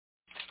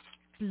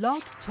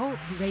Blog Talk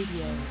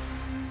Radio.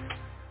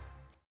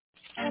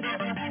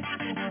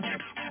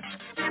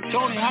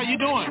 Tony, how you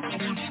doing?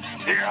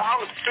 Yeah, I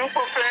was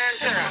super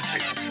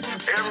fantastic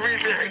every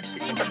day.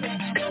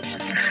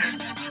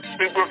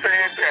 Super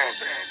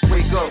fantastic.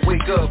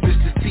 Wake up, it's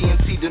the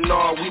TNT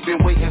Denard. We've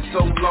been waiting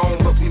so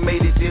long, but we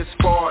made it this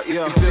far. If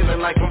you're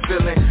feeling like I'm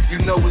feeling, you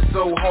know it's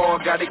so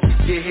hard. Gotta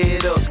keep your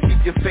head up,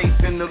 keep your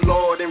faith in the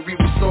Lord, and we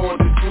restore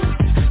the truth.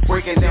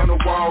 Breaking down the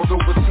walls,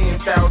 over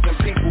 10,000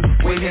 people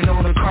waiting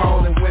on a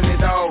call, and when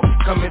it all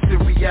comes to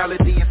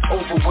reality, it's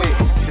over with.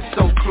 It's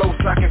so close,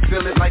 I can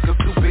feel it like a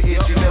super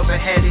hit. You never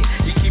had it,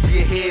 you keep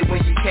your head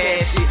when you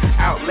cash it.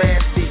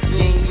 Outlast it, you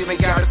ain't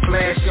even gotta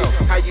flash it.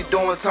 How you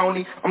doing,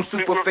 Tony? I'm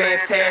super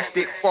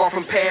fantastic, far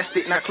from past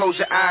it. Now close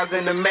your eyes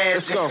and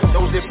imagine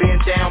those that been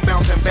down,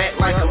 bouncing back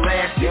like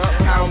elastic.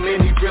 How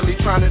many really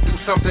trying to do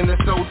something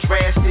that's so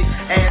drastic?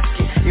 Ask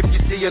it if you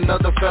see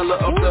another fella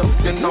of the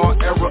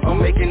Denard era of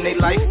making their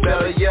life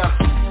better, yeah.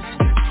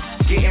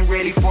 Getting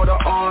ready for the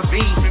RV,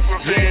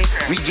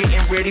 yeah. We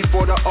getting ready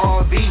for the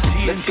RV.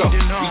 Let's go.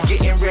 We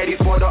getting ready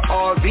for the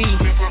RV,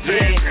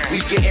 yeah. We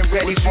getting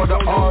ready for the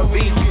RV.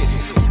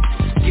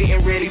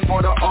 Getting ready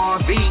for the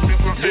RV,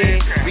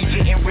 yeah. We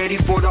getting ready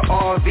for the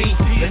RV.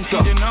 Let's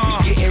go.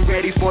 We getting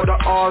ready for the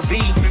RV,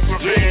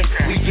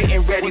 yeah. We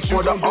getting ready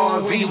for the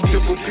RV.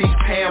 Triple P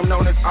Pam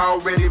known as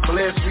already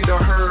blessed. We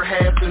done heard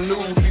half the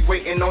news. We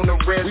waiting on the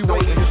rest. We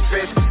waiting to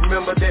stress.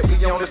 Remember that we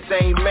on the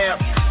same map.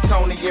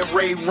 Tony and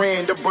Ray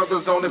Rand, the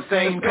brothers on the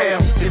same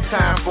path. It's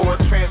time for a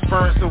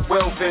transference of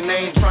wealth, and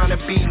I ain't trying to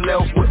be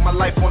left with my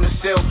life on the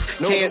shelf.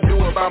 Can't do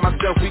it by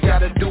myself, we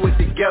gotta do it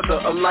together.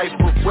 A life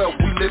of wealth,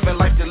 we living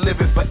like to live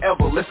it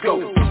forever. Let's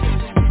go.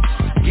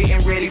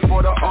 Getting ready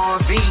for the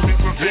RV,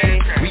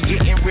 yeah. We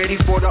getting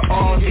ready for the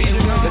RV.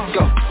 Let's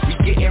go. We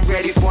getting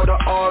ready for the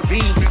RV,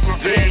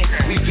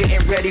 yeah. We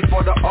getting ready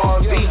for the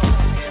RV.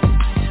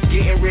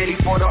 Getting ready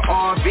for the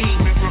RV,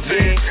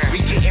 yeah. We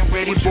getting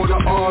ready for the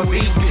RV.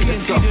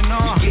 Let's go.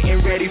 We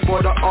getting ready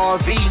for the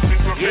RV,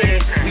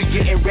 yeah. We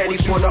getting ready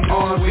for the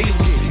RV.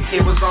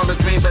 It was all a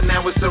dream, but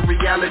now it's a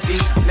reality.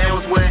 Now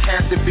it's where it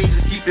has to be.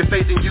 Just keep your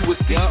faith and you will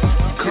see.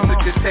 It's a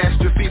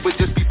catastrophe, but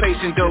just be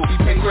patient though.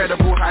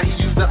 Incredible how he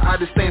used the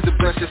oddest things to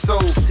bless your soul.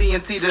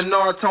 TNT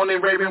Denard,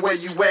 Tony Raven, where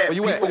you at?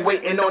 People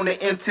waiting on the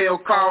intel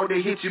call to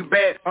hit you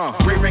back.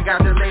 Raven got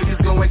the ladies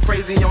going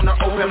crazy on the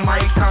open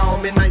mic call.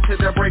 Midnight to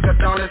the break of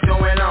dawn is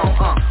going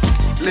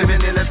on.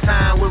 Living in a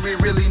time where we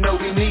really know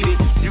we need it.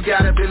 You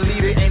gotta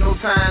believe it, ain't no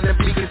time to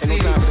be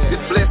conceited. This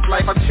blessed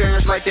life I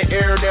cherish like the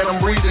air that I'm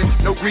breathing.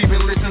 No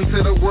grieving, listen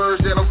to the words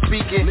that I'm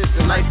speaking.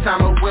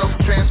 Lifetime of wealth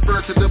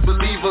transfer to the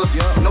believer.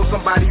 Know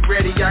somebody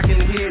ready, I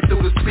can hear it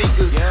through the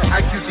speakers.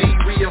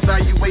 IQD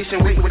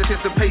reevaluation, waiting with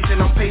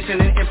anticipation. I'm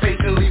patient and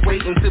impatiently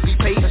waiting to be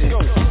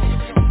patient.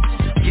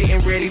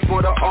 Getting ready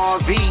for the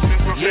RV,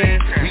 yeah.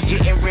 We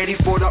getting ready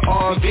for the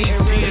RV.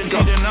 Let's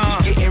go.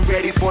 We getting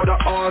ready for the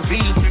RV,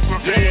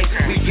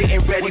 yeah. We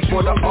getting ready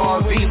for the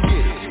RV.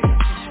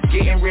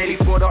 Getting ready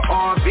for the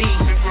RV,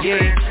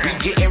 yeah. We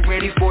getting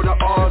ready for the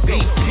RV.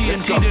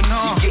 Let's go.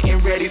 We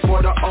getting ready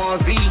for the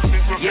RV,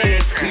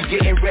 yeah. We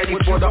getting ready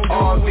for the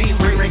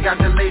RV. Ray got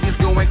the ladies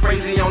going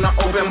crazy on the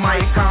open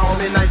mic call.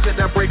 Midnight to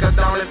the break of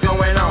dawn is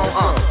going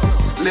on.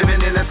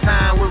 Living in a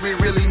time where we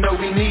really know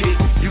we need it.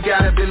 You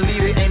gotta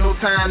believe it, ain't no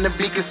time to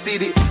be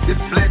conceited. This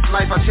blessed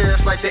life I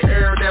cherish like the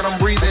air that I'm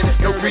breathing.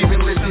 No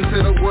grieving, listen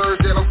to the words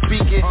that I'm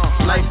speaking.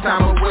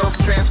 Lifetime of wealth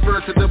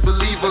transfer to the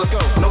believer.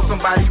 Know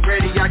somebody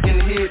ready, I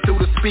can hear it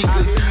through the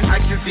speakers.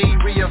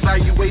 IQD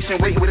reevaluation,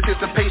 waiting with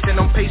anticipation.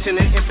 I'm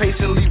patient and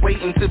impatiently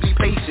waiting to be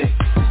patient.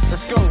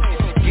 Let's go.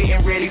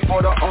 Getting ready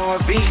for the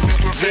RV,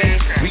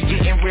 yeah. We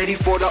getting ready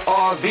for the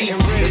RV.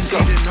 Let's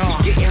go. We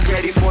getting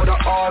ready for the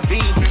RV,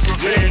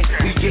 yeah.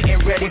 We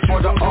getting ready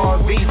for the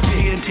RV.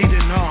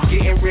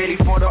 Getting ready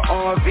for the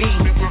RV,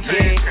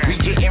 yeah. We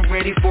getting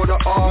ready for the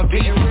RV.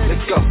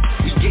 Let's go.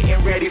 We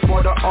getting ready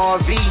for the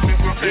RV,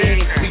 yeah.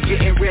 We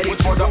getting ready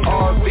for the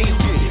RV.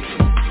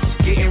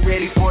 Getting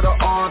ready for the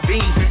RV,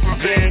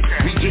 yeah.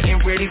 We getting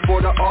ready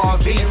for the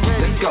RV.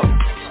 Let's go.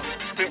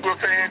 Super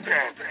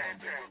fantastic.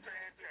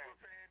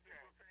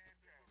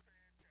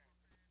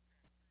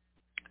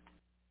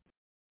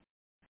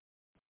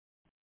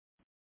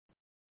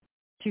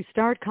 To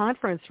start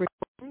conference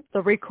recording,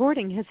 the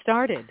recording has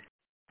started.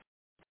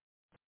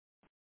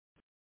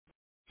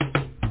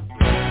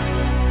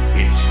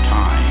 It's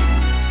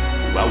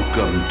time.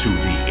 Welcome to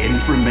the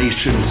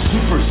Information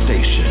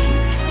Superstation,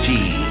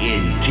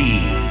 TNT,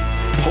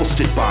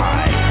 hosted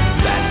by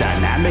that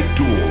dynamic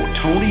duo,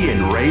 Tony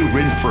and Ray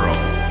Renfro.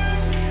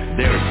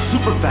 They're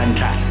super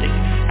fantastic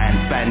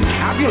and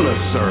fantabulous,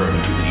 sir,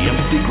 to the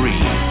nth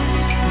degree.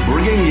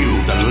 Bringing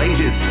you the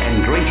latest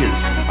and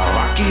greatest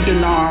Iraqi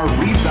dinar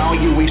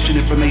revaluation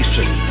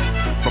information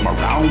from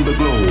around the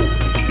globe,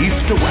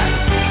 east to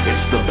west.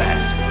 It's the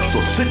best. So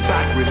sit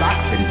back,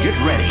 relax, and get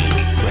ready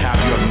to have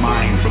your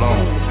mind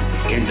blown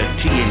in the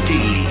TNT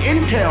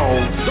Intel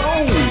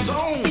Zone.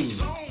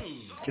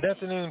 Good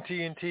afternoon,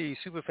 TNT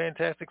Super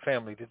Fantastic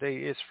family. Today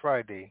is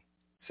Friday,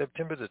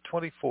 September the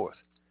 24th,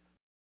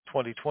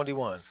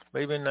 2021.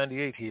 Maybe in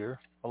 98 here,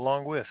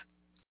 along with.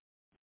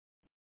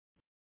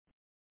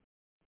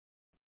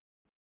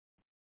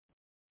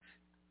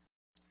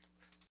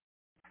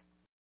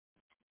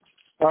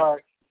 All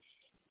right.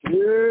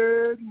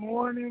 Good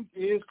morning.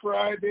 It's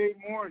Friday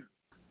morning.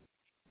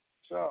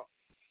 So,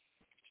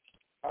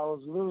 I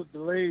was a little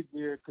delayed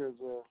there because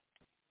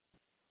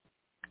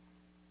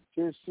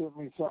Tish sent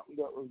me something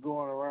that was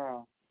going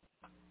around.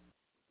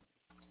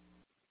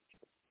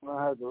 And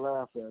I had to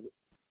laugh at it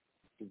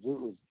because it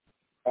was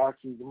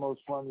actually the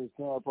most funniest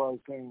thing I've probably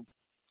seen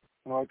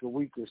in like a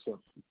week or so.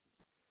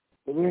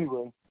 But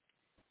anyway,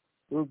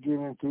 we'll get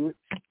into it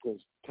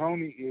because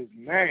Tony is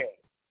mad.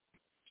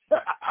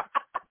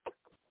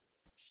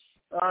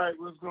 All right,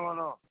 what's going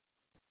on?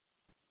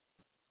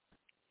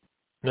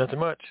 Nothing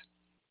much.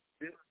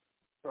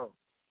 Oh,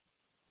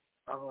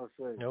 I'm going to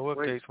say. No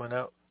updates went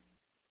out.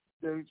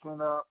 Updates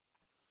went out.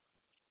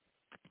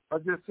 I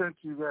just sent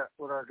you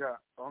what I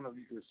got. I don't know if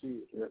you can see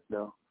it yet,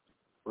 though.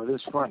 But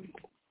it's funny.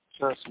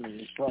 Trust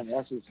me, it's funny.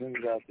 I should send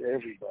it out to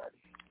everybody.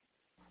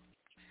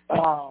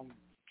 All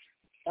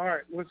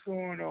right, what's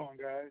going on,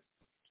 guys?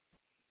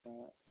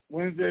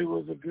 Wednesday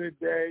was a good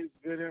day,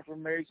 good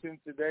information.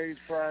 Today's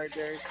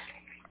Friday.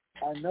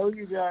 I know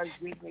you guys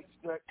didn't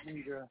expect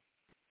me to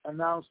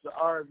announce the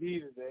RV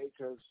today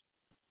because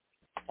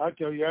I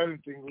tell you, I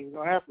didn't think it was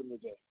going to happen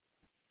today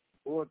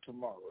or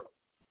tomorrow.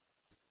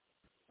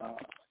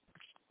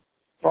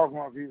 Talking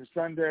about RV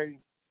Sunday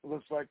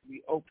looks like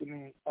the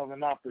opening of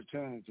an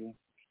opportunity.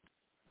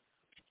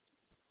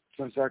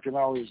 Since I can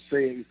always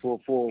say it before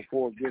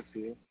 404 gets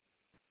here,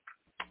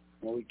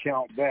 and we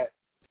count back.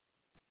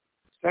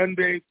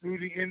 Sunday through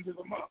the end of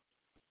the month.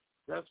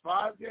 That's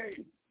 5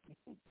 days.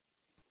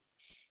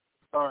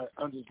 All right,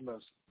 I'm just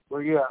messing. But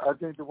yeah, I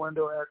think the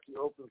window actually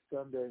opens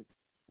Sunday.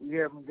 We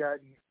haven't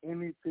gotten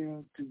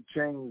anything to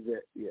change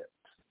that yet.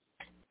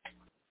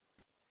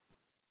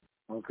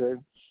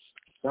 Okay?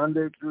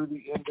 Sunday through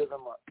the end of the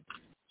month.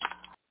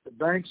 The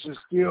banks are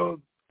still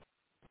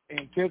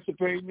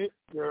anticipating it.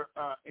 They're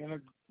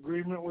in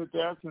agreement with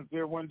that since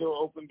their window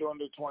opened on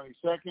the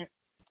 22nd.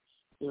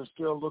 They're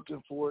still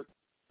looking for it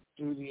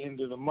through the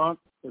end of the month,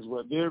 is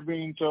what they're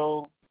being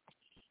told.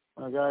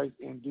 My guys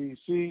in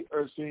D.C.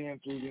 are seeing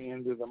through the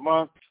end of the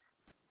month.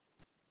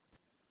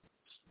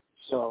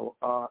 So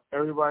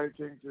everybody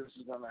thinks this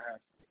is going to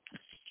happen.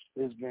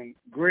 There's been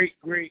great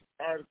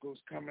articles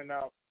coming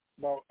out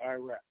about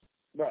Iraq.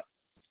 But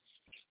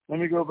let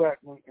me go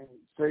back and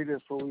say this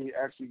before we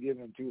actually get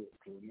into it,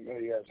 because I know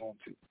you guys want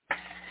to.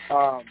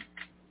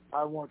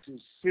 I want to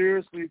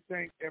seriously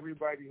thank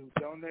everybody who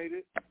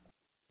donated.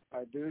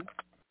 I do.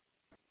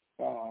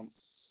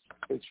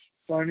 It's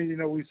funny,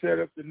 we set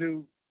up the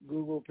new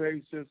Google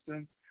Pay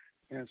system,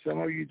 and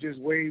some of you just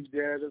waved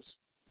at us,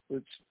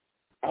 which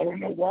I don't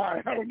know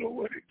why. I don't know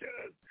what it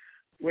does.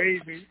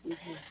 Waving, which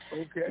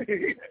is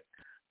okay.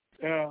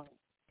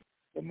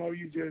 Some of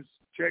you just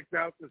checked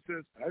out the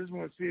system. I just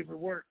want to see if it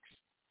works.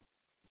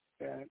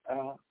 And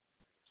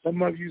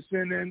some of you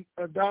sent in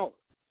 $1,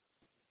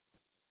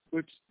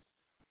 which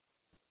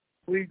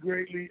we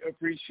greatly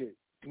appreciate.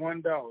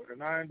 $1.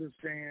 And I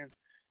understand,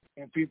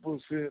 and people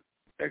said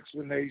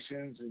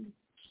explanations and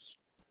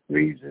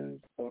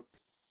reasons, but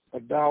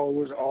 $1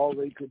 was all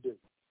they could do.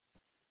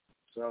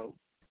 So,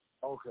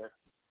 okay.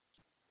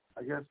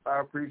 I guess I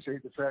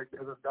appreciate the fact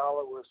that $1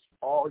 was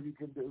all you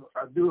can do.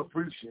 I do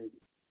appreciate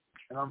it.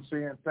 And I'm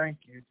saying thank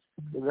you,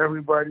 because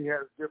everybody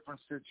has different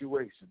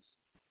situations.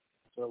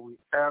 So we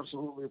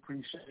absolutely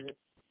appreciate it.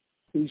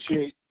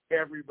 Appreciate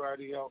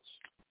everybody else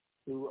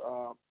who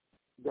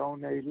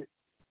donated.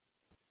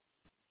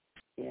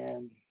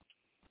 And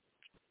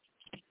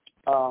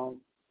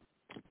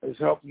it's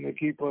helping to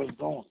keep us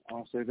going.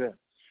 I'll say that.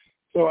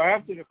 So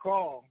after the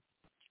call,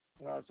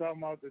 I was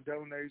talking about the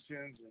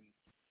donations and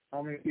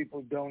how many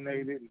people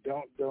donated and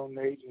don't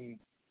donate. And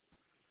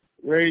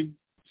Ray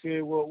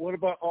said, well, what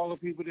about all the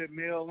people that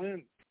mail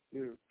in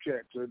their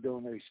checks or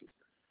donations?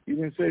 You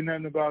didn't say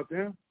nothing about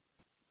them.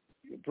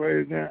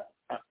 Praise them.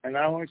 And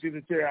I want you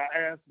to tell you,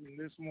 I asked him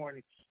this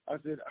morning, I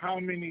said, how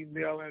many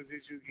mail-ins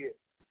did you get?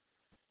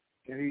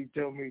 And he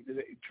told me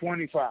today,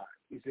 25.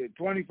 He said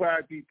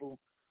 25 people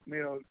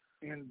mailed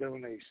in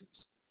donations.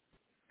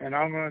 And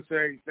I'm going to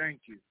say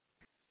thank you.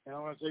 And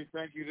I'm going to say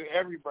thank you to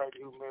everybody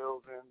who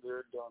mailed in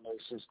their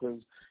donations,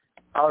 because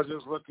I was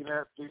just looking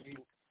at the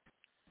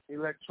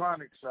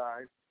electronic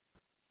side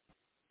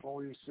when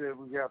we said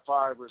we got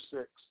 5 or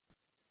 6.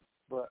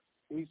 But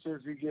he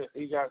says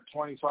he got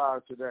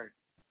 25 today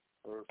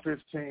or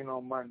 15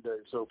 on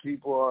Monday. So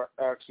people are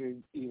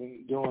actually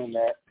even doing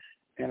that.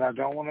 And I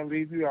don't want to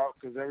leave you out,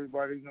 because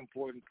everybody's an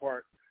important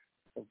part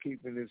of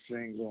keeping this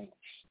thing going.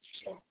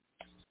 So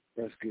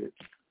that's good.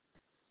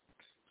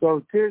 So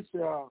Tish,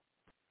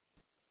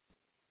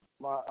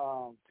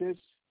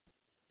 Tish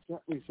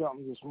sent me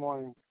something this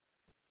morning.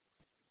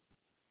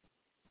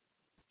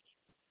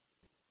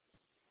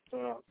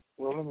 Well,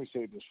 let me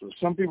say this first.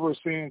 Some people are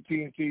saying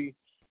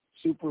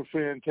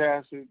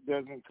TNTSuperfantastic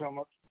doesn't come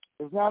up.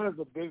 It's not as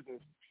a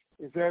business.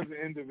 It's as an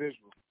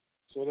individual.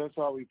 So that's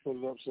how we put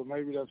it up. So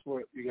maybe that's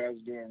what you guys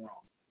are doing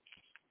wrong.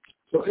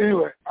 So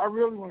anyway, I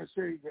really want to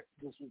share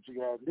this with you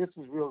guys. This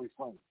is really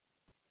funny.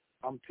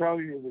 I'm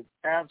telling you, it's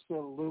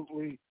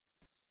absolutely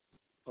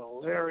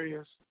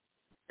hilarious,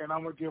 and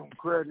I'm going to give them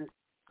credit.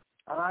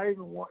 And I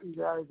even want you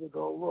guys to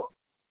go look.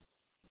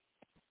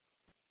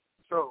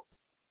 So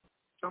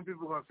some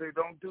people are going to say,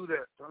 don't do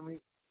that,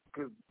 Tony,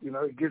 because,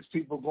 it gets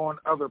people going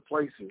other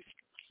places.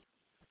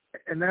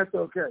 And that's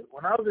okay.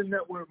 When I was in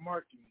network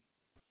marketing,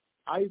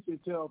 I used to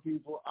tell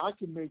people, I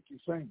can make you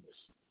famous.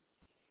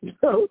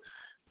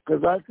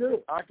 Because I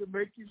could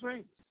make you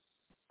famous.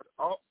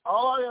 All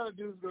I got to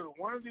do is go to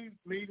one of these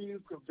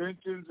meetings,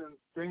 conventions, and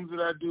things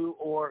that I do,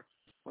 or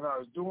when I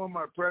was doing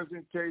my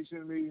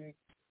presentation meeting,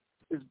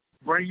 is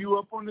bring you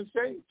up on the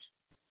stage.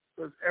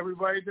 Because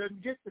everybody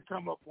doesn't get to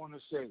come up on the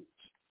stage.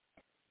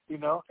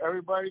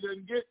 Everybody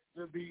doesn't get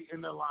to be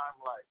in the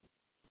limelight.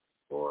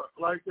 Or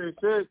like they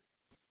said,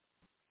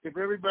 if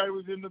everybody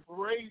was in the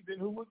parade, then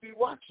who would be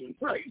watching,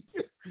 right?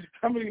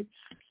 I mean,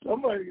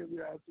 somebody could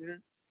be out there.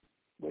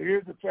 But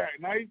here's the fact.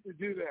 And I used to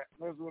do that.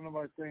 That's one of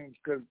my things.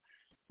 Because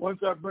once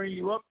I bring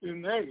you up,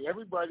 then, hey,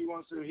 everybody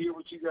wants to hear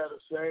what you got to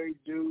say,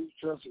 do,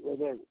 trust it,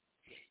 whatever.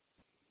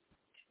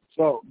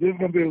 So this is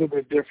going to be a little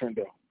bit different,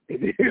 though.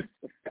 It is.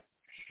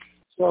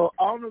 So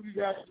I don't know if you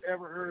guys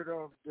ever heard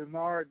of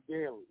Denard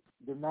Daily.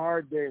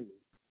 Denard Daily.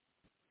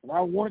 And I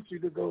want you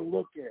to go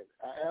look at it.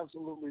 I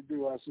absolutely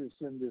do. I should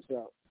send this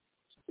out.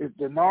 It's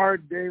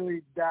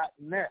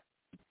denarddaily.net.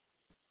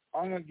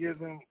 I'm going to give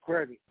them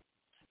credit.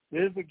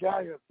 There's a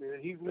guy up there.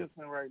 He's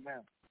listening right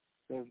now.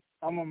 Because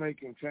I'm going to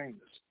make him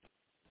famous.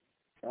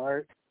 All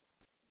right?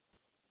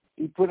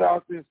 He put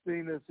out this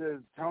thing that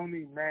says,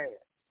 Tony Mad,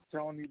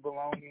 Tony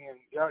Baloney, and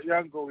y'all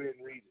can go ahead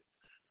and read it.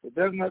 But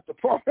that's not the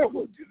part I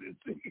want you to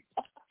see.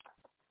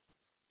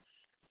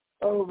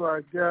 Oh,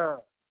 my God.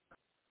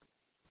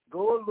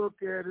 Go and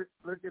look at it.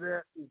 Look at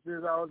that. He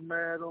says I was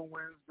mad on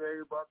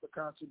Wednesday about the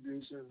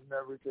contributions and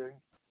everything.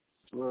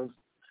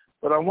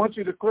 But I want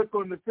you to click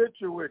on the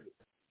picture with it.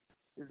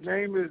 His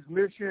name is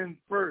Mission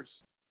First.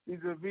 He's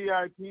a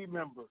VIP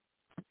member.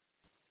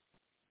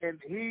 And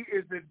he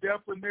is the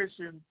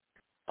definition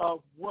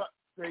of what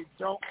they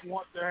don't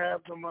want to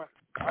have the money.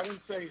 I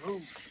didn't say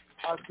who.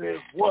 I said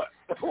what.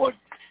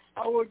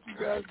 I want you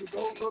guys to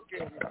go look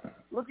at it.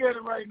 Look at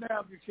it right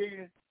now if you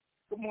can.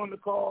 Come on the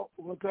call.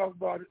 We're going to talk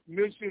about it.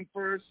 Mission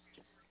First,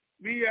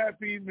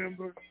 VIP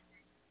member.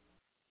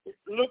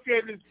 Look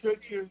at his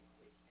picture,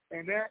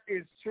 and that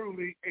is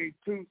truly a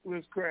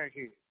toothless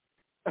crackhead.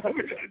 I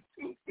mean,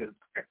 a toothless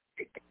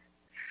crackhead.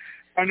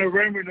 I know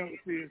Raymond don't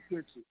see his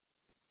picture.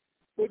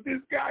 But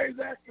this guy is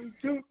actually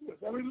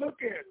toothless. I mean,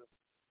 look at him.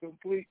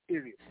 Complete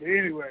idiot. But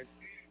anyway,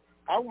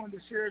 I wanted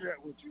to share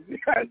that with you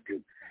guys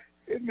because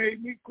it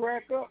made me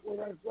crack up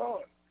when I saw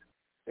it.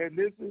 And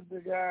this is the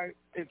guy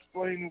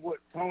explaining what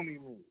Tony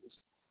means,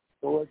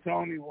 or what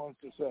Tony wants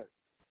to say.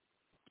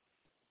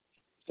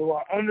 So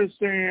I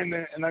understand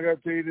that, and I got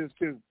to tell you this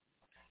too.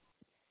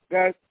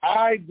 Guys,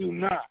 I do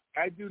not,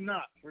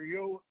 for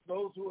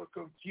those who are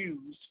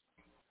confused,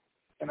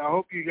 and I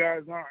hope you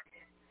guys aren't,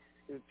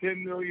 there's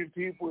 10 million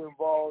people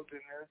involved in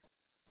this.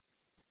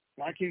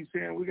 I keep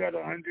saying we got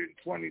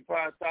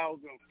 125,000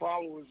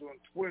 followers on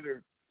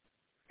Twitter,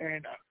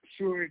 and I'm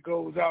sure it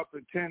goes out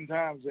to 10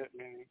 times that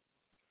many.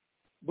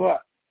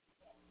 But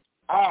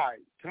I,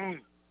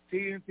 Tony,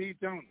 TNT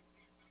Tony,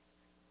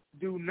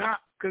 do not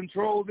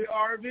control the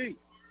RV.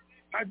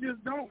 I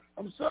just don't.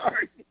 I'm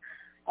sorry.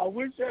 I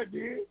wish I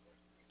did.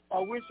 I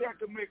wish I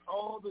could make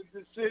all the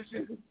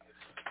decisions.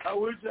 I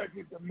wish I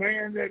could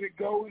demand that it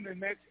go in the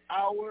next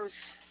hour.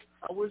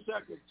 I wish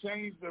I could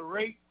change the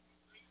rate.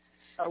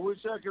 I wish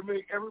I could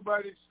make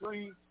everybody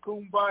scream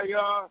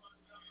kumbaya.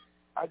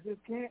 I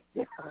just can't.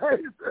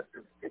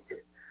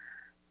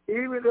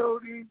 Even though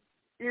these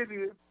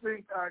idiots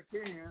think I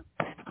cannot.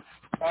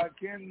 I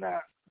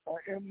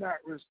am not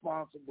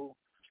responsible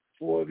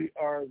for the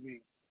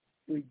RV.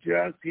 We're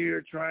just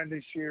here trying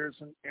to share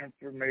some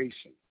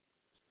information,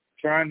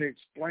 trying to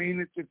explain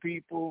it to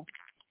people,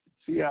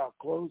 see how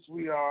close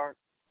we are,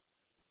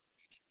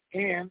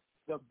 and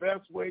the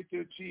best way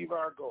to achieve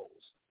our goals.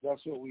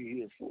 That's what we're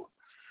here for.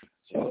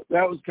 So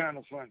that was kind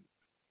of funny.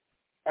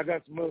 I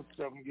got some other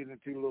stuff I'm getting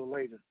into a little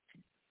later.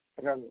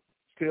 I got to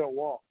tell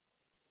Walt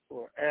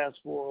or ask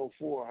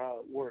 404 how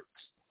it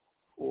works,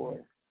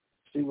 or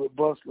see what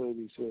Bus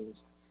Lady says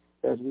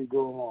as we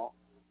go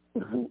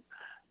along.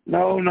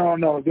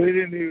 No, they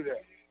didn't do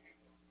that.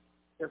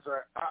 That's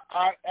right.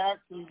 I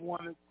actually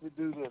wanted to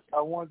do this.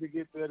 I wanted to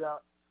get that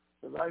out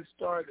because I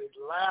started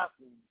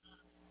laughing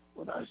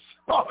when I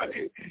saw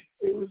it.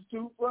 It was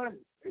too funny.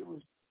 It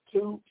was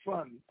too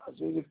funny. I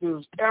said, if there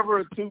was ever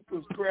a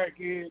toothless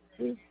crackhead,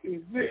 this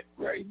is it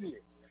right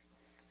here.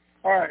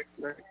 All right,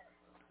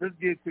 let's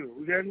get to it.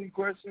 We got any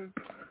questions?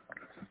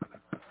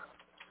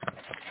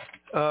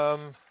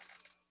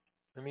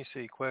 Let me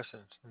see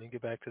questions. Let me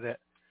get back to that.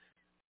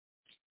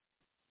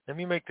 Let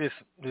me make this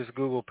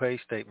Google Pay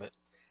statement.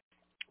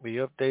 We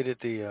updated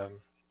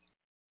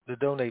the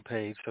donate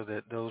page so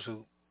that those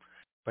who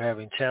are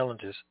having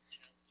challenges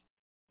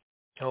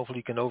Hopefully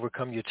you can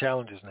overcome your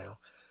challenges now.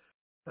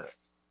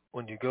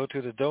 When you go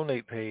to the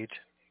donate page,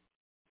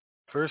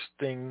 first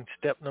thing,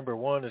 step number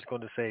 1 is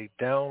going to say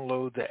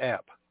download the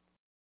app.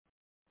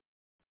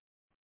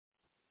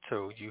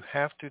 So you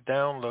have to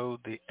download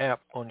the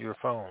app on your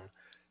phone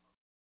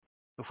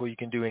before you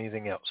can do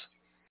anything else.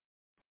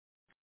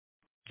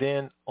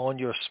 Then on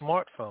your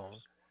smartphone,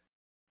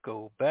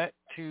 go back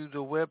to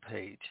the web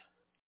page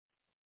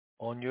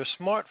on your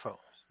smartphone,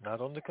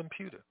 not on the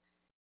computer,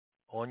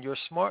 on your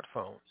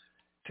smartphone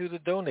to the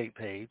donate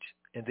page,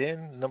 and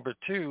then number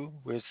 2,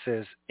 where it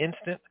says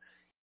instant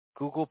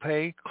Google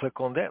Pay, click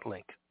on that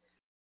link.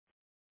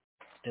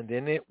 And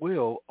then it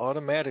will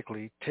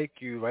automatically take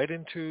you right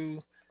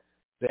into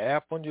the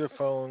app on your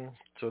phone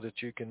so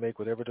that you can make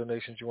whatever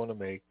donations you want to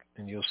make,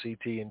 and you'll see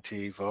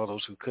TNT for all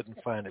those who couldn't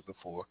find it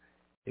before.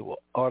 It will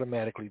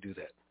automatically do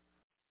that.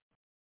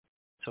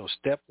 So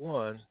step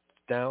 1,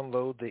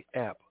 download the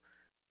app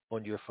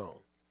on your phone.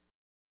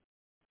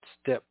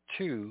 Step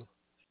 2,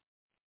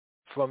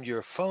 from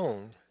your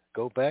phone,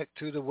 go back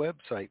to the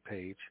website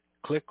page,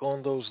 click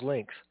on those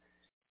links,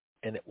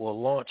 and it will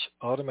launch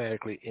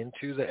automatically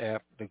into the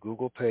app, the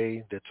Google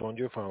Pay that's on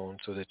your phone,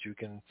 so that you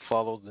can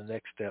follow the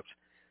next steps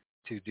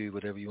to do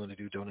whatever you want to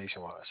do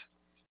donation-wise.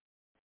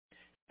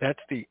 That's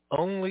the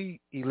only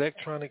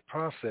electronic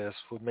process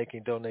for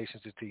making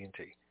donations to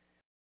TNT.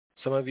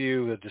 Some of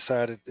you have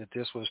decided that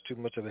this was too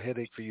much of a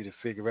headache for you to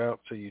figure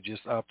out, so you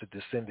just opted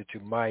to send it to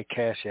My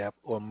Cash App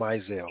or My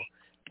Zelle.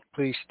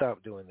 Please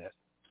stop doing that.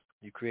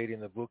 You're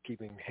creating a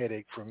bookkeeping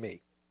headache for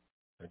me.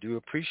 I do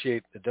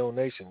appreciate the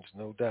donations,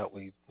 no doubt.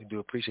 We do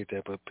appreciate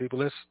that. But people,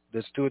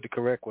 let's do it the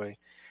correct way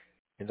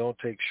and don't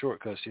take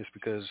shortcuts just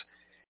because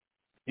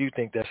you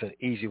think that's an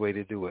easy way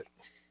to do it.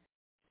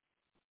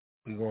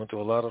 We're going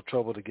through a lot of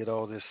trouble to get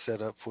all this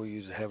set up for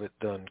you to have it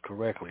done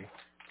correctly.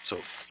 So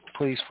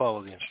please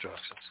follow the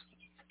instructions.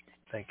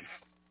 Thank you.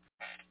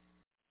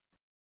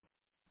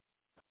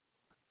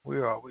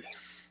 Where are we?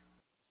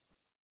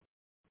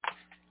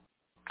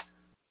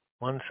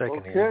 1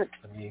 second here.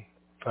 Let me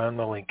find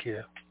my link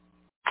here.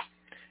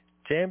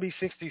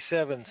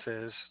 Jambi67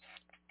 says,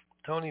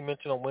 Tony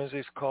mentioned on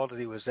Wednesday's call that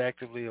he was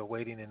actively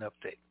awaiting an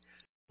update.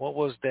 What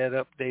was that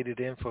updated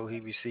info he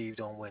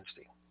received on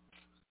Wednesday?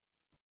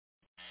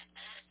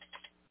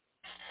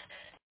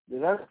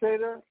 Did I say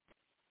that?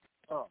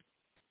 Oh.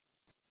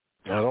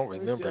 I don't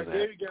remember that.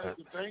 There you got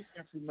the bank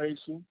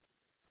information.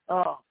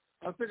 I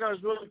think I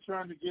was really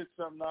trying to get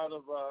something out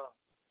of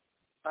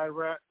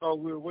Iraq. Oh,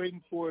 we were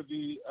waiting for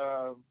the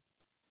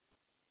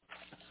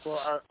for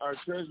our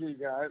Treasury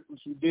guy, which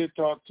we did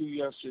talk to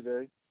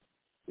yesterday.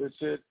 They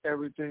said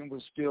everything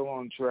was still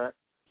on track.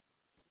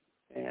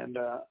 And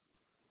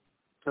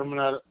coming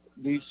out of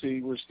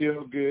D.C., we're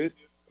still good.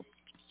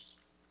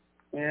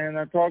 And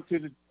I talked to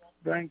the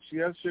banks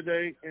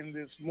yesterday and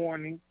this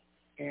morning,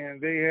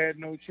 and they had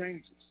no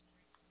changes.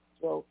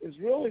 So it's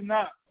really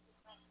not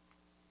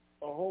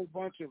a whole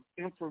bunch of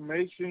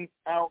information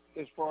out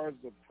as far as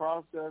the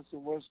process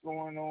of what's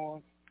going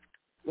on,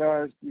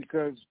 guys,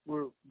 because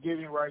we're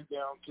getting right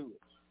down to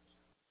it.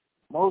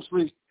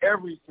 Mostly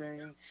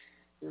everything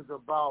is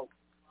about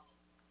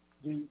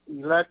the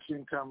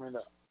election coming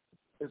up.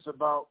 It's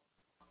about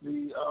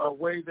the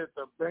way that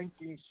the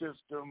banking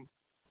system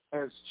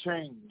has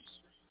changed,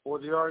 or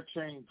they are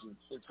changing.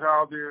 It's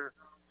how they're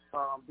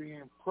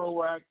being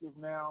proactive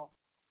now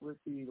with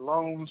the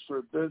loans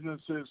for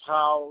businesses,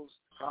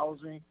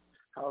 housing,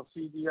 how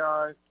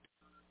CDI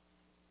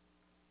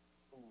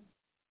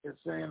is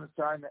saying it's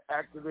time to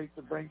activate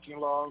the banking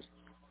laws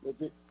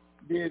that it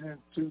did in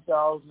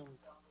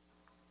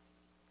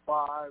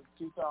 2005,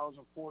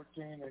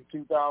 2014, and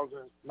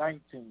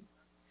 2019.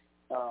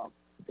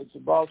 It's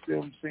about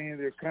them saying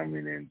they're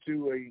coming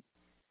into a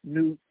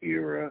new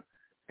era,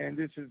 and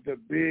this is the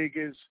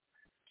biggest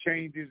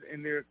changes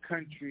in their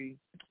country.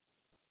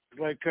 It's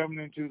like coming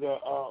into the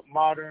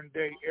modern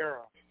day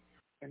era,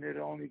 and they're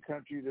the only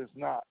country that's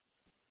not,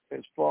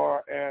 as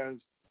far as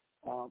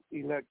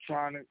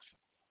electronics,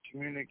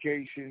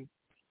 communication,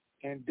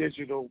 and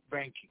digital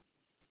banking.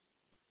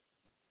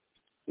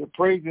 They're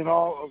praising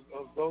all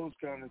of those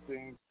kind of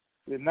things.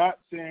 They're not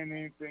saying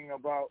anything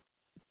about,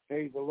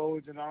 hey, the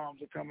Lloyds and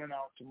Arms are coming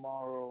out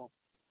tomorrow,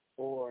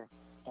 or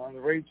the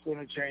rate's going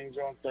to change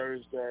on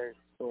Thursday,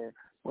 or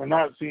we're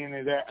not seeing any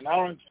of that. And I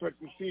don't expect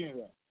to see any of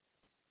that,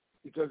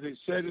 because they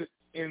said it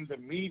in the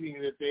meeting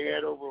that they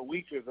had over a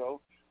week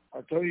ago.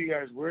 I'll tell you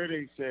guys where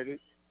they said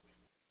it,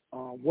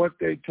 what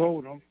they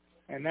told them,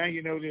 and now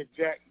you know the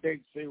exact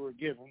dates they were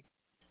given,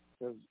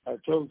 because I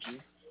told you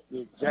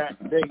the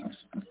exact dates,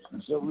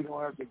 so we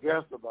don't have to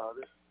guess about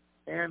it,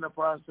 and the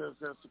process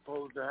that's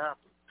supposed to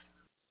happen.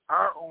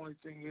 Our only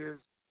thing is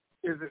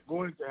it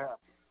going to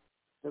happen?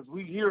 Because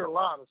we hear a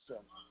lot of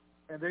stuff,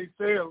 and they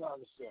say a lot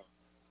of stuff.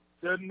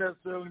 Doesn't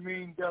necessarily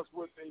mean that's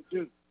what they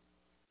do.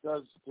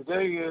 Because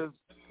today is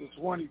the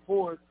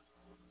 24th,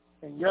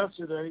 and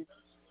yesterday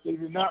they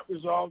did not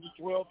resolve the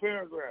 12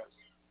 paragraphs.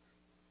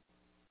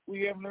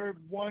 We haven't heard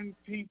one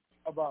peep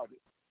about it.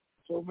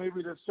 So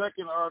maybe the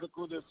second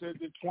article that said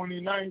the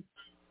 29th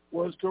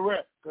was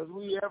correct, because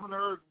we haven't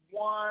heard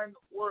one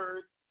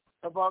word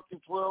about the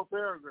 12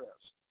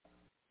 paragraphs,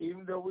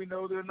 even though we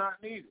know they're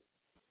not needed.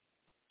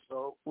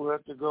 So we'll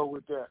have to go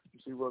with that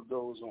and see what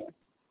goes on.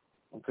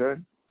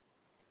 Okay?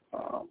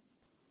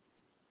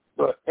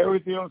 But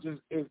everything else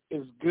is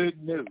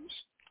good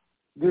news.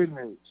 Good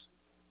news.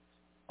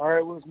 All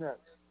right, what's next?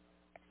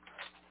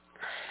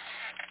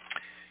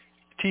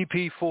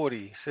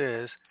 TP40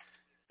 says,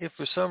 if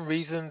for some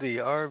reason the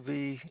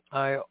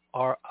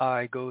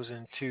RVIRI goes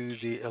into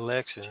the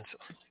elections,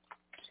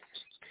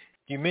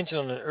 you mentioned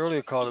on an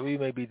earlier call that we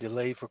may be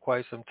delayed for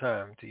quite some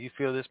time. Do you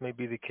feel this may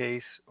be the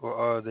case, or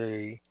are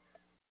they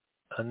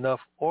enough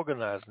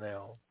organized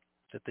now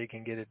that they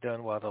can get it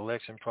done while the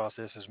election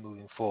process is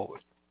moving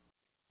forward?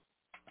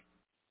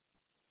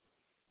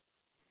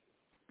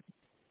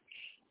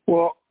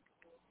 Well,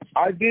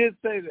 I did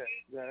say that,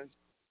 guys.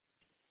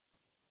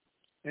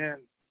 And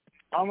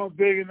I'm a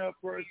big enough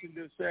person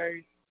to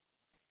say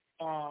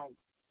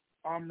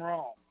I'm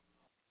wrong,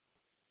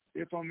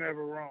 if I'm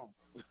ever wrong.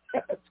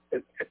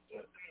 Let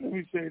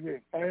me say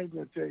this. I ain't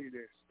going to tell you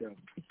this stuff.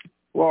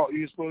 Well,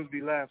 you're supposed to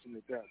be laughing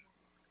at that.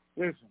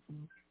 Listen,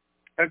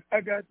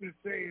 I got this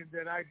saying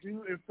that I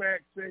do, in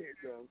fact, say it,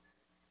 though.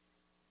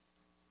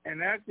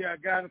 And actually, I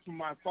got it from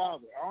my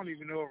father. I don't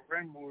even know if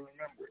Raymond will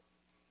remember it.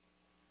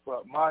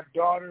 But my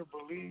daughter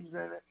believes in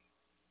it.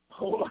 A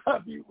whole lot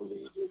of people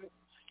believe in it.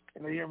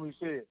 And they hear me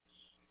say it.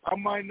 I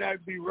might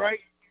not be right,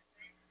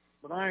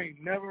 but I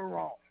ain't never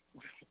wrong.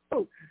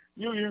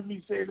 You'll hear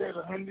me say that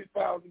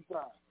 100,000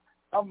 times.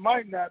 I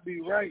might not be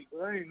right,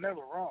 but I ain't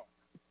never wrong.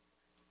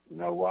 You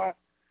know why?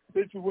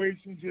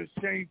 Situation just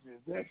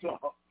changes. That's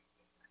all.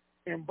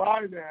 And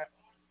by that,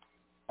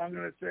 I'm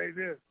going to say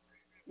this.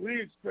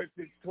 We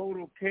expected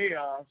total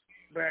chaos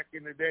back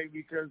in the day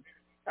because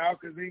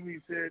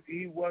Al-Kazemi said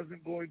he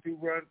wasn't going to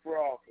run for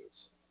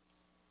office.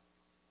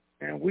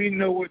 And we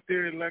know what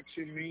their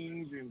election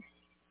means and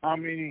how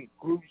many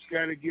groups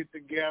got to get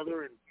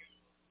together and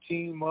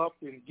team up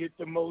and get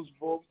the most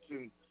votes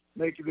and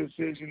make a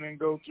decision and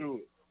go through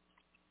it.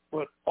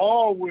 But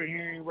all we're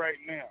hearing right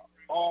now,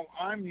 all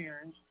I'm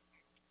hearing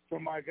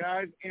from my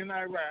guys in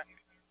Iraq,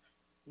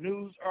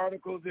 news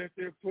articles that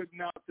they're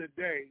putting out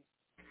today,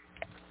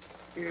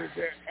 is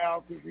that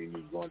Al-Kazemi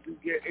is going to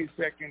get a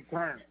second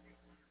term.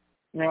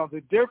 Now,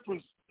 the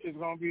difference is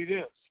going to be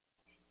this.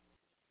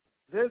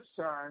 This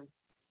time,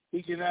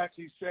 he can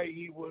actually say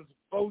he was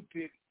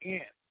voted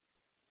in.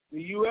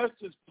 The U.S.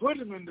 just put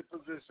him in the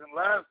position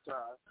last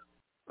time,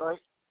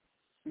 right,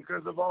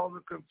 because of all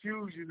the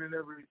confusion and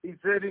everything. He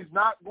said he's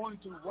not going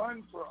to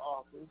run for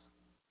office,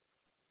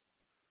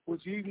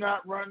 which he's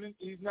not running.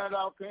 He's not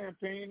out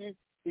campaigning.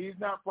 He's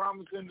not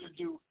promising to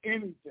do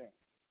anything.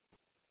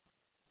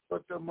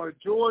 But the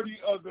majority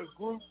of the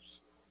groups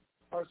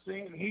are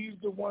saying he's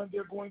the one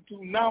they're going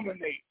to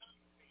nominate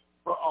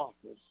for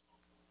office.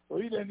 So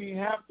he doesn't even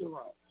have to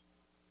run.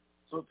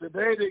 So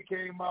today they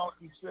came out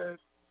and said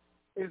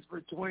it's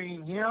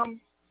between him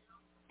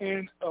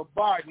and a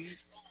body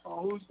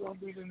on who's going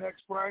to be the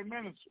next prime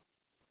minister.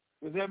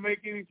 Does that make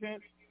any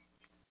sense?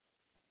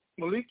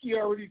 Maliki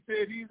already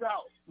said he's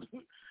out.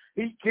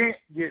 He can't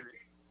get it.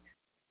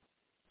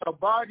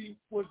 Abadi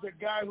was the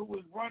guy who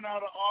was run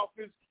out of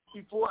office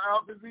before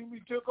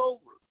Al-Kazemi took over.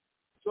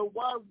 So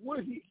why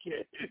would he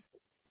get it?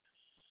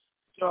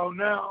 So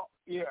now,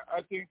 yeah,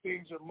 I think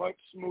things are much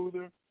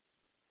smoother.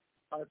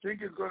 I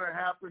think it's going to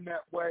happen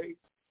that way.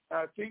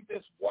 I think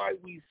that's why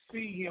we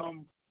see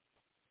him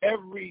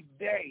every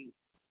day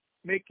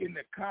making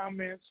the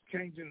comments,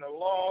 changing the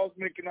laws,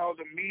 making all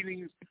the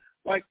meetings,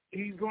 like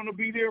he's going to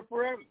be there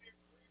forever.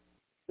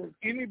 If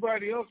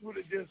anybody else would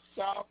have just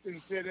stopped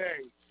and said,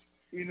 hey,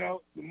 you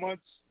know, the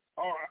months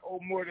are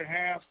more than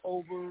half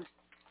over,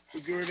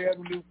 we're going to have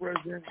a new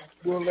president,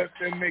 we'll let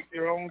them make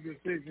their own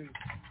decisions.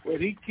 But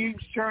he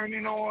keeps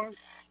churning on,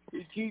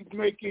 he keeps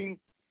making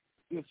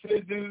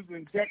decisions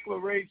and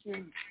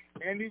declarations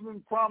and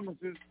even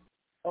promises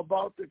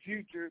about the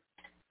future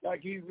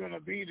like he's going to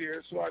be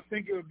there. So I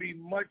think it would be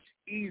much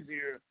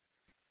easier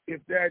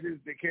if that is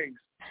the case,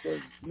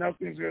 because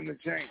nothing's going to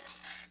change.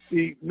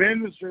 The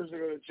ministers are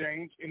going to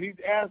change, and he's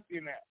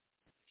asking that.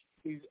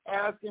 He's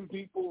asking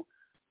people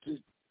to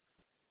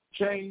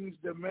change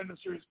the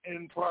ministers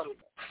in Parliament.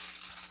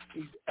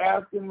 He's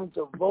asking them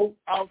to vote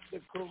out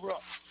the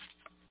corrupt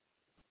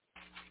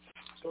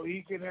so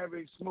he can have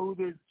a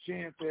smoother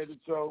chance at it.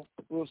 So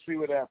we'll see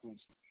what happens.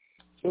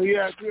 So,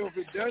 yeah, I feel if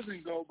it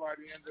doesn't go by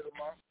the end of the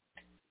month,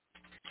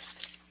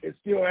 it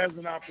still has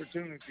an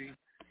opportunity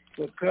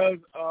because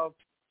of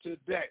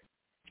today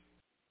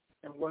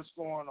and what's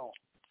going on.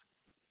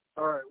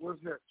 All right,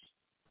 what's next?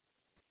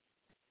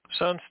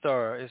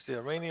 Sunstar, is the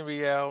Iranian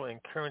rial and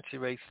currency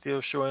rate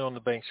still showing on the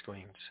bank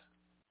screens?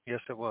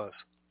 Yes, it was.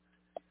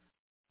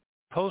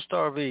 Post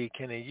RV,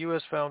 can a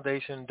U.S.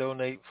 foundation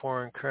donate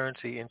foreign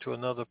currency into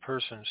another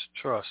person's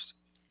trust?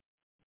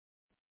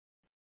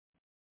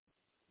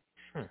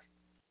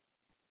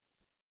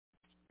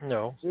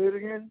 No. Say it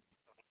again.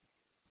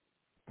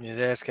 He's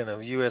asking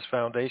a U.S.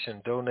 foundation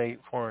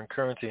donate foreign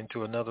currency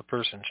into another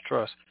person's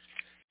trust.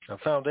 A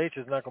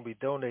foundation is not going to be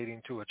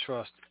donating to a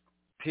trust,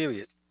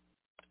 period,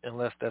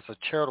 unless that's a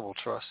charitable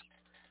trust.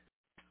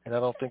 And I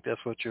don't think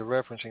that's what you're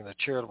referencing, the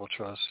charitable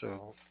trust.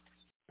 So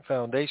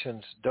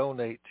foundations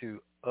donate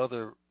to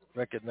other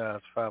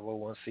recognized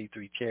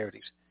 501c3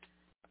 charities,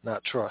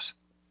 not trusts.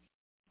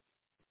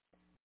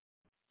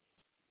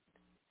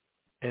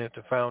 And if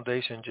the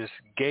foundation just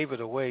gave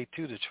it away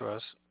to the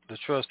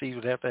trustees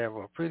would have to have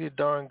a pretty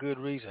darn good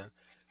reason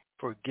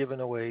for giving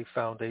away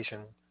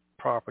foundation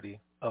property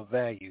of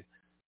value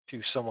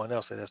to someone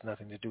else that has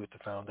nothing to do with the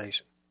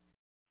foundation.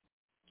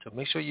 So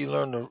make sure you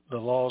learn the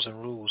laws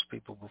and rules,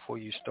 people, before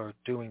you start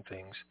doing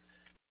things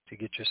to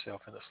get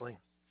yourself in a sling.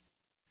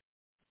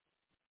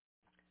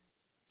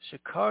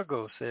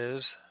 Chicago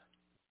says,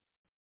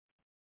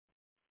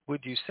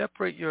 would you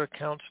separate your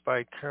accounts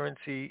by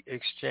currency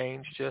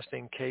exchange just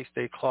in case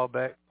they claw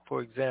back?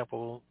 For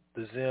example,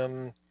 the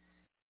Zim,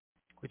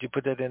 would you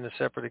put that in a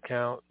separate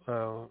account?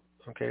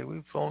 Okay,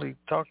 we've only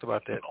talked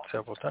about that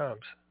several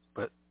times,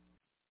 but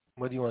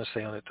what do you want to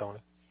say on it, Tony?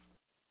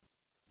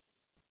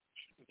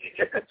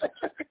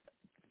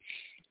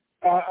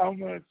 I'm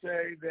going to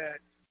say that,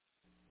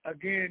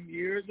 again,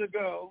 years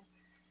ago,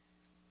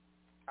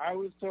 I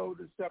was told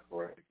to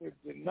separate the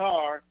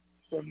dinar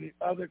from the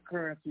other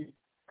currency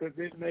because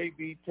it may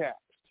be taxed.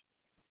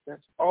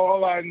 That's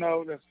all I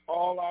know. That's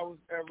all I was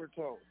ever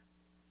told.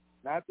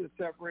 Not to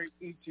separate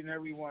each and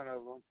every one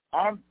of them.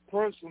 I'm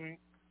personally,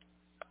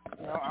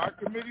 our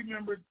committee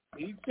member,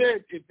 he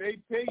said if they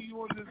pay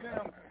you on the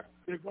Zim,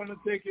 they're going to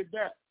take it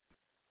back.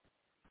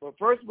 But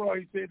first of all,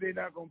 he said they're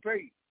not going to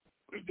pay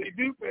you. If they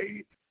do pay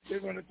you, they're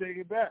going to take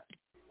it back.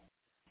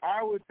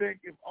 I would think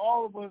if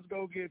all of us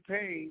go get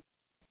paid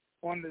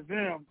on the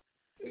Zim,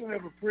 they're going to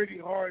have a pretty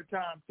hard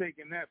time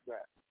taking that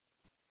back.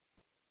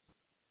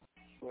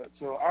 But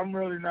so I'm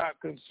really not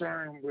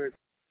concerned with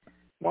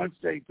once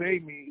they pay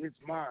me, it's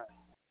mine.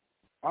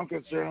 I'm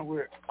concerned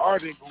with are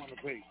they going to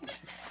pay me?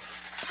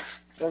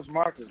 That's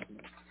my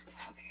concern.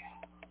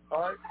 All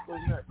right,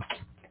 what's next?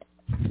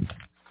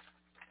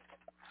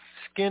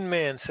 Skin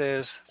Man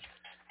says,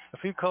 a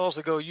few calls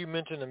ago you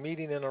mentioned a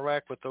meeting in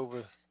Iraq with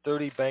over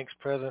 30 banks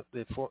present.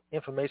 The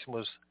information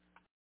was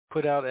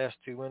put out as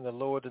to when the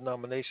lower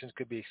denominations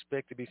could be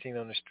expected to be seen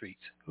on the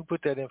streets. Who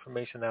put that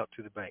information out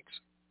to the banks?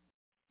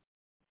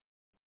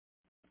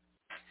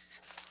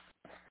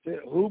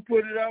 Who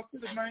put it out to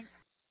the bank?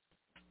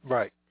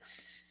 Right.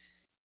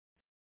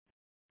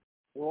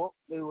 Well,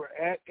 they were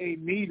at a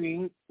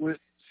meeting with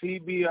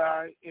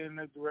CBI and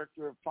the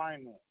Director of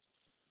Finance.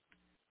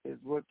 Is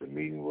what the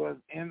meeting was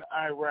in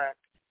Iraq.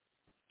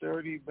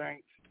 30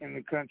 banks in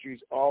the countries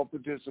all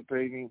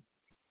participating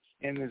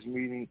in this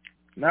meeting.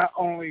 Not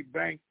only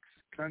banks,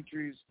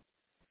 countries,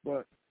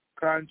 but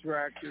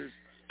contractors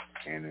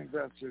and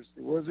investors.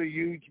 It was a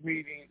huge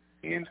meeting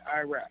in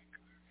Iraq.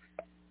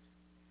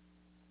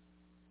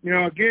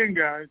 Again,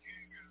 guys,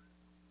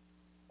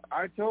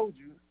 I told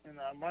you, and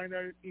I might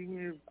not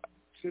even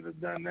should have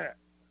done that,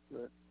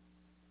 but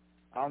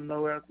I'll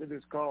know after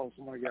this call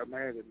somebody got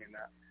mad at me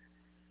now.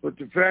 But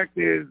the fact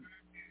is,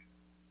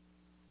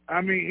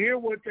 hear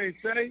what they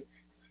say,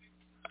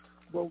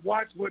 but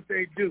watch what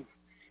they do.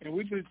 And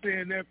we've been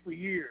saying that for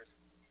years,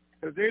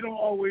 because they don't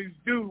always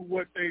do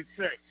what they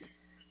say.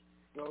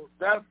 So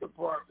that's the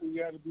part we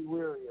got to be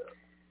wary of.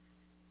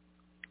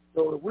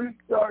 So if we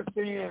start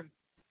seeing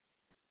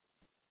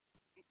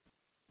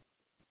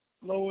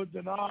lower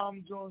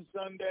denoms on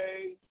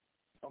Sunday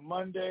or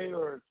Monday,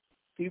 or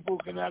people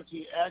can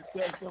actually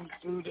access them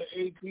through the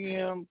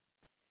ATM,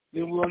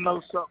 then we'll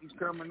know something's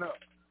coming up.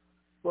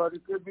 But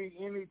it could be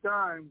any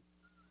time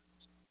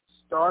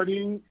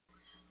starting.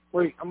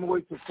 Wait, I'm going to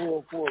wait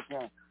till 4:04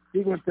 o'clock.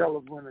 He's going to tell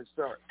us when it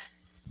starts.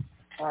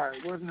 All right,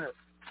 what's next?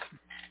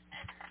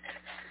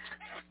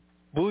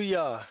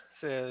 Booyah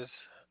says,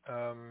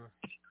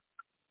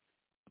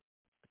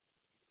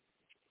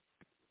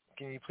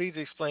 can you please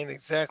explain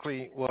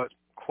exactly what,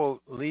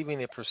 quote,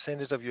 leaving a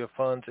percentage of your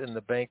funds in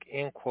the bank,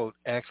 end quote,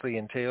 actually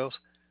entails?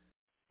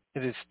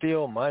 It is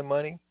still my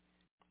money,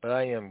 but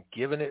I am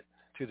giving it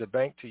to the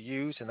bank to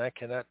use, and I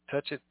cannot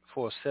touch it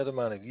for a set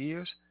amount of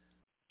years.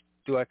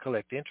 Do I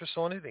collect interest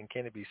on it, and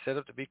can it be set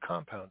up to be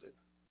compounded?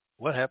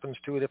 What happens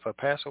to it if I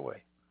pass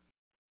away?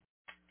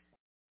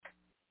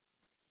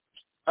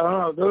 I don't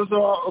know. Those are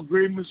all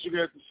agreements you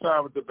got to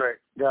sign with the bank,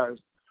 guys.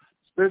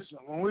 Listen,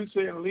 when we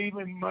say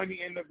leaving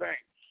money in the bank,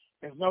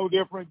 it's no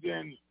different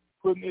than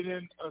putting it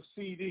in a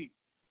CD.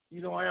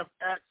 You don't have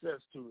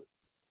access to it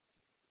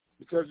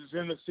because it's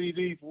in a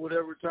CD for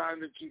whatever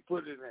time that you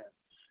put it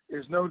in.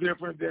 It's no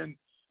different than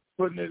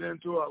putting it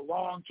into a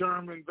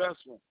long-term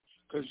investment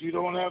because you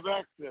don't have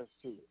access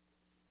to it.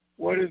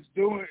 What it's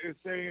doing is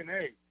saying,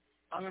 hey,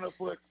 I'm going to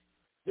put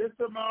this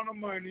amount of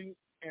money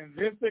in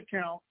this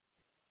account,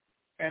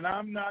 and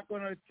I'm not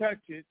going to touch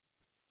it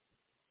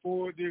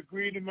for the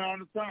agreed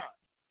amount of time.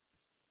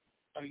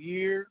 A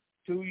year,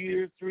 2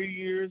 years, 3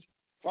 years,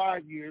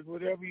 5 years,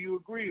 whatever you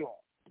agree on.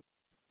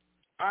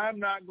 I'm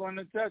not going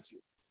to touch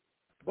it.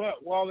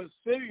 But while it's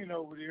sitting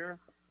over there,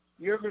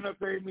 you're going to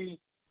pay me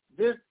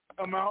this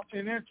amount in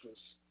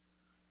interest.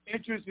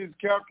 interest is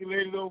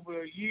calculated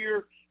over a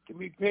year, can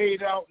be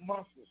paid out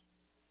monthly.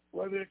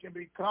 Whether it can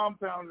be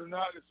compounded or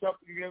not is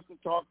something you have to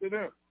talk to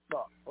them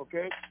about,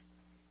 okay?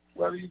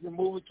 Whether you can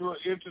move it to an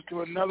interest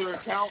to another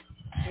account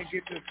and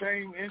get the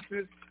same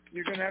interest,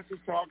 you're going to have to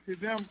talk to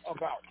them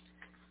about.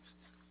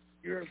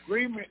 Your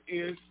agreement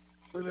is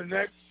for the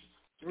next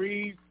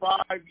 3-5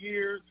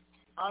 years,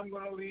 I'm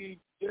going to leave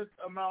this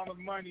amount of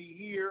money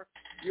here.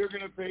 You're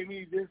going to pay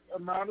me this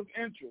amount of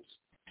interest,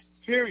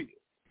 period.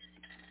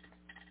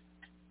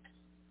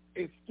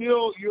 It's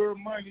still your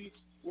money,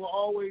 will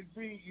always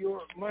be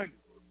your money.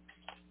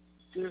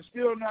 They're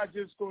still not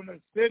just going to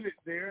sit it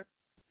there.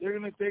 They're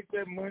going to take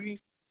that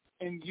money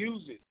and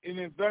use it in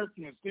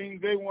investments,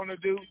 things they want to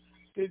do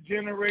to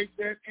generate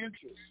that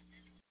interest.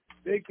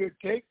 They could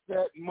take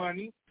that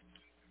money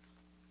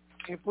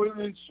and put it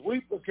in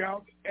sweep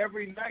accounts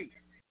every night,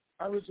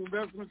 Irish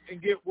investments,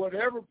 and get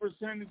whatever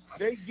percentage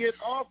they get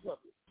off of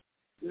it.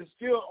 They're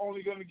still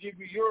only going to give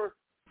you your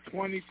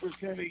 20%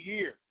 a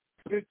year,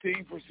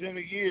 15%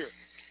 a year,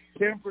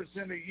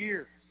 10% a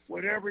year,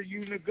 whatever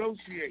you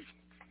negotiate.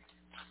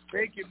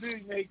 They could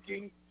be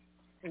making,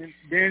 and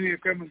Danny will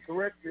come and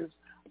correct this,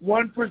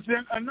 1%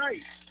 a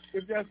night,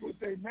 if that's what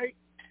they make,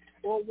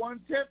 or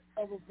 0.1%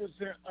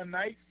 a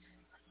night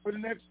for the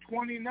next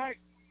 20 nights,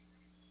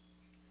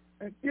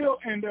 and still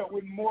end up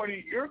with more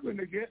than you're going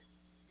to get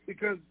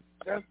because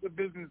that's the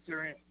business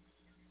they're in.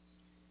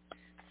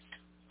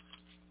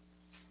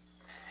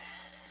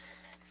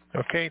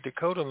 Okay,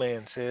 Dakota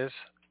Man says,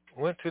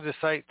 went to the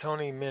site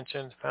Tony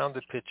mentioned, found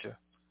the picture.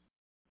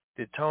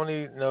 Did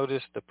Tony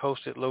notice the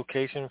posted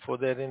location for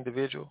that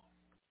individual?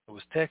 It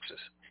was Texas,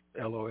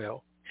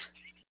 LOL.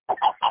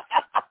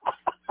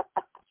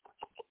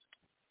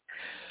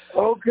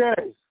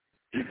 Okay.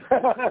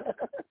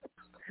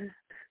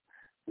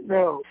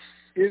 No.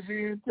 Is he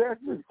in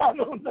Texas? I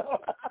don't know.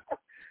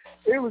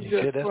 It was just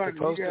said that's funny. the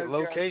posted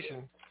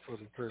location for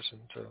the person,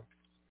 so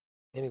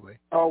anyway.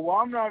 Oh, well,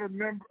 I'm not a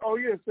member. Oh,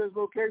 yeah, it says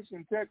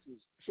location, Texas.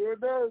 Sure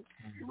does.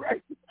 You're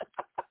right.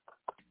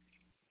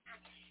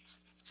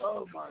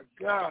 Oh, my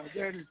God.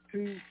 That is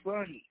too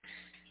funny.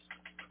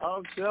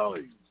 I'll tell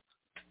you.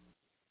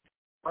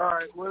 All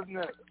right, what's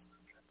next?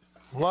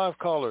 Live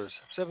callers,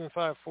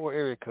 754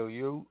 area code.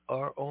 You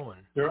are on.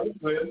 You're on,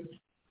 please.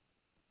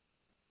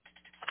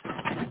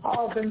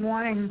 Oh, good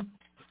morning.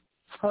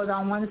 Hold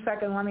on 1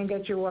 second. Let me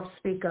get you off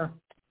speaker.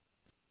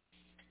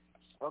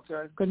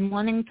 Okay. Good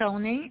morning,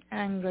 Tony,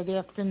 and good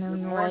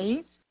afternoon,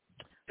 Ray.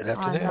 Good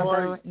afternoon.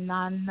 Another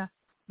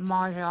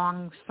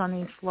non-Mahjong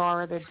sunny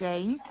Florida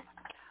day.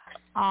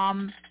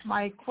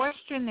 My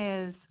question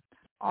is,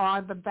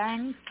 are the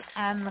banks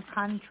and the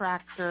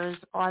contractors,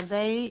 are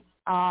they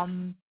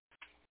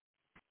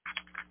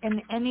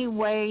in any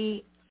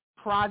way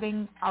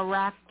prodding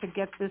Iraq to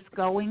get this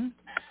going?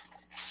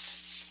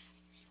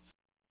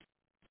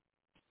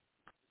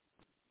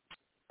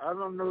 I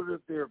don't know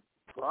that they're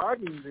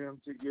prodding them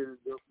to get it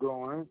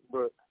going,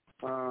 but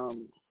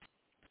I'm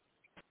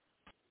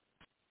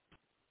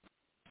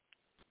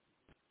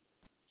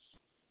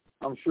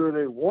sure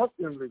they want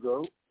them to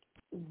go.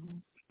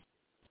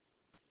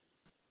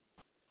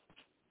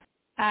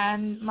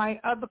 And my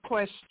other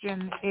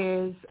question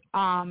is,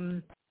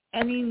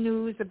 any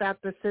news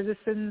about the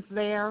citizens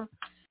there?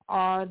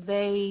 Are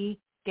they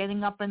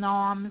getting up in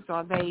arms?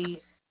 Are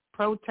they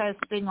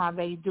protesting? Are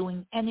they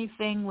doing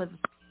anything with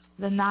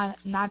the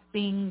not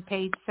being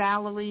paid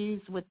salaries,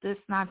 with this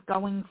not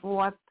going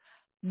forth,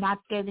 not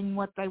getting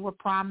what they were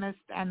promised?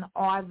 And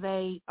are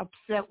they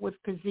upset with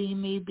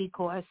Kazemi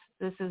because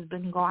this has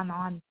been going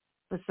on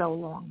for so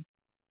long?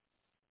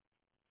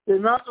 They're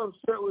not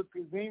upset with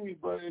Kazemi,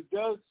 but it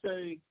does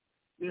say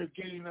they're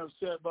getting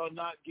upset about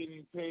not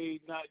getting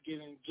paid, not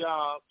getting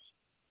jobs.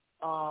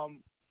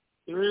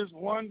 There is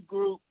one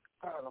group,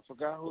 I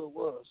forgot who it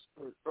was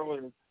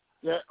earlier,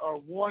 that are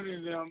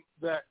warning them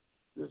that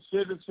the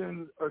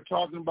citizens are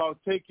talking about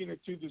taking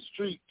it to the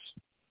streets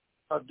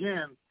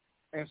again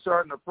and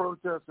starting to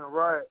protest and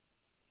riot.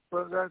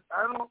 But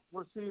I don't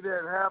foresee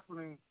that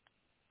happening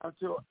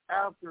until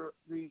after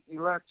the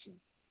election.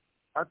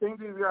 I think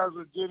these guys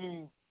are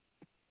getting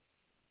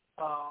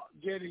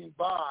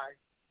by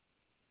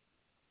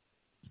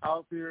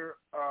out there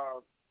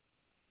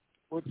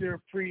with their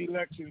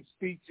pre-election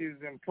speeches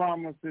and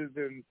promises,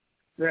 and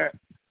that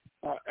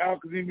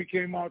Al-Kazemi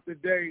came out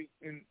today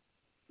and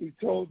he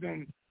told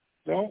them,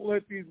 don't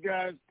let these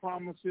guys'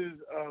 promises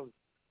of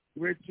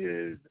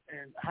riches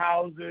and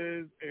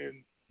houses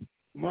and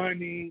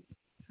money,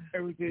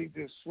 everything,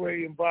 to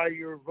sway and buy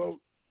your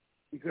vote,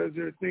 because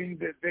there are things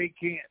that they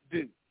can't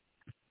do.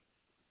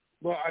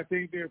 But I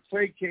think they're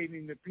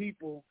placating the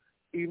people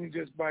even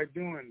just by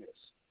doing this.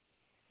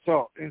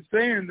 So in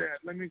saying that,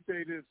 let me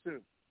say this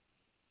too.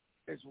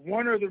 It's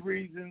one of the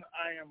reasons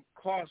I am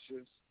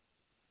cautious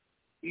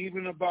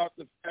even about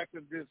the fact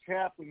of this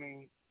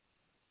happening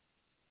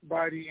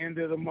by the end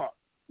of the month,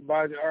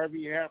 by the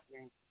RV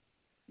happening,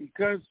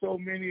 because so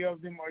many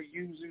of them are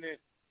using it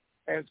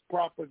as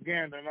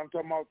propaganda. And I'm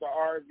talking about the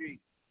RV,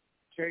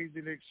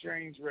 changing the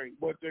exchange rate,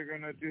 what they're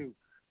going to do,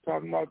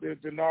 talking about the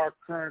dinar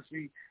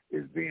currency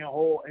is being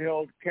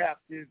held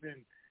captive,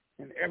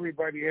 and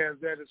everybody has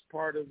that as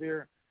part of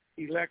their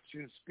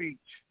election speech.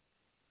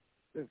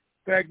 The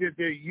fact that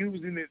they're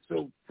using it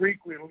so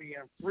frequently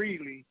and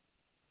freely,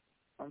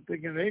 I'm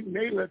thinking they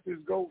may let this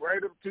go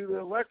right up to the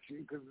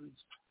election because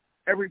it's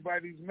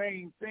everybody's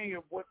main thing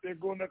of what they're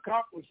going to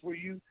accomplish for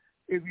you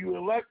if you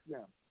elect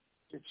them.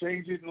 To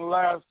change it in the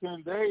last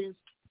 10 days,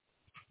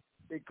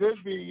 it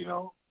could be,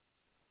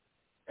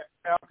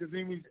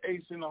 Al-Kazemi's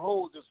ace in the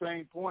hole at the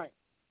same point.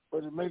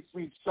 But it makes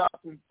me stop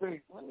and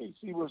think, let me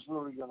see what's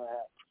really going to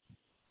happen.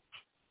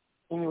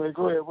 Anyway,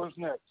 go ahead. What's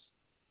next?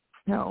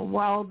 No,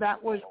 well,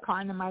 that was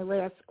kind of my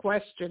last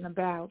question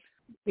about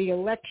the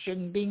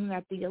election, being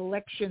that the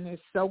election is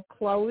so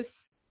close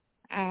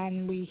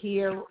and we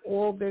hear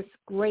all this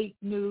great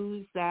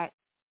news that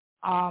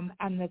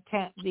and the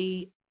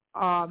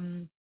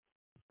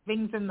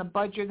things in the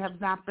budget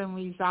have not been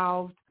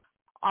resolved.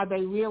 Are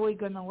they really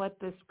going to let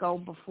this go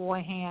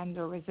beforehand,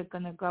 or is it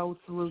going to go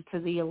through to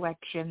the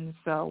election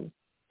so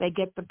they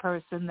get the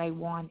person they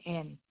want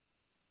in?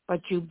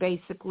 But you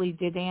basically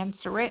did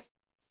answer it.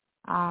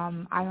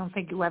 I don't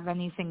think you have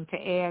anything to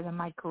add. Am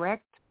I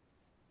correct?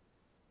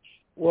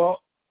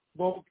 Well,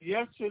 both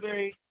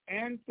yesterday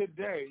and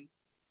today,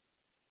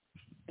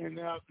 in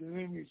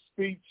Al-Kazemi's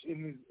speech,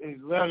 in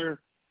his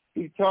letter,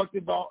 he talked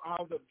about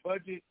how the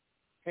budget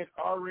had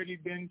already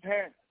been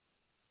passed.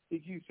 He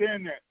keeps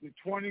saying that. The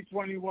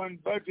 2021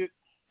 budget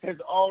has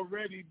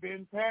already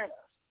been passed.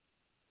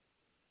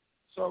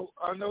 So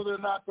I know they're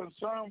not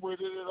concerned with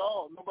it at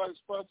all.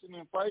 Nobody's fussing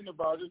and fighting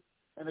about it.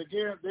 And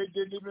again, they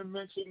didn't even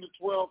mention the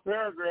 12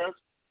 paragraphs,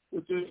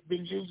 which has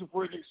been used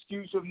for an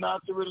excuse of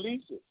not to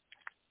release it.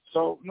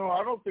 So, no,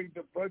 I don't think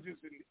the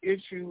budget's an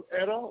issue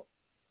at all.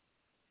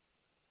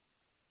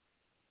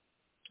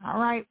 All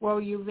right. Well,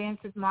 you've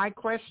answered my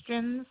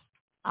questions.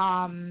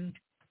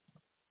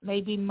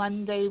 Maybe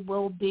Monday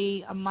will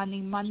be a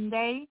Money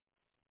Monday,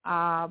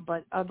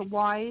 but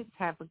otherwise,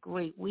 have a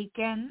great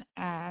weekend.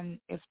 And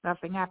if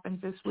nothing happens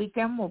this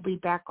weekend, we'll be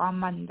back on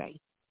Monday.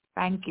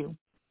 Thank you.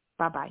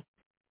 Bye-bye.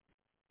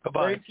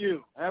 Bye-bye. Thank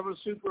you. Have a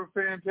super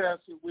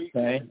fantastic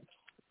weekend. Okay.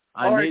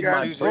 I need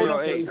my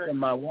briefcase and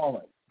my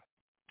wallet.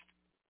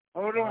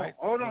 Hold on. Right.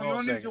 Hold on. You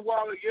don't need your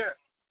wallet yet.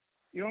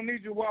 You don't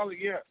need your wallet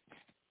yet.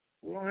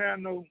 We don't have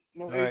no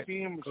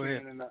ATM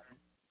machine or nothing.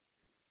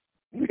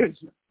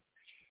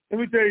 Let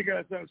me tell you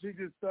guys something. She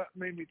just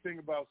made me think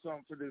about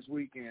something for this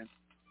weekend.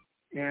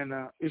 And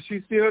is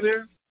she still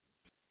there?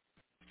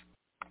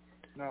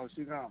 No,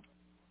 she's gone.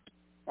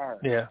 All right.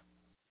 Yeah.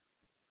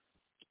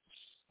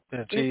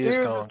 Yeah, she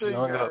is gone. She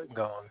hung up and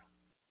gone.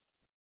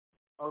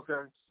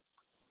 Okay.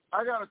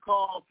 I got a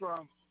call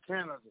from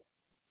Canada.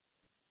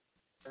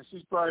 And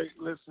she's probably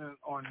listening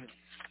on here.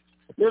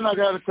 Then I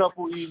got a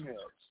couple emails.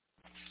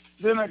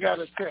 Then I got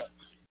a text.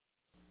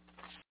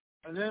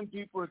 And then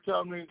people are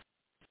telling me,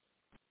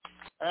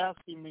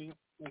 asking me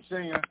and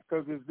saying,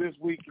 because it's this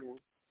weekend,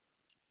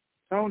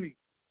 Tony,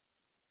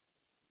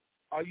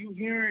 are you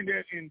hearing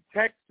that in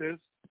Texas,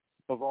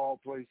 of all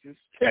places,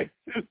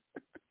 Texas,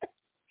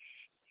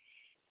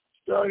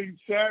 starting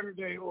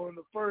Saturday or on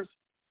the 1st,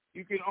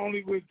 you can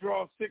only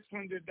withdraw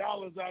 $600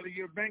 out of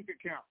your bank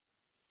account.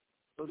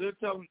 So they're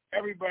telling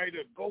everybody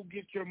to go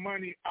get your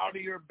money out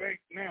of your bank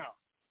now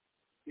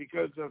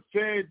because the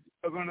Feds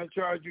are going to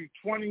charge you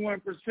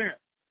 21%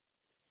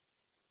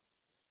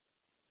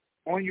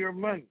 on your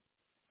money,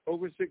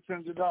 over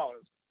 $600.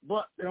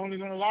 But they're only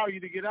going to allow you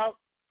to get out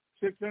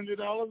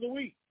 $600 a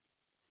week.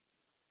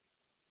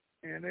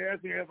 And they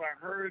asked me if I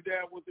heard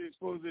that, what they're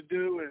supposed to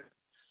do, and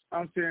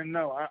I'm saying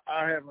no,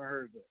 I haven't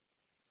heard that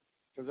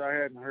because I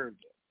hadn't heard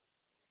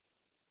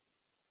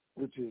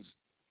that, which is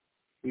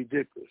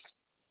ridiculous.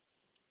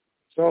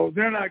 So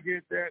then I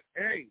get that,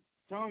 hey,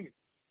 Tony,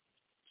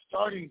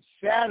 starting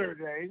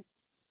Saturday,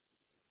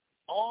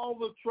 all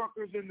the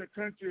truckers in the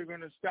country are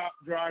going to stop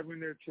driving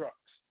their trucks.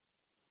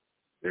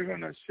 They're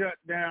going to shut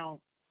down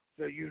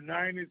the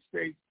United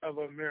States of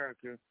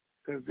America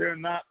because they're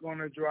not going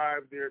to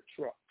drive their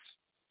trucks.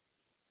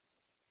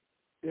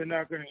 They're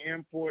not going to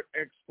import,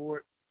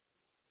 export.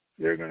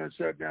 They're going to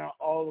shut down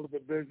all of the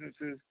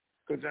businesses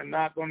because they're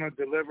not going to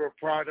deliver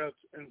products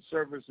and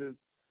services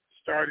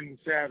starting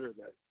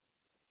Saturday.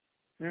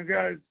 Now,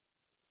 guys,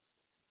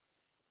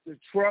 the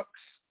trucks,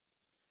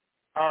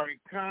 our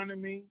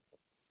economy,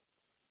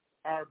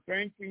 our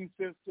banking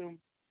system,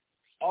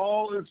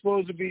 all is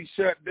supposed to be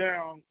shut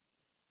down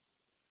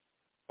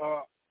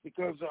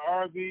because the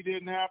RV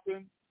didn't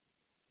happen.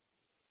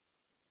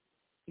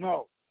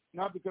 No,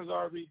 not because the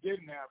RV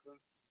didn't happen,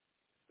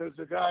 because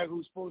the guy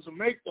who's supposed to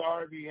make the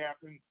RV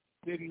happen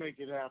didn't make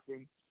it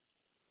happen.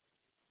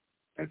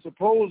 And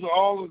suppose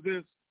all of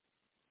this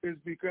is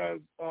because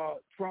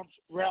Trump's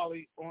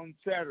rally on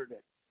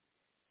Saturday.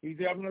 He's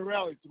having a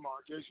rally tomorrow,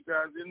 in case you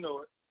guys didn't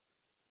know it.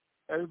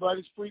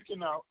 Everybody's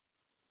freaking out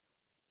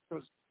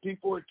because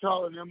people are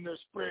telling them they're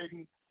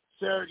spreading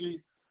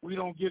Saturday, we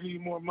don't get any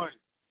more money.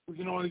 We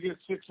can only get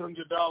 $600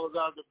 out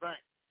of the bank.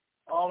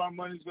 All our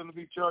money's going to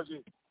be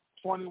charging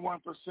 21%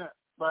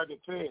 by the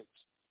feds.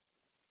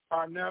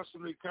 our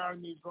national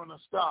economy is going to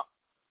stop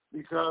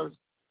because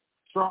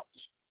Trump's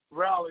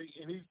rally,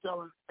 and he's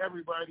telling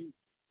everybody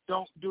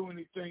don't do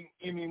anything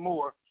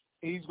anymore.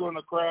 He's going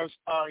to crash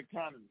our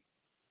economy.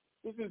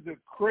 This is the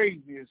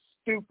craziest,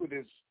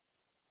 stupidest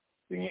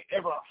thing I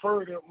ever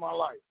heard of in my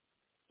life.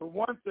 For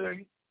one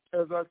thing,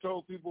 as I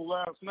told people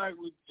last night,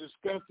 we were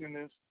discussing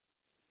this,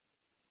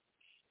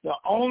 the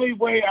only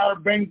way our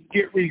banks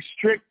get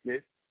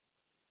restricted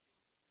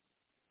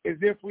is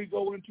if we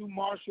go into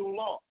martial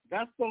law.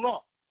 That's the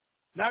law.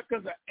 Not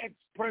because the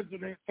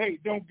ex-president, hey,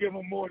 don't give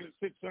them more than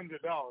 $600.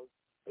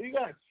 You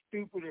guys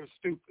stupid or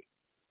stupid.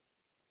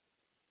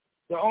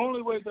 The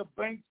only way the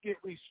banks get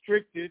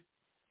restricted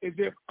is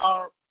if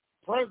our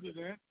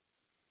president,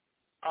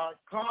 our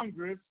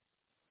Congress,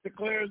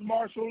 declares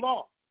martial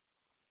law.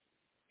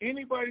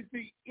 Anybody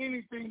see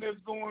anything that's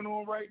going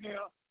on right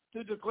now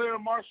to declare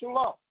martial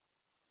law?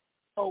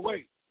 Oh,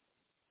 wait,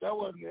 that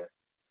wasn't it.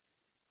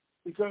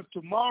 Because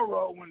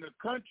tomorrow when the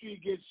country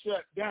gets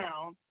shut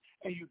down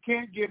and you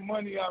can't get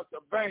money out the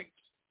banks,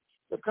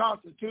 the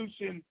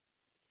Constitution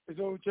is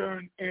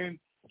overturned and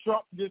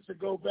Trump gets to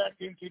go back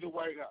into the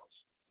White House.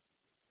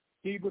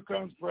 He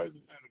becomes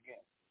president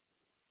again.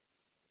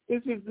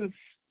 This is the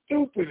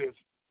stupidest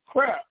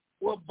crap.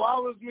 What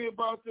bothers me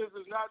about this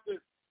is not that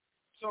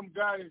some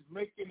guy is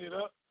making it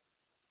up.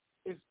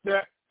 It's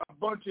that a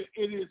bunch of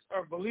idiots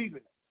are believing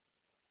it.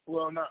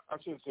 Well, not, I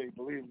shouldn't say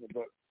believing it,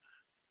 but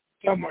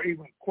some are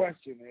even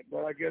questioning it.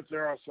 But I guess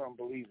there are some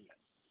believing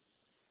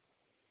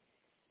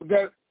it.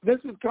 That this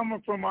is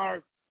coming from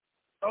our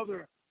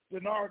other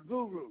dinar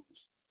gurus.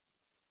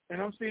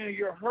 And I'm saying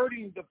you're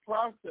hurting the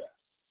process.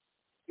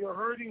 You're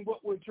hurting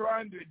what we're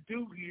trying to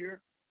do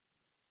here.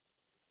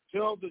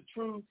 Tell the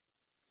truth.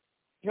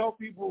 Help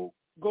people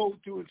go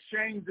to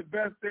exchange the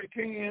best they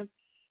can,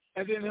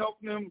 and then help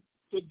them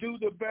to do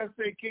the best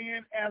they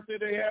can after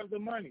they have the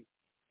money.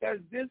 Because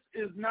this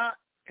is not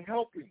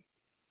helping.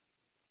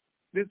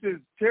 This is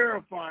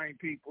terrifying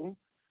people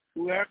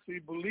who actually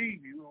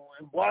believe you,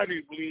 and why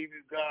they believe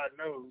you, God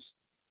knows.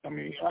 I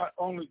mean,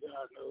 only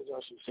God knows,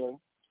 I should say.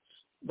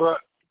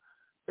 But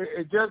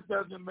it just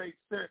doesn't make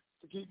sense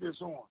to keep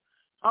this on.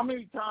 How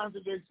many times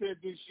have they said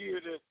this year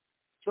that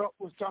Trump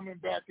was coming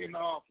back in the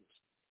office?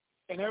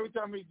 And every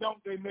time he don't,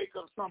 they make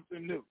up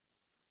something new.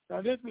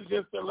 Now, this is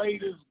just the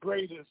latest,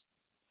 greatest.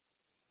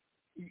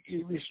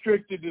 He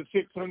restricted to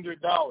 $600.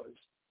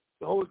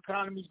 The whole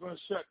economy is going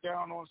to shut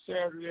down on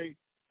Saturday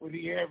when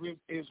he has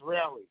his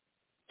rally.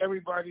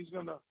 Everybody's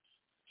going to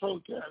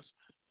protest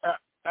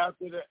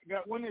after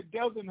that. When it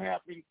doesn't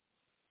happen,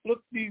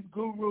 look these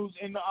gurus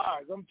in the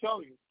eyes. I'm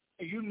telling you,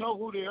 and you know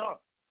who they are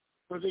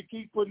because they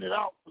keep putting it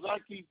out because I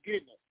keep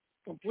getting it.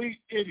 Complete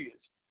idiots.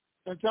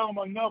 And tell them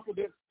enough of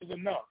this is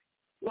enough.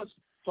 Let's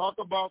talk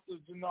about the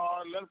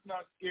dinar. Let's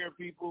not scare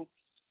people.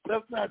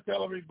 Let's not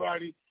tell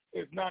everybody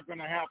it's not going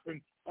to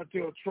happen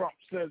until Trump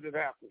says it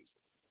happens,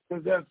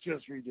 because that's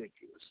just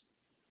ridiculous.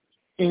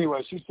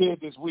 Anyway, she said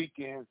this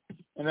weekend,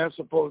 and that's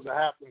supposed to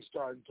happen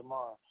starting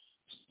tomorrow.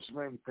 Just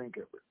made me think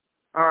of it.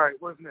 All right,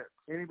 what's next?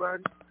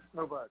 Anybody?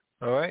 Nobody.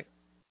 All right.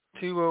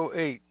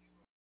 208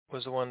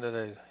 was the one that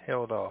I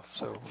held off.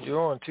 So you're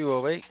on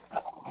 208.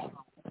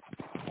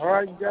 All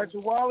right, you got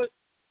your wallet?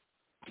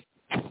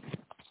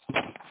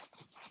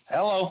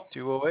 Hello.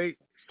 208.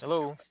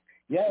 Hello.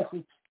 Yes.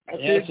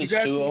 Yes, it's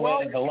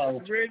 208.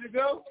 Hello. You ready to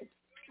go?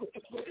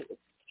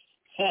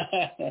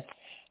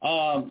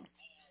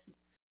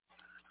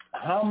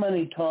 How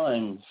many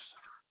times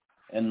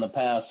in the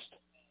past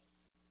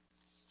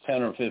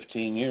 10 or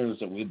 15 years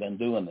that we've been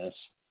doing this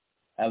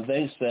have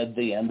they said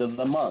the end of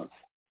the month?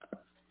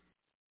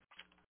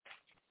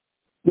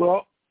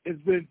 Well,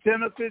 it's been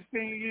 10 or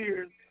 15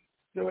 years,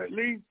 so at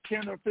least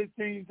 10 or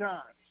 15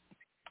 times.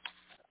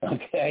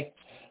 Okay.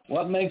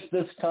 What makes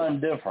this time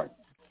different?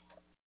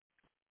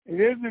 It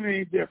isn't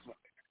any different.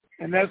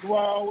 And that's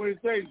why I always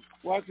say,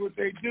 watch what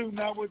they do,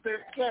 not what they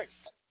say.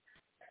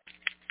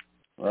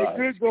 Right.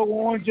 They could go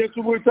on just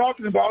what we're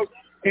talking about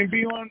and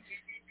be on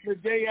the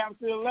day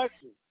after the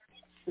election.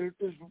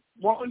 There's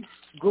one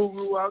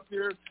guru out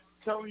there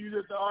telling you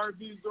that the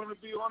RV is going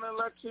to be on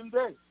election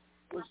day,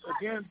 which,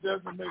 again,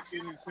 doesn't make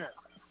any sense.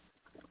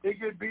 It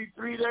could be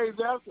 3 days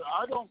after.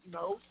 I don't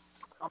know.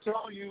 I'm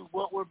telling you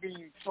what we're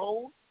being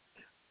told,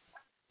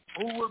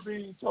 who we're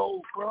being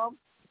told from,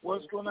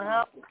 what's going to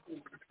happen.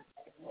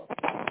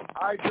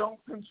 I don't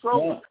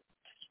control it.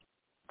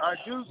 I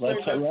do say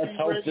let's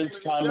hope this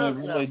time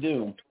we really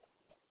do.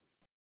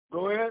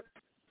 Go ahead.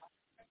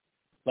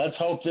 Let's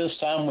hope this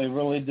time we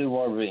really do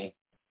RV.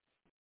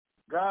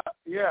 God,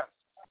 yes.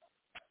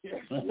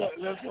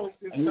 Let's hope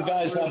this you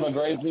guys really have a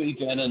great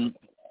weekend, and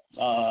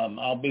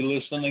I'll be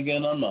listening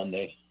again on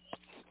Monday.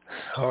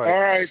 All right. All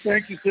right.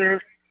 Thank you,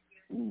 sir.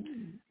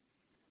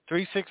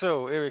 360,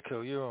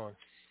 Erico, you're on.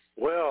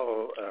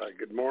 Well,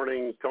 good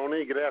morning,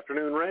 Tony. Good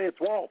afternoon, Ray. It's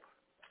Walt.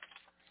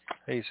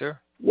 Hey, sir.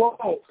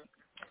 Whoa.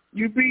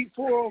 You beat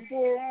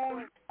 404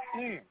 on?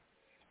 Man.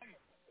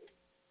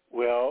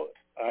 Well,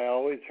 I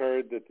always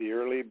heard that the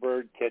early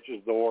bird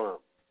catches the worm.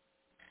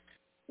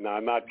 Now,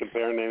 I'm not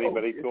comparing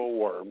anybody to a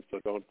worm, so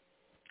don't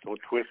Don't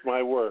twist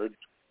my words.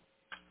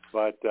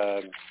 But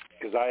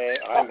because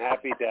I'm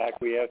happy to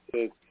acquiesce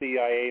to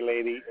CIA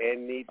lady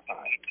anytime.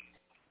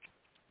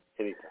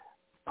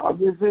 I'll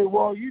just say,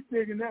 well, you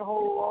digging that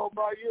hole all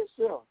by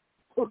yourself.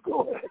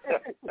 Go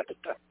ahead.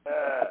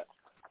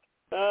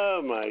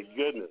 Oh my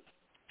goodness.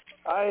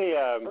 I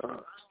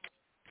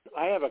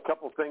have a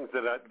couple things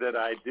that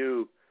I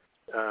do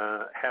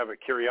have a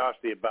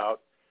curiosity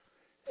about,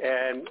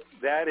 and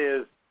that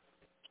is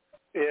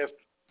if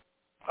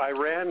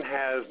Iran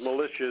has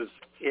militias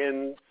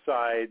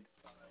inside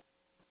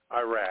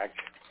Iraq,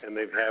 and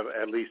they have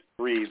at least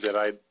 3 that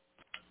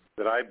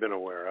I've been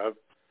aware of,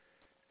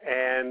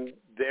 and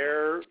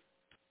they're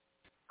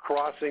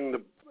crossing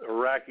the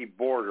Iraqi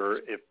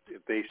border if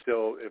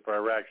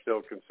Iraq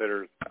still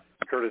considers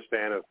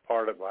Kurdistan as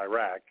part of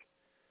Iraq.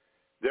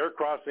 They're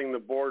crossing the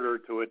border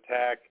to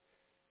attack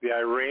the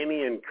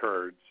Iranian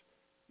Kurds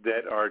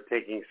that are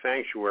taking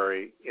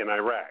sanctuary in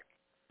Iraq.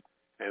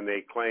 And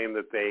they claim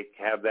that they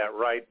have that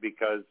right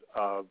because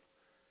of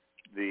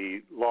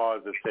the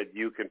laws that said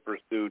you can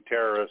pursue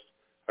terrorists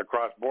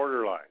across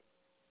border lines.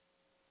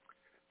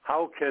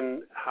 How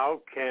can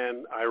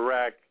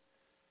Iraq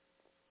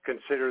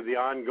consider the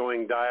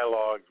ongoing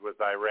dialogues with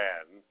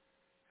Iran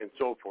and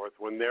so forth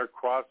when they're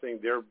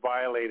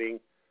violating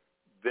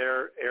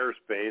their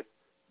airspace,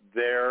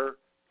 their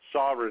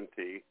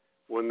sovereignty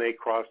when they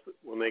cross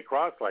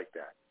like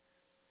that?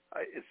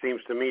 It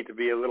seems to me to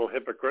be a little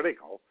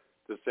hypocritical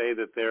to say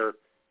that they're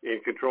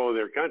in control of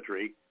their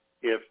country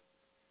if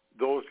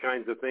those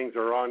kinds of things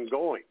are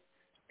ongoing,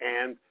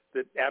 and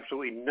that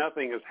absolutely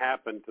nothing has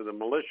happened to the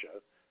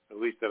militia, at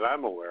least that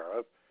I'm aware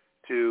of,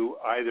 to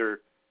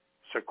either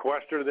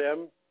sequester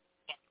them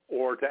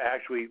or to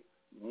actually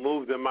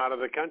move them out of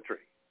the country.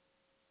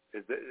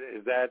 Is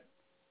that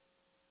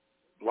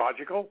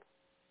logical?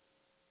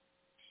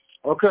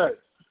 Okay.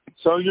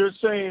 So you're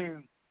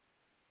saying,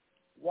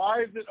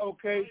 why is it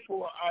okay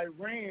for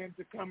Iran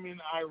to come in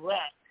Iraq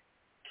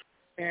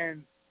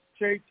and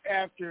chase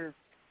after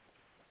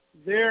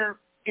their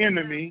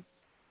enemy,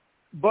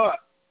 but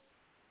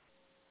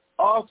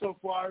also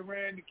for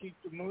Iran to keep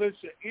the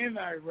militia in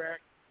Iraq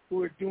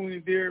who are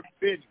doing their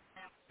bidding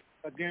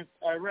against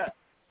Iraq,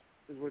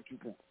 is what you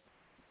think?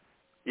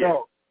 Yeah.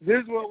 So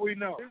this is what we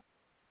know.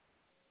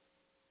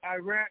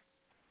 Iraq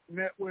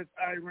met with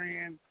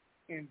Iran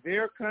in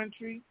their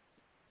country.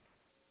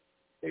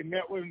 They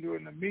met with them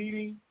during the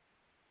meeting.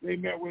 They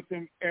met with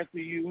them at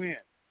the UN.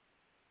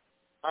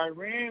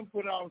 Iran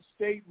put out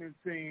statements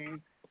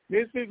saying,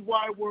 this is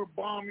why we're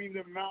bombing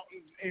the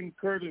mountains in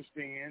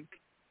Kurdistan.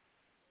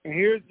 And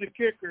here's the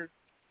kicker.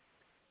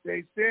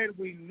 They said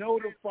we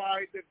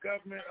notified the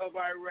government of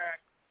Iraq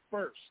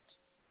first.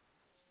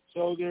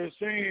 So they're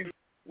saying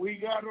we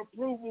got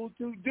approval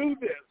to do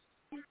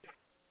this.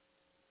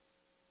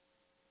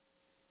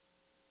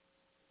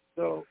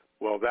 So,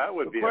 well, that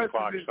would be a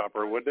clock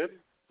stopper, wouldn't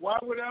it? Why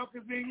would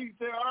Al-Qadhimi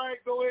say, all right,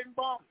 go ahead and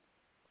bomb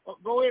them?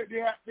 Go ahead.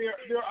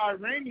 They're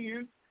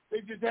Iranians.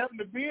 They just happen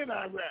to be in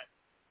Iraq.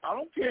 I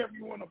don't care if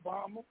you want to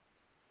bomb them,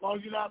 as long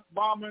as you're not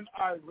bombing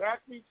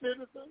Iraqi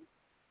citizens.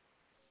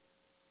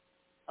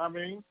 I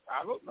mean,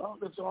 I don't know.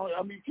 That's all.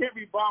 I mean, you can't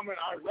be bombing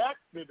Iraq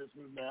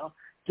citizens now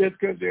just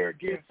because they're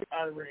against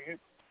Iran.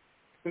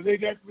 Because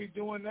they'd have to be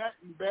doing that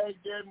in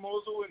Baghdad,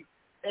 Mosul, and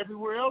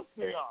everywhere else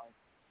they are,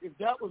 if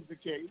that was the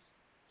case.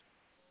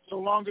 So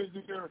long as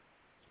they're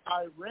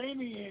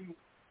Iranian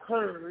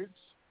Kurds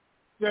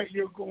that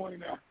you're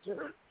going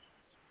after,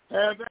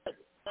 have at it.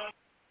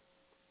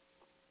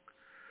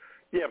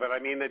 Yeah, but I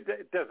mean,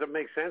 it doesn't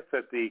make sense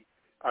that the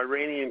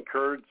Iranian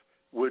Kurds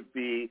would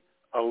be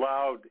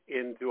allowed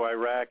into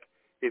Iraq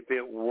if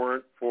it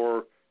weren't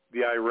for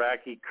the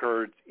Iraqi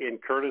Kurds in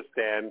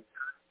Kurdistan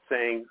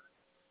saying,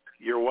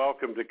 you're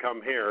welcome to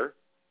come here.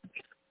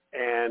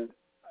 And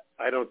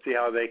I don't see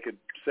how they could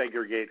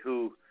segregate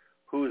who's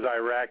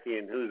Iraqi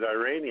and who's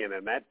Iranian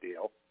in that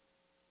deal.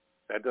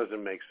 That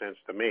doesn't make sense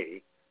to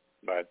me.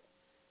 But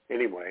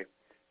anyway.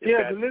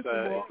 Yeah, but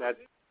listen,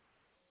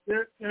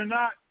 they're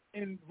not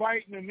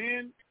inviting them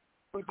in,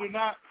 but they're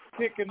not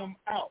kicking them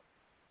out.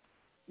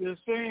 They're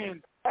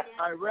saying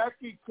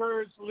Iraqi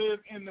Kurds live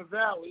in the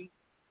valley,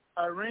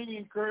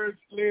 Iranian Kurds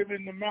live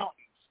in the mountains.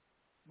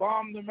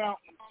 Bomb the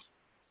mountains.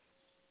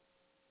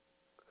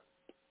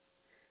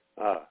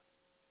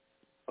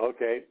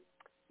 Okay.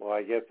 Well,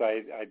 I guess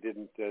I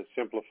didn't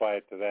simplify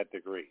it to that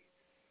degree.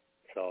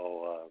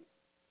 So,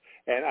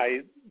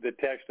 and the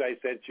text I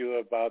sent you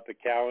about the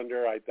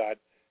calendar, I thought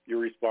your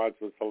response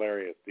was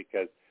hilarious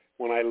because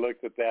when I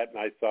looked at that and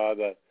I saw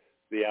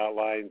the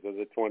outlines of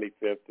the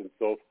 25th and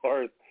so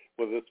forth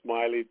with a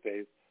smiley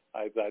face,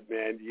 I thought,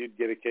 man, you'd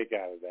get a kick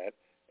out of that.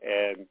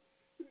 And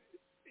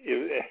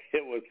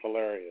it was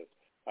hilarious.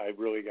 I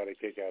really got a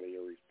kick out of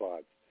your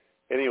response.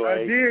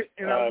 Anyway. I did,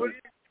 and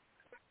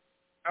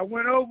I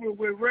went over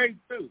with Ray,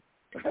 too.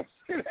 I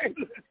said, hey,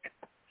 look,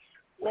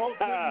 Walt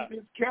sent me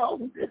this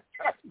calendar.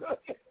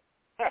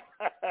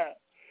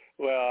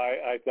 Well,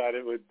 I thought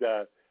it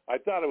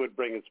would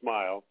bring a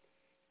smile.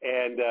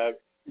 And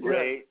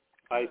Ray,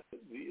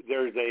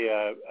 there's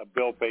a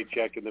bill pay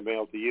check in the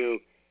mail to you,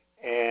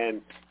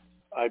 and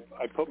I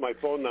put my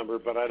phone number,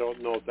 but I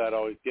don't know if that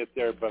always gets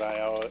there. But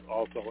I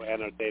also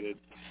annotated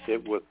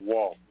it with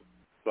Walt,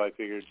 so I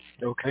figured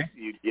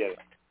you'd get it.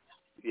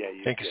 Yeah,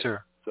 thank you,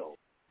 sir. So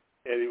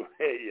anyway,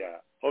 yeah.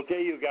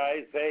 Okay, you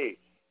guys. Hey,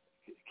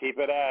 keep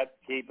at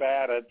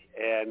it,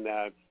 and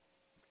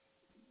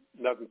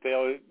nothing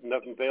fails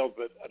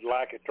but a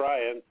lack of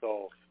trying.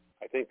 So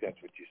I think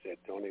that's what you said,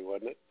 Tony,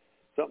 wasn't it?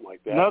 Something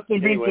like that. Nothing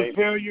beats a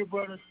failure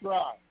but a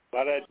try.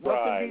 But a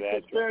try. Nothing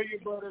beats a failure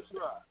but a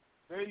try.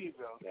 There you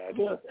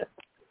go.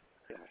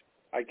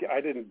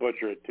 I didn't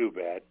butcher it too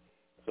bad.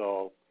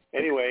 So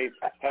anyway,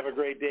 have a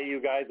great day,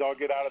 you guys. I'll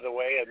get out of the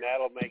way, and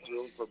that'll make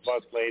room for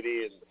Bus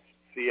Lady and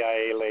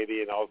CIA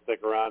Lady, and I'll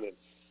stick around and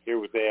hear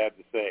what they have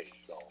to say.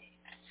 So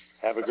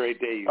have a great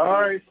day, you guys.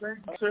 All right, thank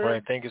you, sir. All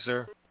right, thank you,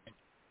 sir.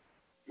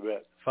 You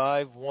bet.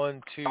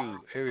 512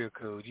 area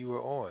code. You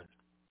are on.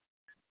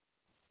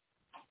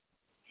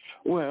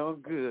 Well,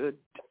 good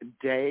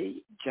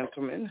day,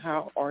 gentlemen.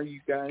 How are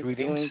you guys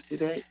doing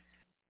today?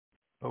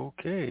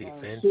 Okay,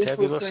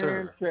 fantabulous,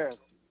 sir.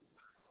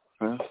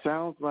 Well,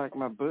 sounds like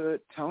my bud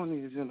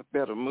Tony is in a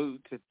better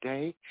mood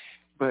today,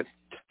 but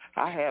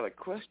I had a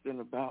question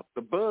about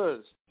the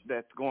buzz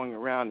that's going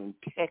around in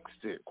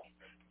Texas,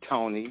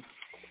 Tony.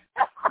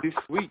 This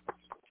week,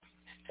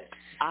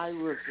 I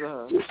was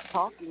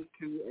talking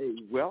to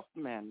a wealth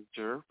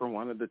manager for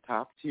one of the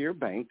top-tier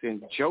banks,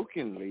 and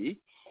jokingly,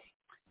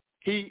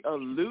 he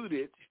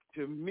alluded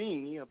to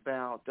me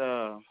about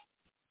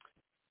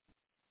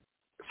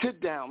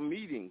sit-down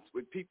meetings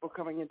with people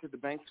coming into the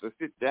banks for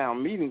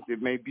sit-down meetings.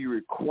 It may be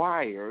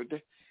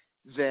required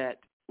that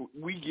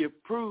we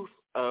give proof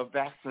of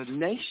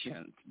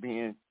vaccinations,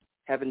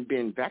 having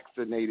been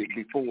vaccinated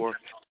before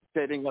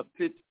setting up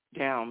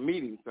sit-down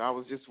meetings. So I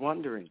was just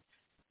wondering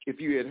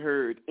if you had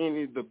heard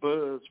any of the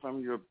buzz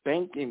from your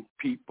banking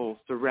people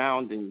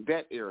surrounding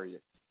that area.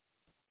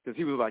 Because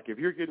he was like, if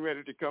you're getting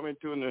ready to come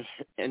into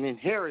an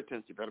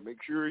inheritance, you better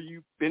make sure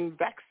you've been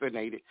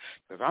vaccinated,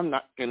 because I'm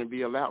not going to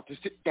be allowed to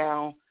sit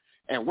down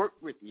and work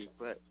with you.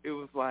 But it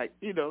was like,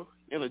 in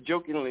a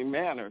jokingly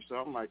manner. So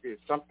I'm like, is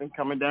something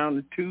coming down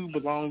the tube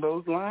along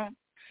those lines?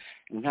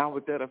 And how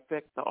would that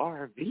affect the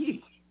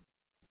RV?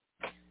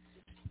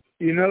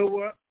 You know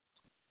what?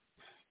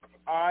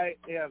 I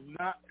have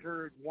not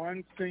heard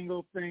one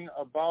single thing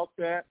about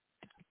that.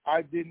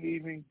 I didn't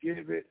even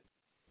give it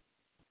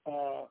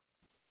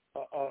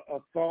a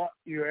thought.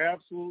 You're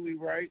absolutely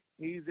right.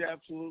 He's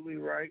absolutely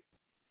right.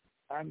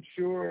 I'm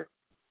sure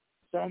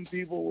some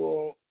people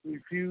will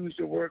refuse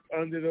to work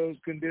under those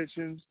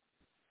conditions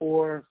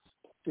or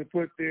to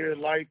put their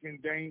life in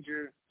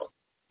danger,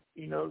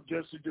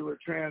 just to do a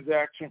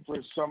transaction for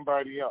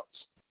somebody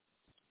else.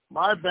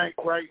 My bank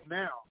right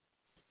now,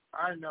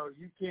 I know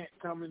you can't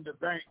come in the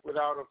bank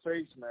without a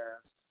face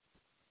mask.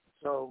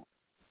 So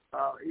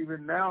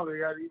even now,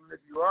 even if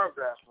you are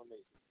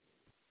vaccinated.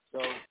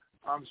 So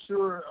I'm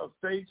sure a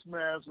face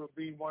mask would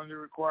be one of the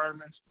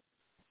requirements.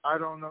 I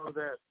don't know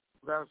that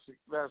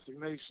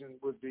vaccination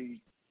would be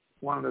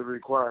one of the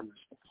requirements.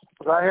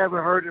 But I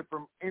haven't heard it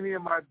from any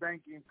of my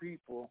banking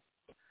people.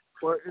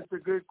 But it's a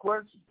good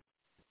question.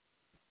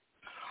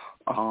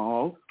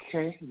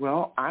 Okay.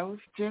 Well, I was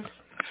just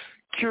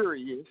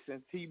curious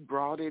since he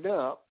brought it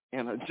up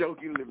in a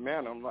jokingly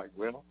manner. I'm like,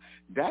 well,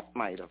 that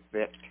might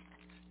affect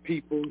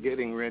people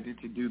getting ready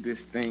to do this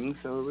thing.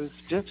 So it's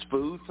just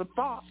food for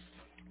thought.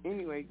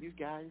 Anyway, you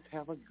guys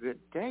have a good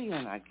day,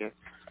 and I guess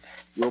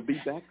we'll be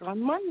back on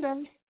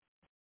Monday.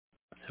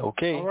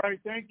 Okay. All right,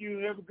 thank you.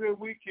 Have a good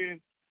weekend.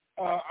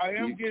 I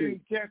am getting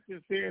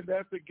Texas saying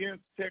that's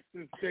against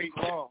Texas state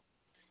law.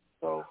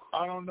 So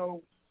I don't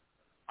know.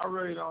 I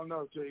really don't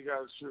know, to tell you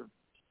guys the truth.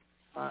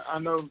 I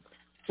know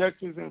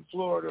Texas and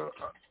Florida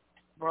are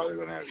probably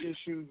going to have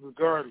issues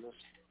regardless.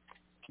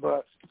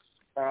 But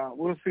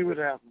we'll see what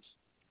happens.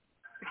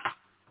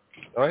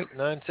 All right,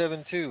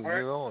 972,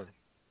 you're on.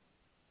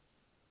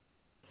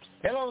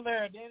 Hello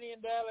there, Danny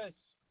in Dallas.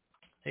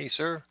 Hey,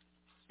 sir.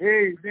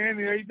 Hey,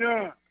 Danny, how you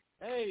doing?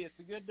 Hey, it's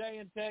a good day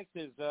in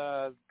Texas.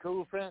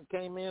 Cool front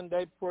came in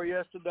day before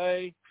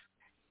yesterday.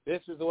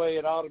 This is the way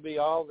it ought to be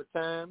all the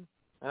time.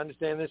 I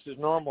understand this is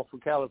normal for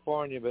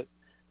California, but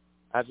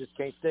I just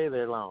can't stay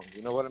there long.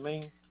 You know what I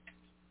mean?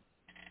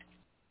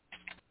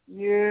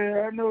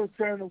 Yeah, I know it's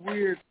kind of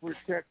weird for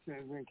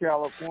Texans in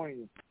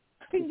California.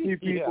 You see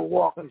people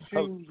walking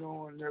shoes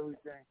on and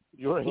everything.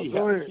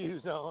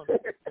 Shoes on.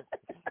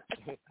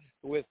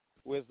 with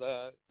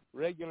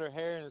regular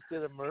hair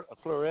instead of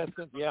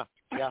fluorescent. Yeah,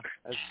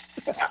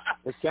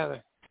 it's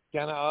kind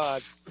of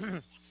odd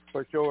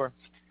for sure.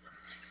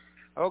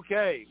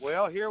 Okay,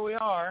 well here we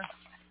are.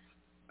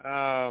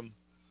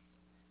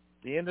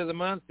 The end of the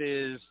month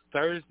is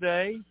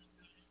Thursday,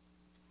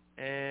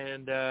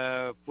 and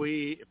if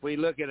we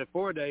look at a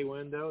 4-day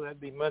window, that'd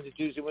be Monday,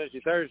 Tuesday,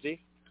 Wednesday, Thursday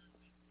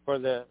for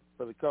the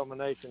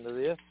culmination of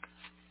this.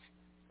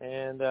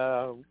 And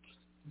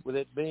with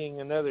it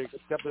being another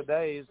couple of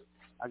days,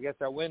 I guess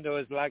our window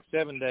is like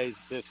 7 days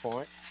at this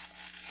point.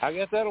 I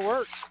guess that'll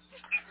work.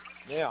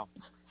 Yeah.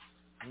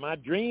 my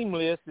dream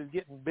list is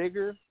getting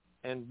bigger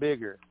and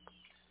bigger.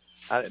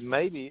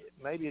 Maybe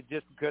it's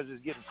just because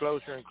it's getting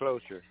closer and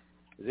closer.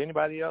 Is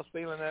anybody else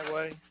feeling that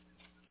way?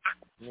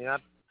 I mean,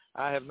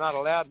 I have not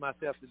allowed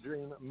myself to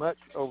dream much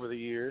over the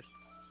years,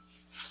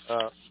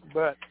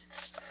 but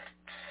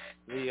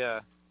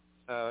the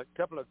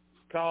couple of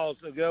calls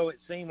ago, it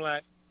seemed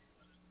like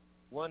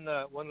one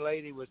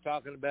lady was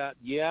talking about,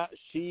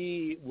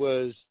 she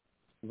was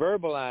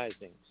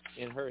verbalizing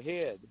in her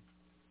head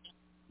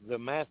the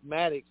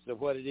mathematics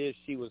of what it is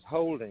she was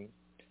holding,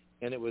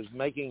 and it was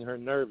making her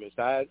nervous.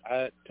 I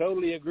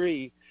totally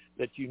agree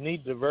that you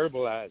need to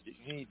verbalize it.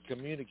 You need to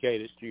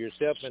communicate it to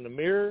yourself in the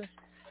mirror,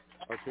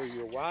 or to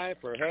your wife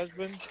or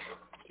husband,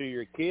 to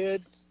your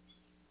kids.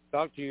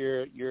 Talk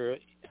to your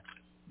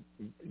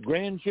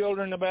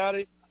grandchildren about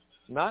it,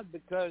 not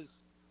because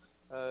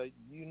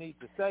you need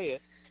to say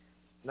it,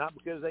 not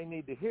because they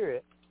need to hear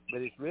it,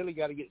 but it's really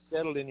got to get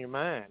settled in your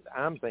mind,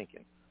 I'm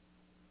thinking.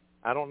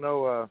 I don't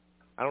know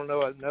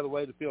another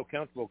way to feel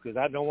comfortable, because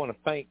I don't want to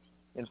faint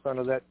in front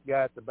of that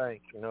guy at the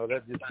bank.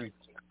 That'd just be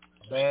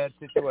a bad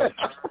situation.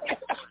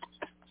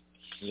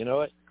 You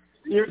know it?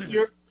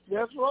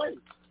 That's right.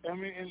 I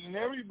mean, and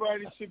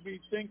everybody should be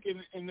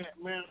thinking in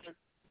that manner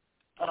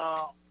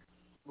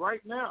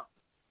right now,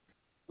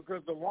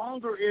 because the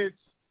longer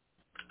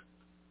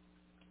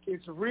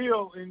it's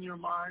real in your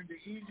mind,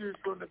 the easier it's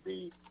going to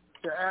be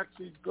to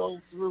actually go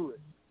through it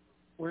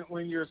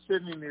when you're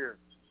sitting there.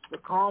 The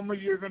calmer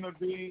you're going to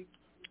be,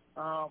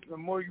 the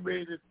more you're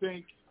ready to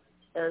think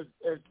as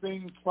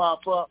things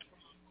pop up,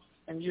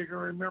 and you're going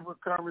to remember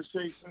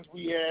conversations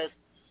we had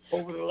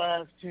over the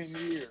last 10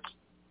 years.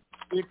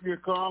 If you're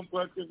calm,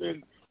 collected,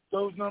 and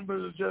those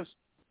numbers are just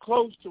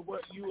close to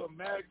what you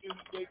imagine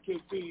they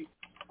could be.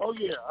 Oh,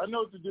 yeah, I know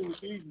what to do with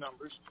these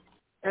numbers,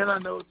 and I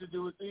know what to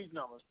do with these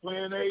numbers.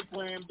 Plan A,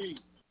 Plan B.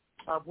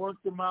 I've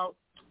worked them out,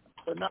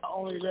 but not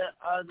only that,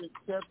 I've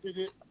accepted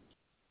it.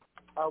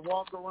 I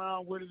walk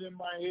around with it in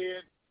my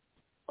head.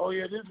 Oh,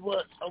 yeah, this is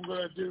what I'm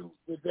going to do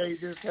the day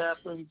this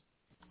happens.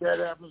 That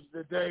happens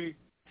the day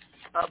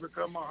I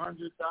become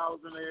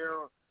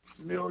 100,000-aire,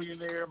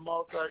 millionaire,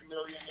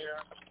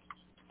 multi-millionaire.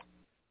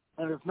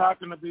 And it's not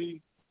going to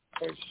be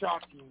as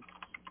shocking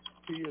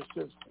to your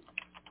system.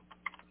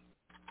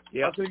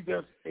 Yep. I think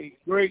that's a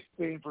great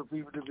thing for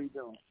people to be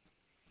doing.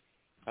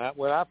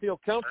 Well, I feel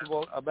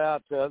comfortable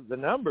about the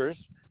numbers.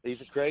 These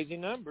are crazy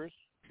numbers,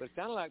 but it's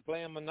kind of like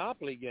playing a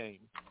Monopoly game.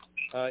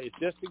 It's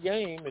just a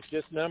game. It's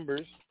just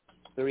numbers.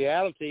 The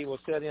reality will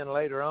set in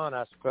later on,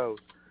 I suppose.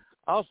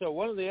 Also,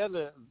 one of the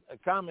other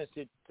comments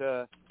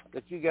that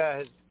you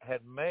guys had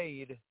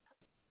made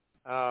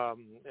on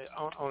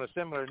a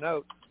similar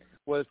note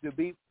was to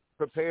be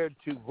prepared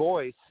to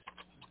voice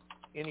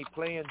any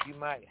plans you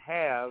might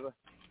have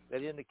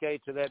that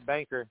indicate to that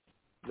banker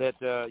that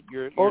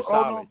you're solid.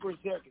 Hold on for a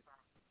second.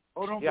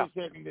 For a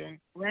second, Dan.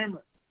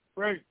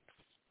 Ray,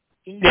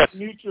 can you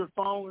mute your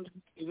phone?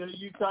 Is that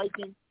you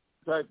typing?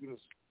 Typing.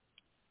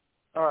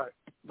 All right.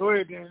 Go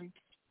ahead, Dan.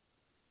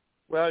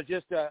 Well,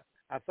 just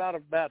I thought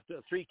about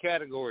 3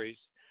 categories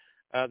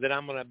that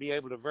I'm going to be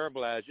able to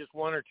verbalize. Just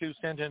 1 or 2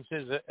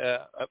 sentences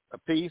a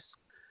piece.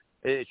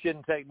 It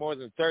shouldn't take more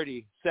than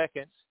 30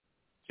 seconds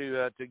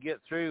to get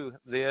through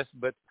this,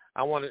 but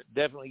I want to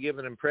definitely give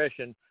an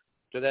impression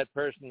to that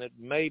person that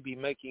may be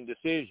making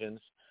decisions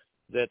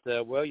that,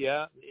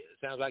 it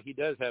sounds like he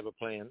does have a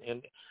plan.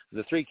 And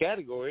the 3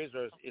 categories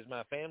is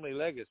my family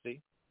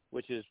legacy,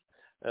 which is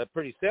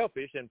pretty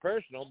selfish and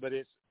personal, but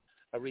it's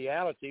a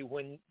reality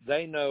when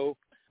they know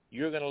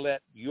you're going to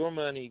let your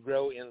money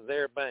grow in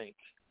their bank.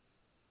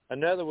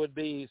 Another would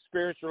be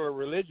spiritual or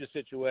religious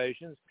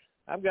situations.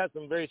 I've got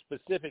some very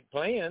specific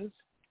plans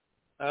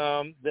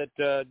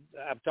that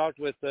I've talked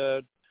with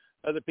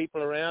other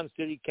people around,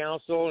 city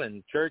council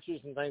and churches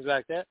and things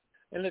like that,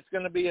 and it's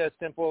going to be a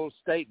simple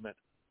statement.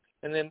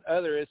 And then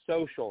other is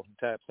social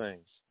type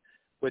things,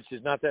 which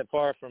is not that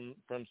far from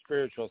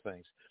spiritual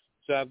things.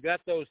 So I've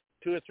got those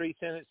 2 or 3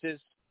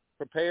 sentences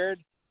prepared,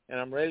 and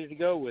I'm ready to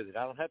go with it.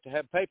 I don't have to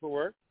have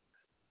paperwork,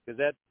 because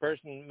that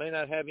person may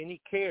not have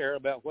any care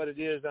about what it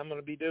is I'm going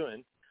to be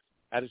doing.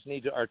 I just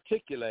need to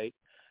articulate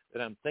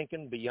that I'm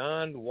thinking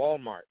beyond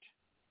Walmart,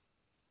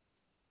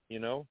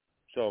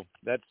 So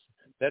that's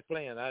that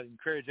plan. I'd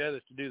encourage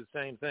others to do the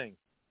same thing.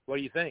 What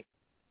do you think?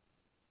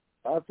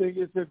 I think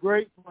it's a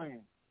great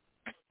plan.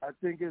 I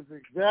think it's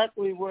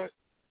exactly what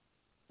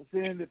the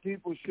thing that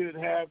people should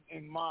have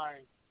in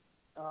mind.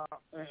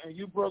 And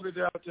you broke it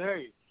down to,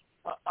 hey,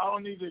 I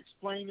don't need to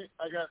explain it.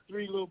 I got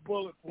 3 little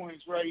bullet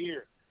points right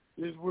here.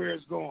 This is where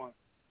it's going.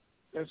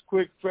 That's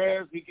quick,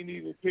 fast. He can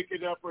either pick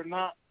it up or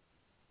not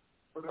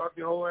without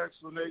the whole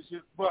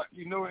explanation. But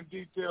in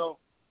detail,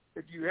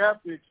 if you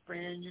have to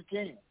expand, you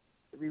can.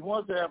 If he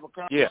wants to have a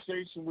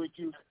conversation with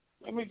you,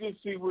 let me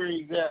just see where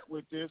he's at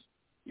with this.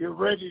 You're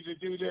ready to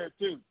do that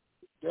too.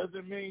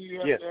 Doesn't mean you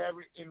have to have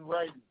it in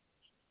writing.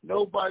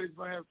 Nobody's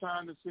going to have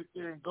time to sit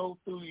there and go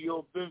through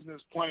your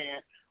business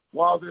plan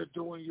while they're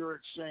doing your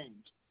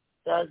exchange.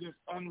 That's just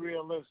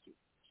unrealistic.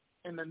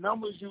 And the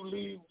numbers you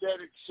leave that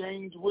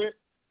exchange with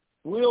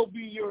will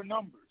be your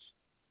numbers.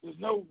 There's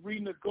no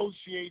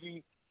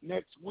renegotiating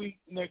next week,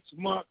 next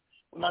month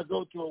when I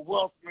go to a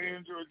wealth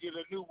manager or get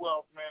a new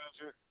wealth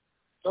manager.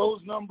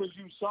 Those numbers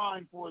you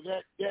sign for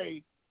that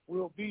day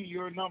will be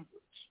your numbers.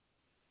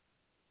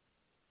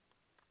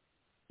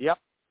 Yep,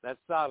 that's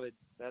solid.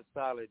 That's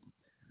solid.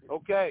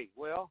 Okay,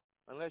 well,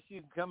 unless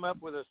you can come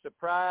up with a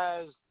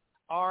surprise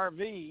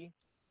RV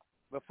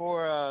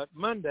before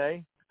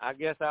Monday, I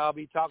guess I'll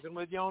be talking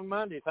with you on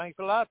Monday. Thanks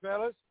a lot,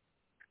 fellas.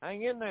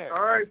 Hang in there.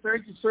 All right,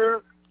 thank you,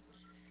 sir.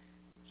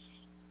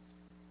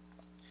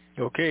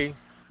 Okay,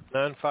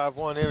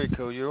 951 area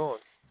code, you're on.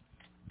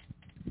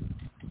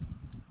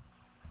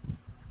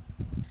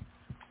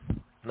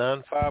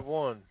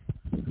 951-536.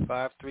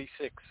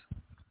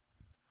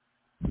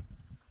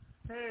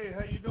 Hey,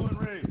 how you doing,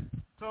 Ray?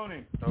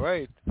 Tony. All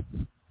right.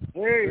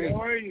 Hey, Great.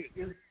 how are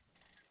you?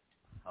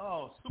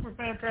 Oh, super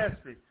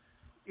fantastic.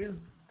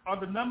 Are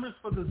the numbers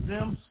for the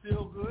Zim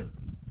still good?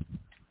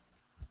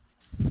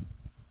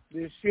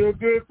 They're still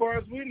good as far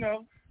as we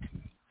know.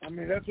 I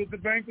mean, that's what the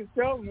bank is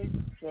telling me.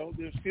 So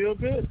they're still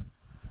good.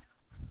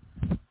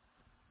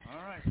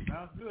 All right,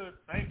 sounds good.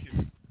 Thank you.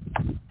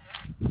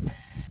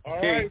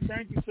 All right,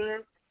 thank you,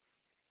 sir.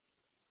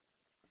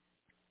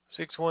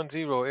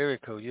 610 area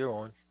code, you're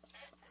on.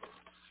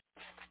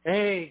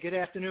 Hey, good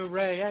afternoon,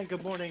 Ray, and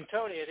good morning,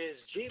 Tony. It is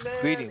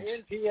G-Man Greetings.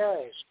 in PA.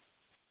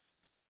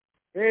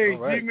 Hey,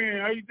 All right. G-Man,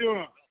 how you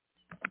doing?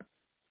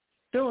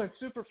 Doing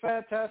super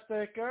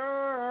fantastic,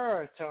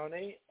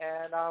 Tony,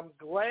 and I'm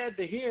glad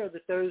to hear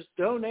that those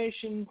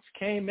donations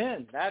came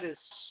in. That is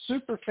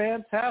super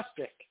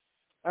fantastic.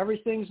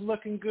 Everything's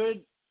looking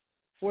good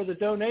for the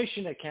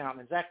donation account.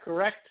 Is that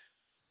correct?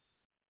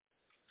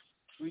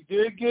 We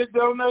did get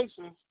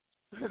donations.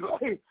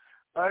 like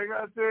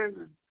I said,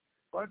 a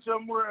bunch of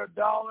them were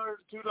 $1,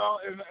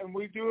 $2, and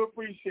we do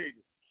appreciate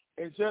it.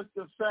 It's just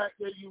the fact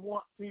that you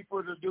want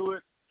people to do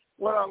it.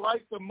 What I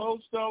like the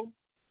most, though,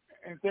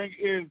 and think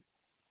is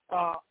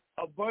a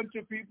bunch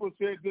of people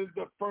said this is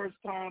the first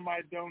time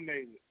I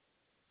donated.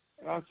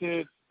 And I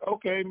said,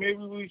 okay, maybe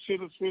we should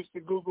have switched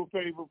to Google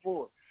Pay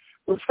before.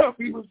 But some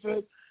people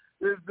said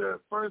this is the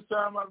first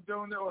time I've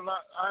donated, or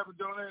I haven't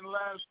donated in the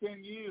last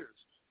 10 years,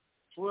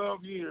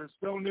 12 years,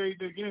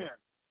 donated again.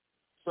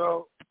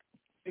 So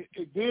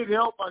it did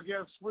help, I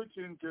guess,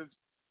 switching, because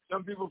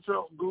some people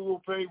felt Google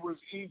Pay was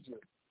easier.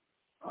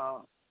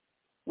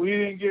 We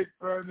didn't get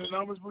the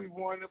numbers we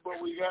wanted,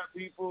 but we got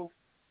people,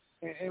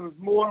 and it was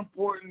more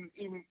important,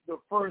 even the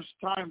first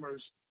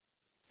timers,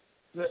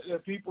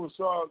 that people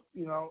saw,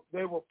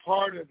 they were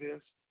part of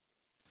this,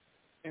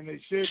 and they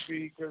should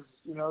be, because,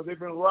 they've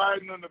been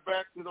riding on the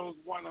back of those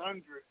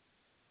 100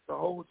 the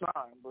whole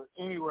time. But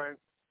anyway,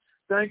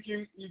 thank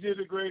you. You did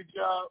a great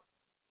job.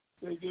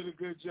 They did a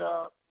good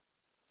job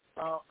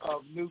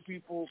of new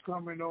people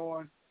coming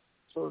on,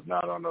 so it's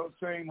not on those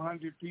same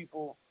 100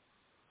 people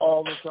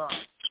all the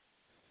time.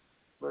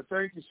 But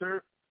thank you,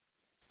 sir.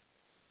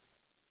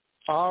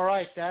 All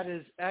right, that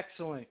is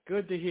excellent.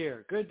 Good to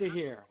hear. Good to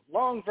hear.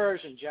 Long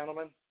version,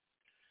 gentlemen.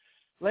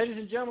 Ladies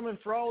and gentlemen,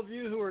 for all of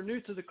you who are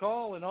new to the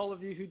call and all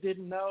of you who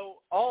didn't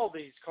know, all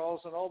these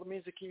calls and all the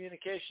means of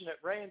communication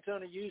that Ray and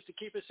Tony use to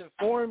keep us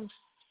informed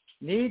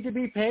need to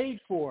be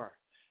paid for.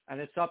 And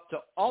it's up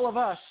to all of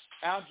us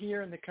out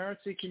here in the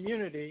currency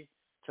community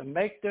to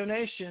make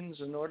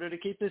donations in order to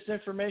keep this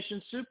information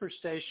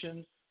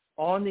superstation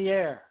on the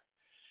air.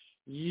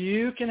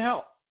 You can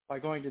help by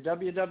going to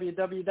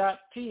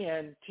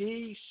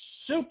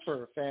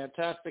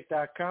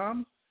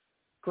www.TNTSuperfantastic.com,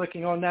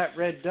 clicking on that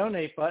red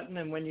donate button,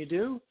 and when you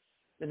do,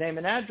 the name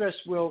and address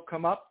will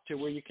come up to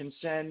where you can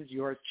send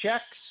your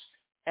checks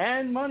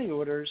and money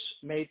orders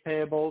made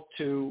payable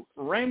to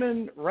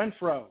Raymond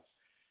Renfro,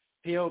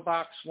 P.O.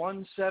 Box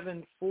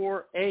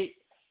 1748,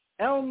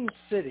 Elm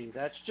City.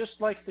 That's just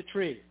like the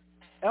tree.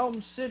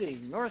 Elm City,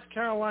 North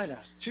Carolina,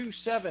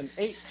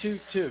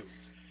 27822.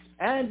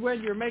 And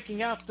when you're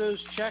making out those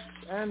checks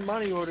and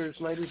money orders,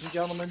 ladies and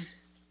gentlemen,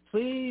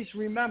 please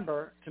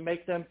remember to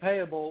make them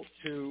payable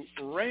to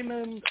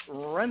Raymond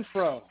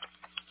Renfro.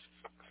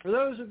 For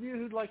those of you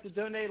who'd like to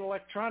donate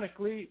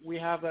electronically, we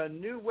have a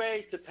new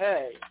way to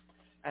pay,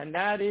 and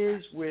that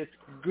is with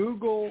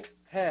Google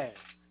Pay.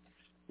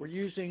 We're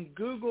using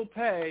Google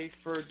Pay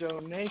for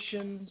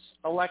donations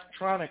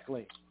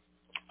electronically.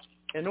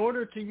 In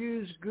order to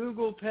use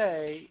Google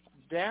Pay,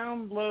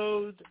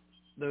 download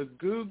the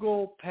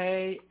Google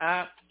Pay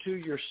app to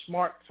your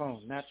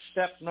smartphone. That's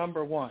step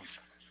number 1.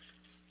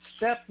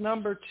 Step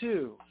number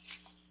 2,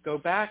 go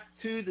back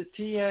to the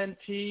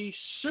TNT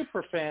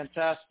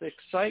Superfantastic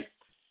site,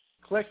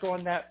 click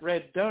on that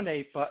red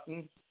donate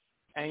button,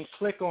 and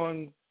click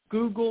on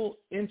Google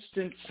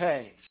Instant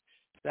Pay.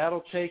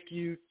 That'll take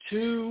you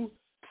to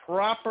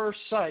proper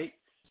site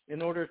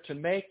in order to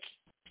make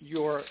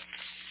your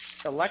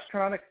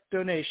electronic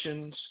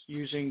donations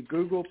using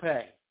Google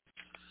Pay.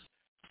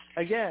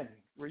 Again,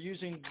 we're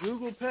using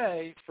Google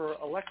Pay for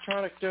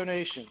electronic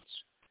donations.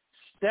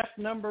 Step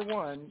number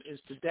 1 is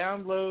to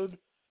download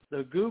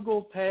the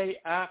Google Pay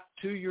app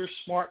to your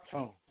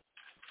smartphone.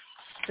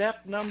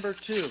 Step number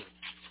 2,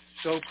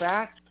 go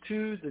back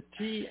to the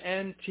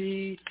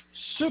TNT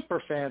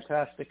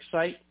Superfantastic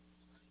site,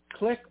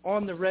 click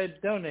on the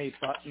red donate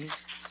button,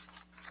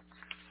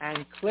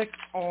 and click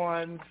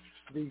on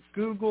the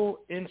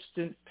Google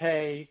Instant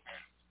Pay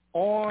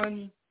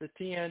on the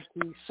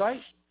TNT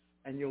site,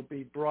 and you'll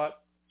be brought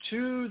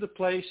to the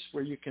place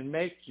where you can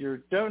make your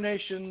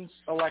donations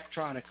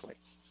electronically.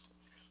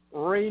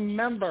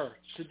 Remember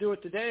to do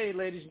it today,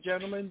 ladies and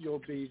gentlemen.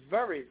 You'll be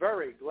very,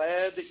 very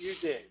glad that you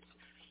did.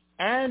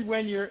 And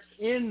when you're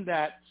in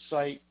that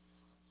site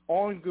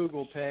on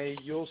Google Pay,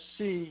 you'll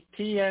see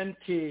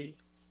TNT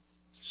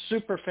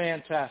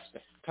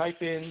Superfantastic.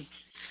 Type in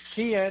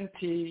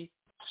TNT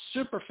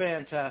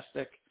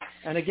Superfantastic,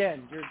 and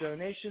again, your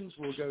donations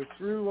will go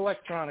through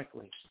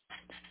electronically.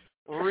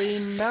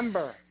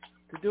 Remember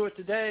to do it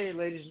today,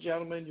 ladies and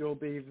gentlemen. You'll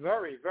be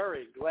very,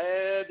 very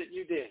glad that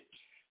you did.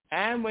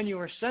 And when you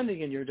are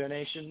sending in your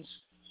donations,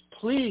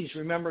 please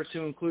remember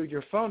to include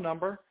your phone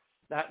number.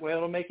 That way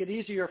it'll make it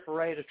easier for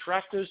Ray to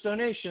track those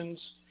donations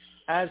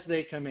as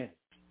they come in.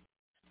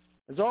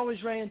 As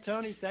always, Ray and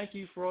Tony, thank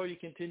you for all you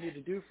continue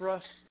to do for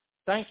us.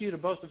 Thank you to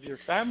both of your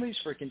families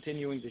for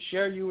continuing to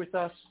share you with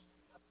us.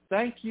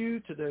 Thank you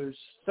to those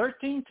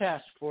 13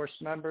 task force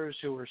members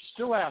who are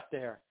still out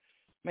there,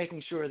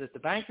 making sure that the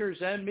bankers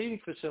and meeting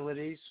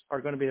facilities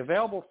are going to be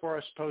available for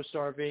us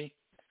post-RV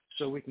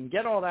so we can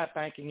get all that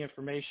banking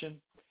information.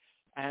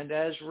 And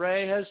as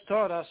Ray has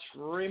taught us,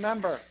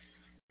 remember,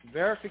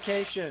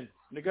 verification,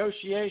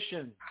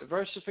 negotiation,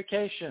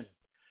 diversification,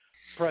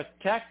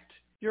 protect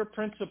your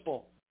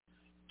principal,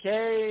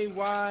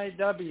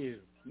 KYW,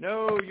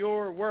 know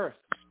your worth,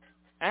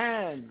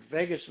 and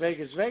Vegas,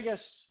 Vegas, Vegas,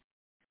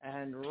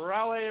 and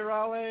Raleigh,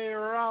 Raleigh,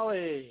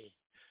 Raleigh,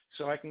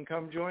 so I can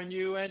come join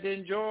you and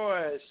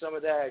enjoy some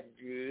of that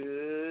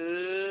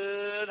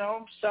good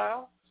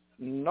home-style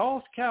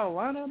North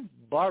Carolina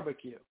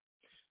barbecue.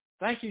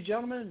 Thank you,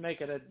 gentlemen.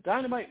 Make it a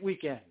dynamite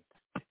weekend.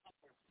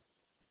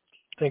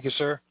 Thank you,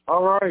 sir.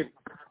 All right.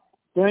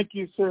 Thank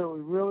you, sir. We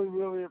really,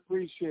 really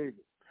appreciate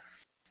it.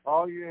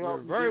 All your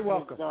help. You're very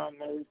welcome.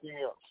 And everything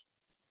else.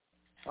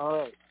 All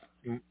right.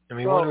 And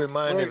we want to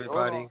remind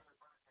everybody,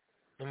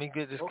 let me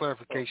get this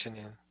clarification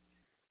in.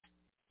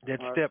 That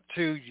step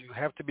 2, you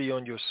have to be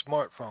on your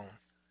smartphone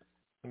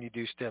when you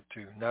do step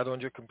 2, not on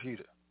your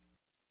computer.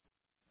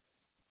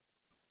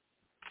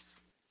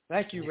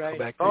 Thank you, Ray.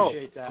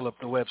 Appreciate that. Pull up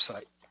the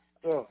website.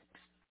 So,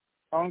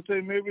 I don't say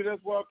maybe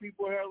that's why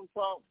people are having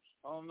problems.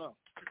 I don't know.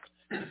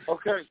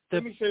 Okay.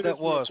 Let me say this that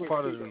was quick,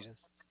 part of the reason.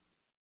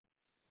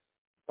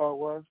 Oh, it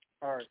was?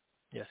 All right.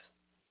 Yes.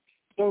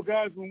 So,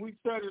 guys, when we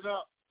set it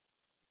up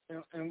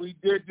and we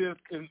did this,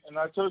 and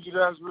I told you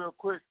guys real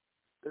quick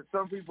that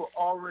some people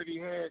already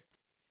had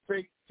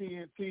fake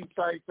TNT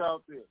sites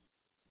out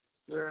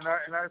there. And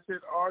I said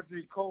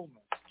R.G. Coleman.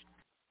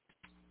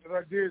 And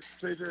I did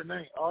say their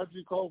name,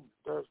 R.G. Coleman.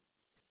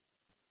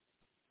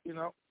 You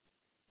know,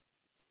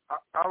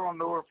 I don't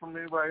know her from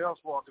anybody else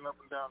walking up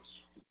and down the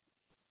street.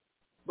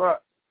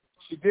 But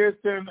she did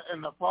send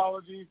an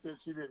apology that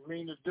she didn't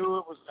mean to do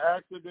it, was an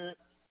accident,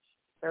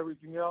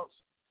 everything else.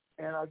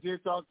 And I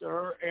did talk to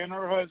her and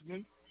her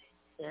husband,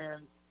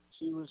 and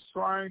she was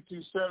trying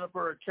to set up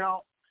her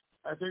account.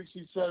 I think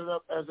she set it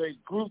up as a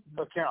group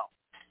account.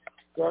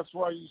 That's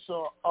why you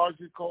saw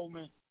R.G.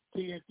 Coleman,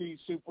 TNT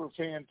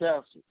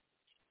Superfantastic.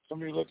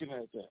 Somebody looking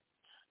at that.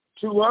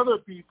 2 other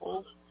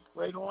people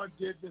later on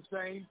did the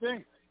same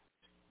thing.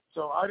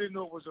 So I didn't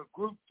know it was a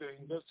group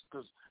thing. That's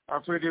because I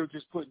figured they were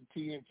just putting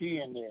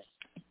TNT in there.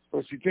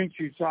 But she thinks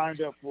she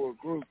signed up for a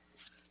group.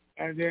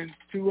 And then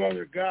 2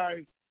 other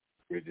guys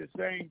did the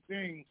same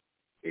thing.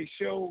 It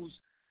shows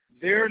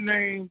their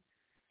name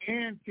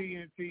and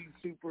TNT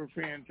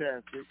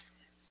Superfantastic.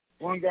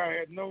 One guy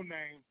had no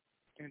name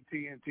in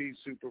TNT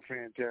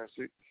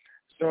Superfantastic.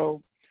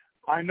 So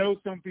I know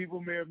some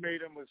people may have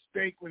made a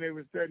mistake when they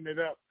were setting it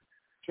up,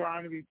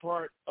 trying to be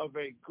part of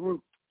a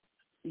group.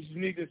 You just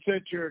need to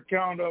set your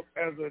account up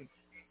as an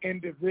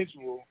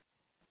individual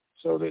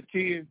so that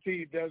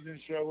TNT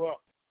doesn't show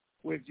up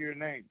with your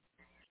name.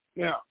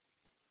 Now,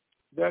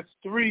 that's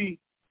 3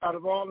 out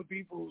of all the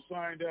people who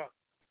signed up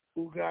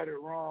who got it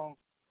wrong.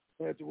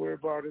 Don't have to worry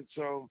about it.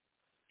 So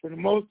for the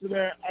most of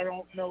that, I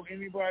don't know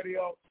anybody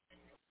else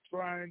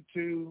trying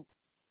to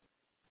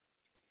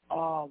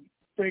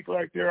think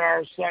like they're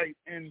our site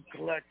and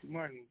collect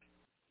money.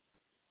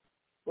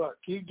 But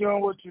keep doing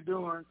what you're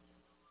doing.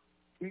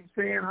 Keep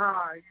saying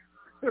hi.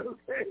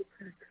 Okay?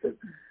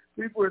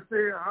 People are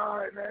saying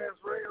hi and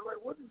ask Ray,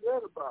 like, what is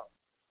that about?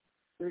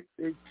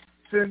 They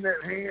send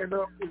that hand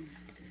up and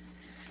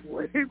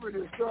waving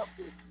or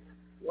something.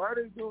 Why are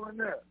they doing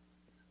that?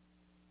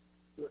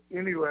 But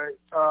anyway,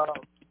 I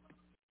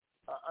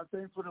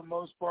think for the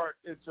most part,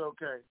 it's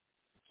okay.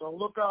 So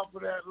look out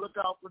for that. Look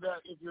out for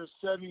that if you're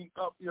setting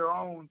up your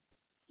own.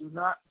 Do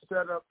not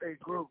set up a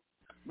group.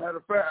 Matter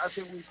of fact, I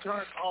think we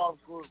turned off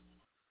groups.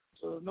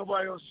 So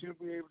nobody else should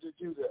be able to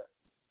do that.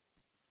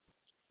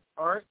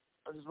 All right?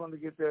 I just wanted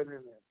to get that in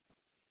there.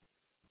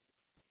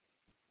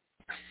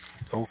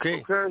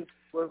 Okay. Okay.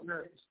 What's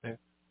next?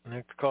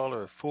 Next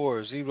caller,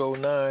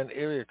 409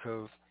 area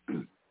code.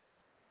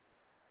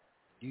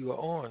 You are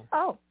on.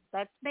 Oh,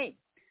 that's me.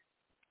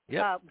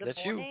 Yep, good that's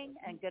morning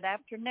and good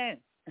afternoon.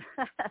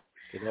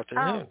 Good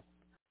afternoon.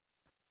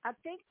 I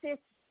think this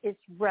is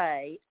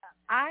Ray.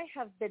 I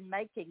have been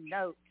making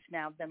notes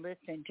now. I've been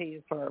listening to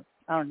you for,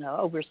 I don't know,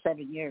 over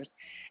 7 years.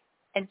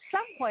 And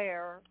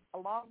somewhere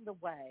along the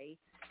way,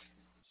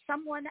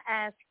 someone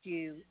asked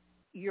you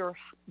your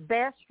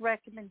best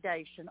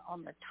recommendation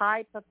on the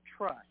type of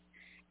trust.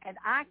 And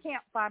I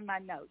can't find my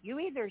note. You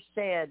either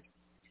said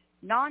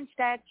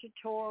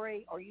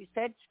non-statutory or you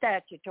said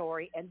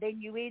statutory, and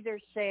then you either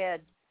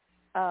said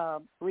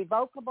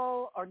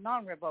revocable or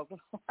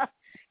non-revocable.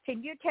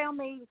 Can you tell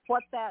me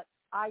what that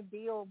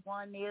ideal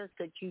one is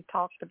that you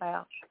talked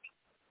about?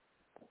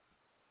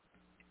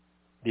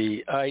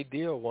 The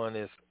ideal one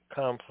is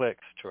complex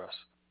trust.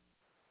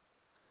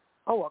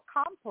 Oh, a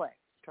complex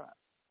trust.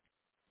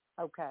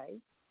 Okay.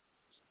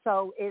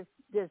 So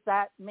does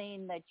that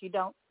mean that you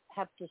don't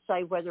have to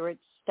say whether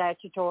it's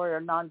statutory or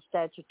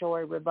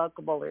non-statutory,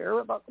 revocable or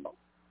irrevocable?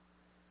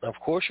 Of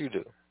course you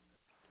do,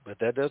 but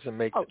that doesn't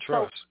make the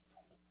trust.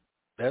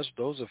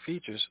 Those are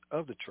features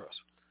of the trust.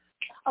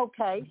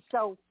 Okay,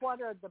 so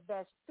what are the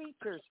best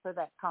features for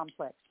that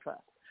complex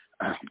trust?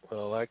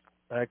 Well,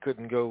 I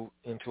couldn't go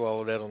into all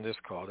of that on this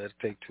call. That'd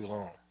take too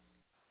long.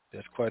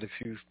 There's quite a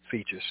few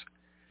features,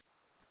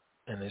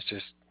 and it's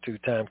just too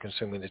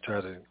time-consuming to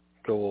try to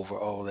go over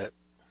all that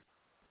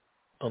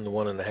on the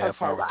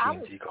 1.5 hour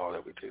TNT call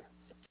that we do.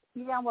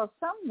 Yeah, well,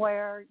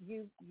 somewhere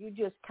you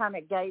just kind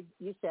of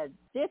you said,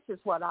 this is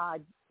what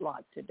I'd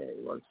like to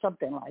do, or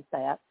something like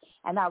that.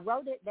 And I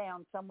wrote it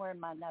down somewhere in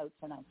my notes,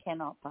 and I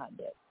cannot find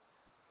it.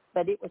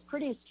 But it was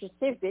pretty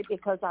specific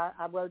because I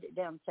wrote it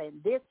down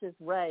saying, this is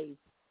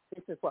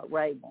what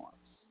Ray wants.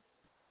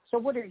 So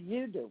what are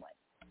you doing?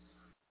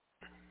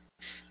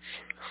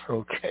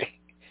 Okay.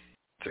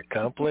 It's a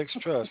complex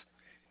trust.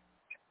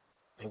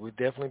 It would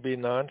definitely be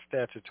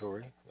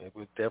non-statutory. It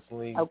would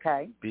definitely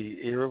be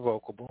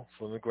irrevocable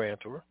from the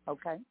grantor.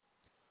 Okay.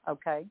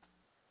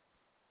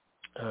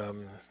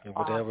 It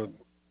would have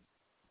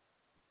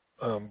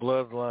a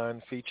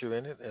bloodline feature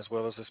in it as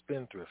well as a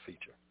spendthrift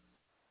feature.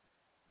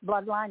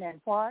 Bloodline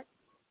and what?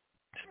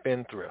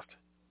 Spendthrift.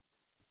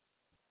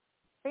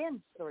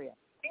 Spendthrift.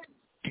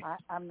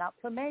 I'm not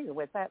familiar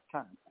with that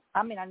term.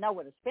 I mean, I know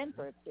what a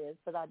spendthrift is,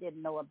 but I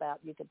didn't know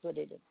about you could put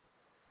it in.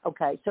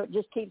 Okay, so it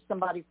just keeps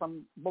somebody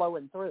from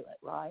blowing through it,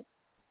 right?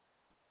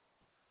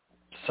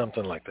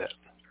 Something like that.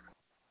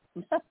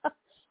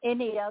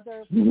 Any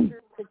other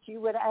features that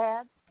you would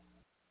add?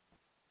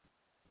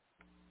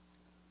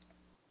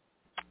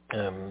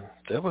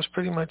 That was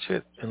pretty much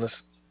it, unless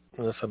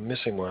I'm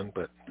missing one,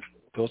 but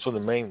those are the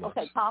main ones.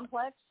 Okay,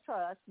 complex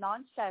trust,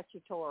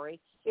 non-statutory,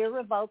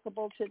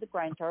 irrevocable to the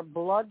grantor,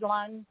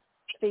 bloodline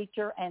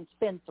feature, and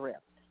spendthrift.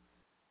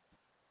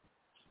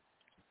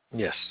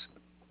 Yes.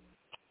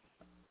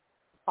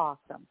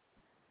 Awesome.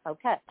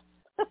 Okay.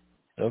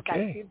 Okay.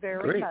 Thank you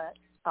very much.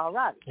 All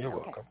right. You're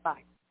welcome.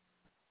 Bye.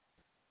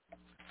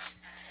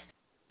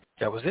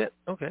 That was it?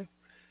 Okay.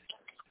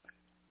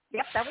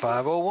 Yep, that was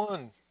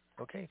 501.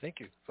 Okay, thank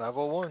you.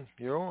 501,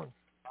 you're on.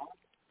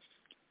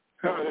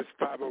 Hello, this is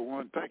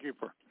 501. Thank you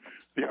for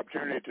the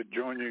opportunity to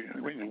join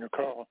you in your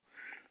call.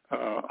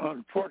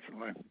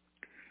 Unfortunately,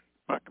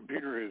 my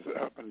computer is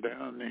up and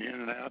down, in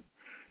and out,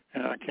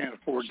 and I can't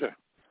afford to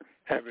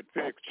have it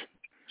fixed.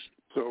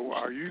 So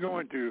are you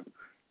going to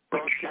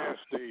broadcast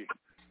the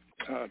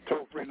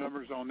toll-free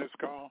numbers on this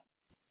call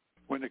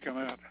when they come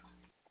out?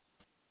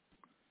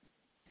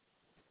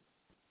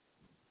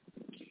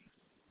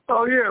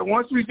 Oh, yeah.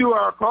 Once we do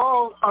our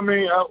call, I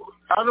mean,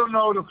 I don't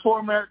know the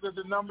format that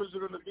the numbers are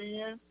going to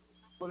be in,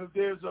 but if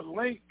there's a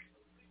link,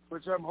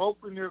 which I'm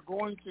hoping they're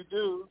going to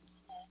do,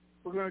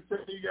 we're going to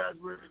tell you guys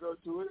where to go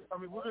to it. I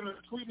mean, we're going to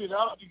tweet it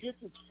out. You get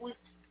the tweet.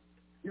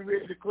 You're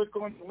ready to click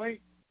on the link.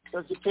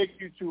 That will take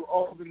you to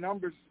all the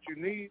numbers that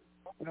you need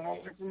and all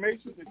the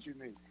information that you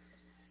need.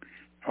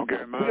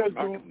 Okay, my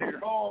computer.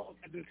 Call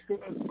to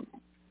discuss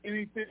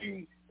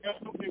anything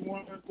else they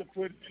want us to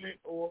put in it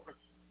or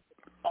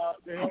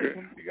to help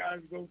you guys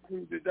go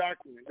through the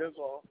document. That's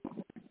all.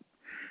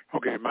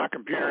 Okay, my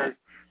computer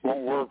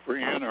won't work for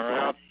in or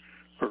out,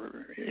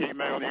 for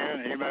email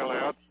in, email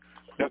out,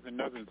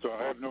 nothing. So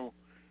I have no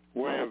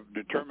way of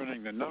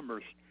determining the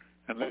numbers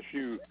unless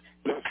you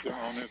list them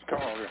on this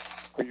call.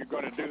 Are you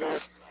going to do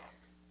that?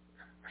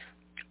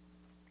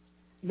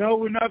 No,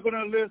 we're not going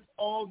to list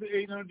all the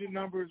 800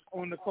 numbers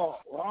on the call.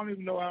 Well, I don't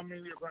even know how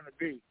many are going to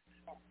be.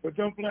 But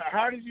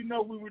how did you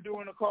know we were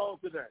doing a call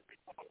today?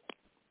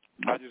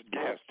 I just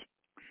guessed,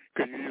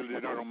 because you usually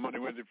do it on Monday,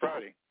 Wednesday,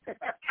 Friday.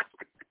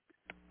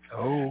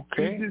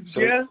 Okay. You just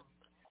guessed?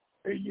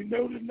 And you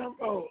know the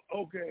number? Oh,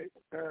 okay.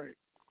 All right.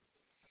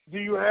 Do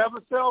you have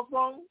a cell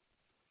phone?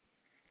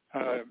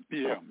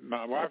 Yeah,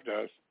 my wife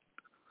does.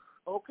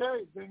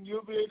 Okay, then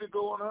you'll be able to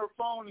go on her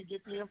phone and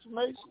get the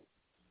information.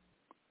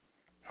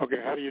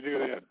 Okay, how do you do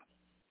that?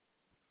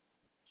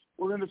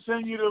 We're going to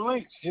send you the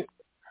link.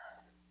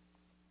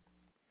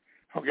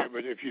 Okay,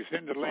 but if you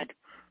send the link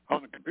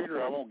on the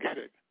computer, I won't get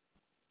it.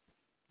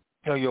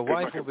 No, your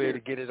wife will be able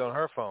to get it on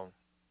her phone.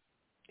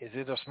 Is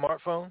it a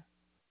smartphone?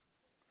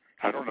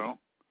 I don't know.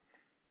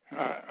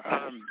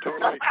 I'm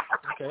totally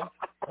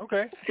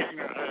Okay.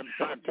 ignorant.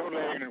 I'm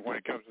totally ignorant when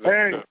it comes to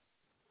that stuff.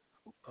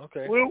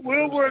 Okay.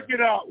 We'll work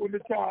it out when the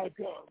time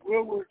comes.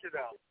 We'll work it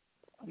out.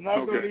 I'm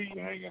not going to leave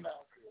you hanging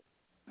out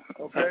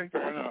here. Okay?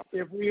 Fair enough.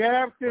 If we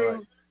have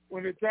to,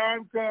 when the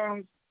time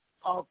comes,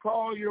 I'll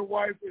call your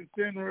wife and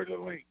send her the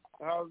link.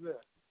 How's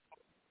that?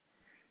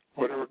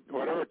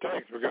 Whatever it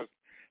takes, because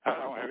I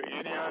don't have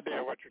any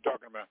idea what you're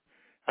talking about.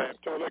 I am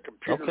totally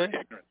computer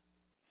ignorant.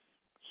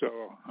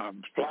 So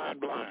I'm flying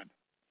blind.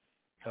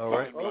 All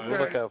right. Okay. We'll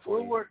look out for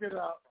you. We'll work it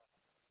out.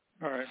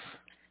 All right.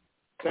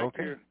 Thank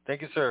you.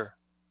 Thank you, sir.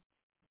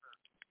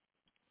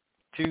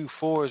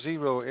 240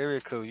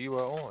 area code. You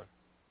are on.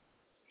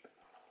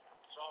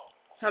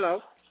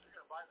 Hello.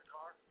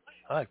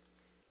 Hi.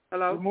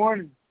 Hello. Good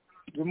morning.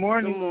 Good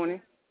morning. Good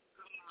morning.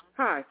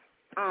 Hi.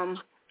 I'm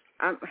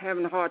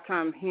having a hard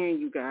time hearing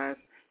you guys.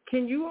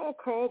 Can you all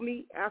call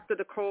me after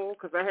the call?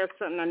 Because I have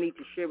something I need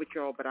to share with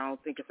y'all, but I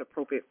don't think it's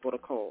appropriate for the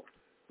call.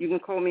 You can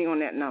call me on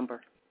that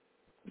number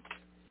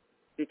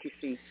that you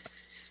see.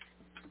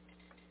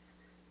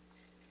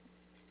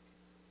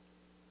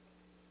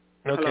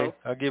 Okay. Hello?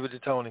 I'll give it to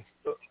Tony.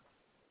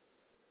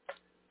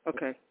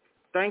 Okay.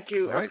 Thank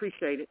you. All right. I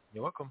appreciate it.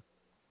 You're welcome.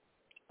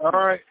 All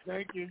right.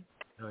 Thank you.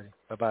 All right.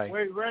 Bye-bye.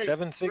 Wait, Ray.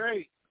 7-6.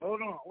 Ray,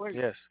 hold on. Wait.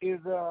 Yes. Is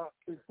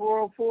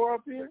 404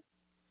 up here?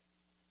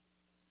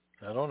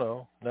 I don't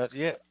know. Not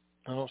yet.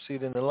 I don't see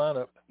it in the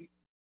lineup.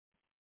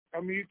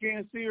 I mean, you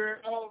can't see her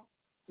at all?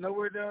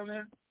 Nowhere down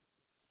there?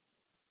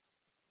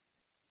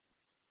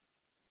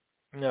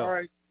 No. All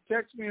right.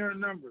 Text me her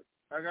number.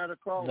 I got to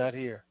call Not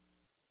here.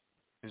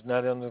 It's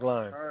not on the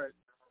line. All right.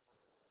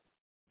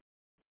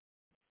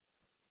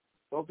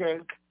 Okay.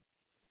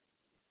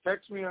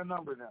 Text me her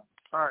number now.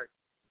 All right.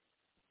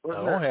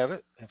 I don't have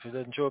it. If it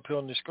doesn't show up here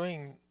on the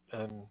screen,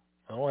 I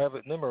don't have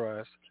it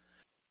memorized.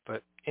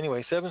 But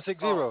anyway,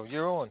 760,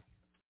 you're on.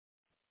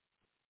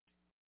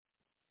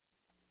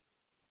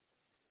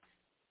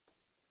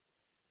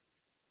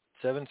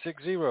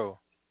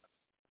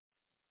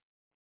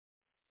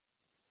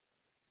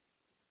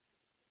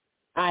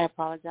 I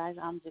apologize.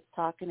 I'm just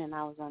talking and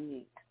I was on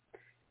mute.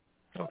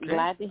 Okay.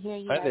 Glad to hear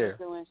you Hi guys there. are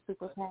doing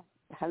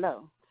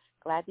Hello.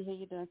 Glad to hear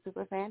you're doing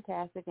super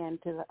fantastic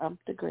and to the nth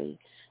degree.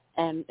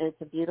 And it's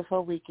a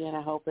beautiful weekend,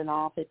 I hope, in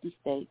all 50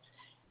 states.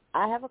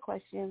 I have a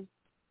question,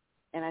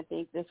 and I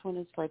think this one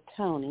is for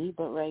Tony,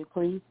 but Ray,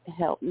 please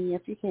help me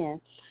if you can.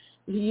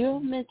 You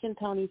mentioned,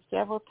 Tony,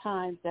 several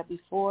times that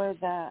before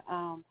the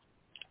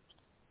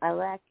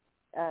Iraq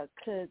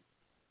could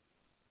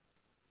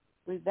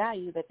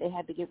revalue, that they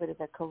had to get rid of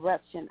the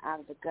corruption out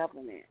of the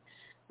government.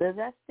 Does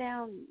that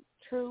sound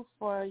true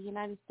for the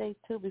United States,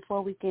 too?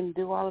 Before we can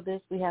do all of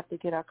this, we have to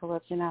get our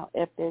corruption out,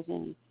 if there's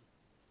any.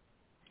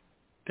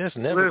 That's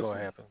never going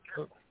to happen.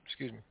 Oh,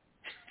 excuse me.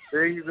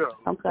 There you go.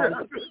 I'm sorry.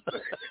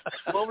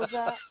 What was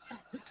that?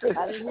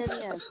 I didn't hear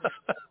the answer.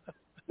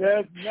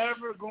 That's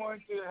never going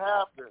to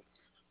happen.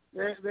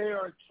 They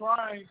are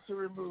trying to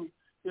remove.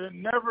 They're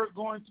never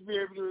going to be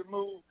able to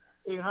remove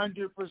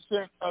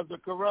 100% of the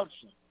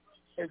corruption.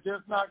 It's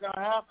just not going to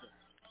happen.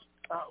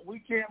 We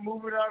can't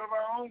move it out of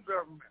our own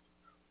government.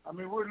 I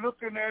mean, we're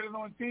looking at it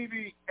on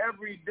TV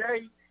every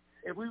day.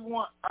 If we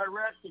want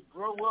Iraq to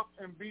grow up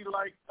and be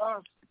like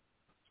us,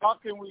 how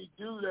can we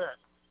do that?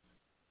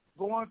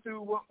 Going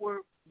through what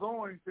we're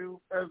going through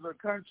as a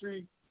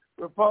country,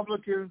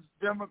 Republicans,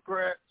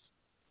 Democrats,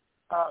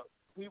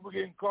 people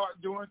getting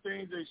caught doing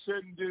things they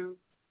shouldn't do,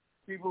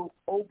 people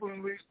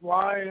openly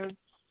lying,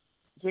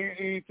 saying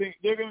anything,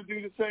 they're going to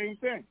do the same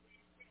thing.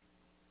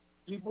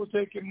 People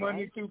taking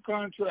money through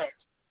contracts.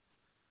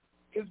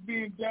 It's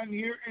being done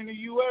here in the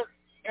U.S.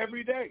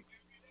 every day.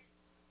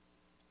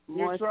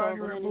 They're trying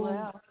to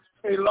remove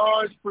a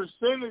large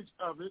percentage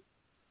of it.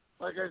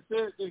 Like I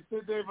said, they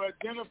said they've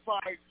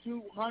identified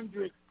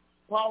 200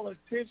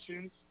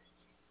 politicians,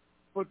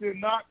 but they're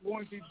not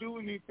going to do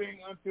anything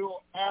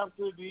until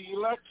after the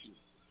election.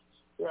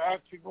 They're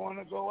actually going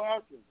to go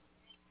after them.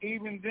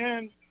 Even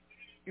then,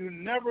 you're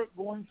never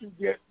going to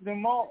get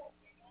them all.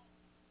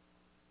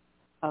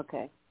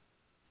 Okay.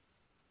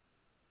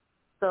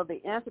 So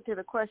the answer to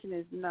the question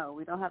is no.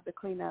 We don't have to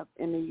clean up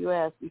in the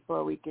U.S.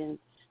 before we can,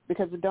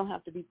 because it don't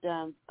have to be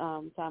done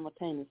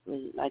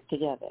simultaneously, like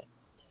together.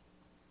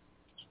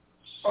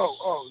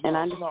 And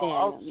I understand. No,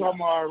 I was talking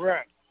about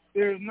Iraq.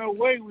 There's no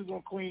way we're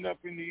going to clean up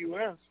in the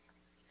U.S.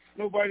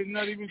 Nobody's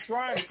not even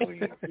trying to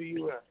clean up the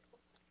U.S.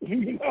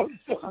 You know?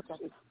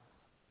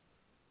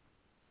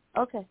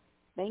 Okay.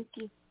 Thank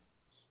you.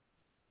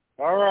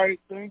 All right.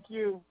 Thank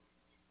you.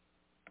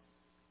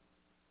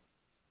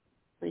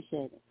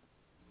 Appreciate it.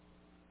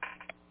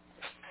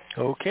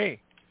 Okay.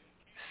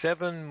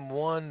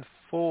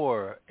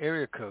 714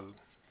 area code.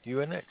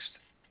 You are next.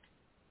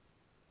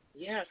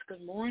 Yes,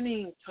 good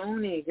morning,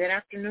 Tony. Good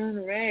afternoon,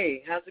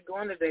 Ray. How's it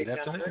going today, Good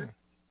gentlemen? afternoon.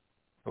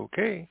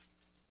 Okay.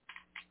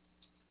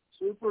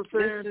 Super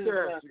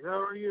fantastic.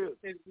 How are you?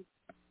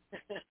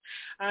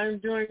 I'm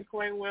doing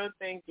quite well,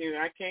 thank you.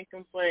 I can't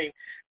complain.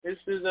 This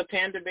is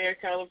Panda Bear,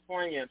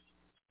 California.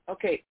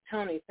 Okay,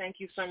 Tony, thank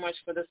you so much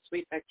for the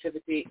sweep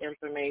activity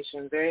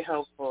information. Very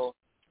helpful.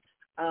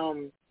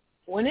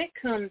 When it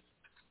comes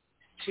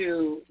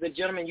to the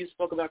gentleman you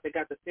spoke about that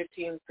got the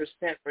 15%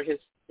 for his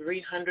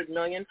 $300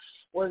 million,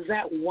 was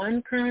that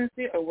one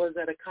currency or was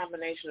that a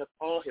combination of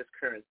all his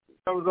currencies?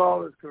 That was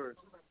all his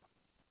currency.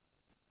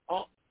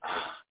 Oh,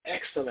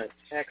 excellent.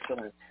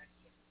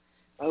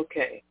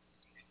 Okay.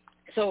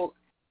 So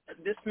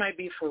this might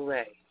be for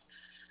Ray.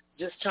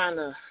 Just trying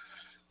to,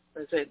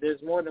 let's say,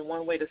 there's more than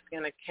one way to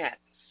skin a cat.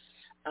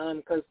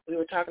 Because we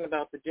were talking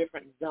about the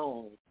different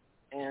zones,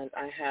 and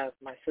I have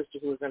my sister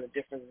who is in a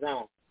different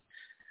zone.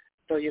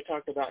 So you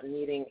talked about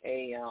needing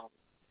a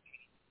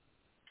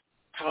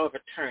power of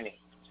attorney.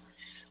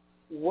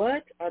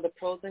 What are the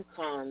pros and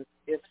cons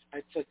if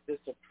I took this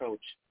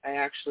approach? I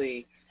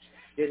actually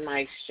did my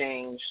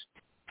exchange,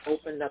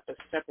 opened up a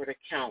separate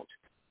account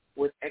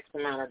with X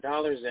amount of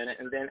dollars in it,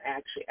 and then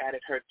actually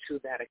added her to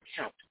that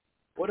account.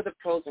 What are the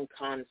pros and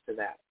cons to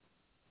that?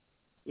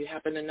 You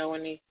happen to know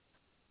any?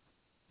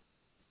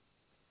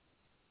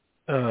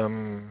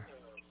 And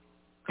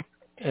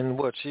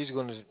what, she's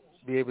going to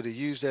be able to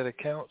use that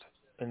account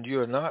and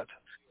you're not?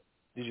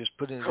 You just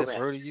put it in there for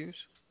her to use?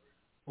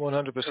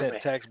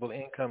 100% taxable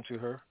income to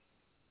her?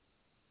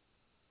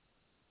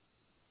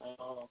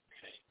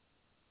 Okay.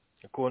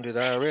 According to the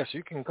IRS,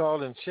 you can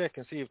call and check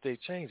and see if they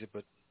change it,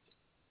 but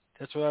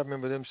that's what I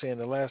remember them saying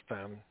the last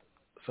time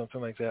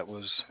something like that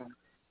was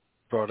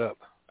brought up.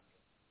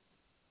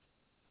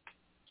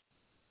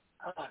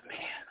 Oh,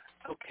 man.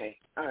 Okay.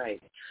 All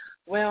right.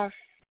 Well,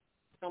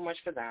 so much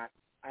for that.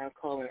 I'll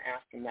call and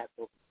ask him that.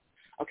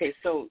 Okay,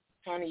 so,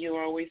 Tony, you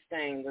were always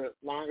saying the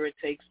longer it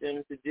takes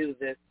them to do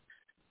this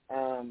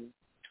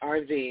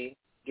RV,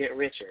 get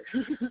richer.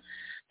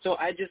 So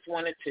I just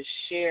wanted to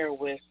share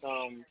with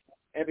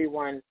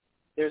everyone,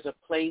 there's a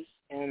place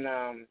in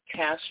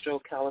Castro,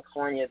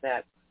 California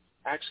that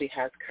actually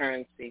has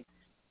currency,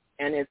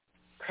 and it's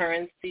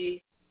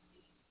Currency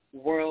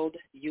World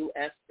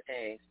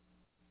USA.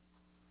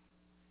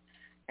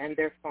 And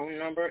their phone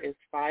number is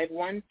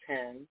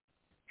 510-406-9641.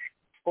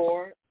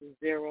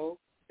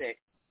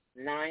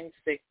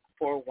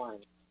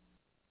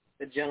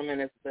 The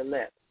gentleman is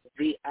Vipul,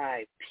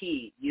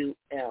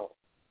 V-I-P-U-L.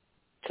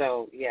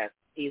 So, yes,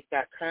 he's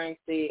got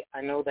currency.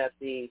 I know that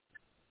the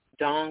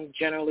dong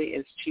generally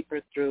is cheaper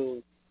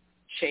through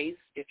Chase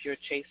if your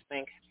Chase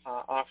Bank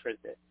offers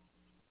it.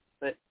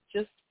 But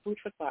just food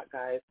for thought,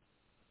 guys.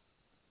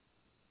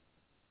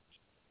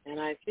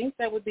 And I think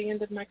that would be the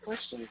end of my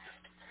questions.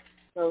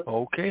 So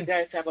okay. You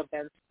guys have a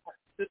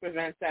super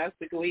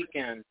fantastic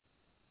weekend.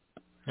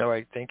 All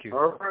right, thank you.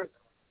 All right.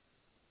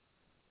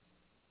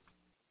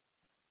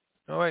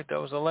 All right, that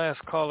was the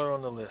last caller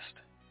on the list.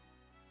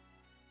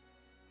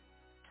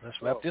 Let's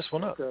wrap this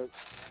one up. Okay.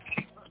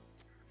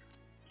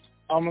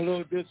 I'm a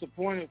little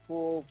disappointed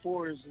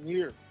 404 isn't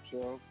here,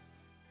 so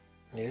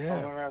yeah.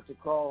 I'm going to have to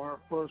call her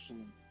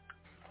personally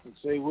and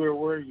say, where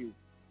were you?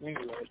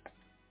 Anyway.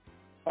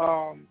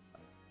 All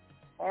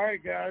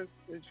right, guys,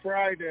 it's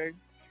Friday.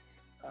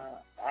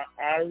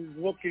 I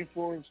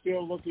was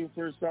still looking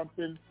for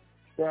something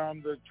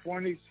from the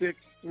 26th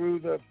through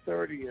the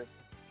 30th.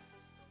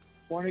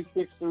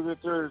 26th through the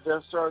 30th,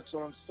 that starts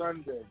on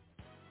Sunday.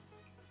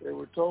 They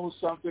were told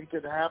something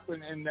could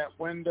happen in that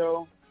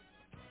window.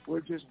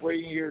 We're just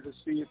waiting here to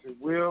see if it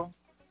will.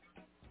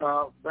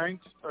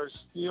 Banks are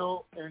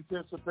still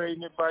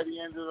anticipating it by the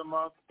end of the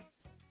month.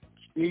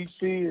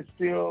 DC is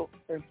still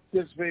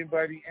anticipating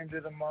by the end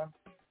of the month.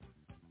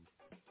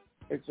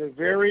 It's a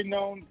very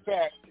known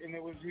fact, and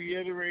it was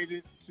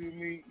reiterated to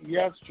me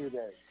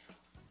yesterday,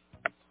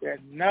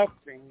 that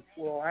nothing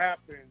will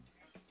happen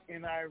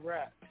in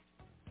Iraq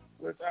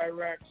with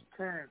Iraq's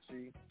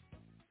currency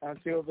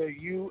until the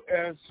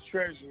U.S.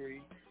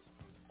 Treasury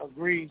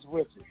agrees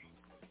with it.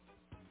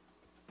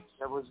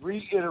 That was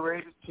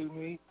reiterated to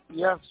me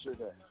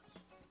yesterday.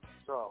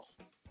 So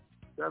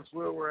that's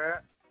where we're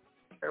at.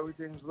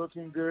 Everything's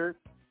looking good.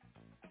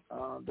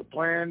 The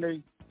plan,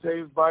 they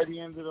say, is by the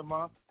end of the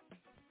month.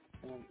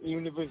 And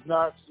even if it's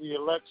not the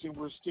election,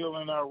 we're still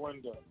in our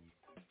window.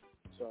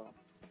 So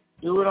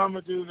do what I'm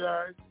going to do,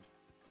 guys.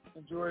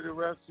 Enjoy the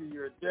rest of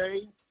your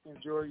day.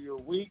 Enjoy your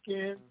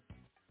weekend.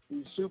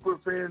 Be super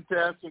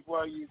fantastic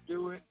while you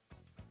do it.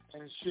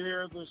 And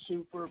share the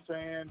super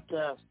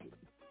fantastic.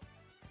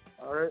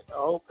 All right? I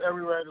hope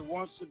everybody that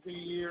wants to be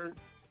here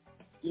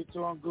gets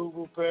on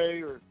Google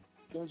Pay or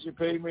sends your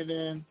payment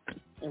in,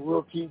 and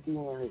we'll keep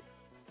doing it.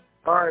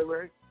 All right,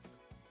 Ray.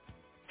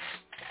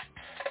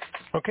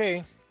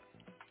 Okay.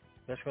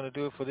 That's going to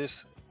do it for this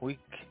week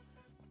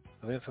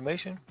of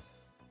information.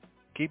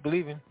 Keep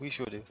believing. We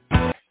sure do.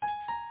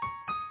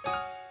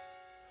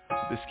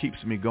 This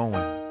keeps me going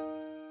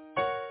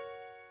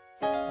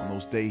on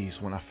those days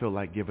when I feel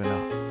like giving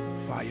up.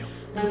 Fire.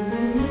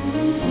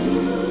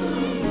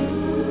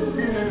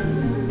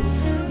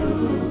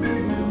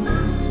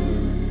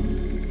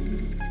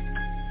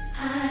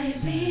 I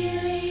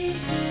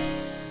believe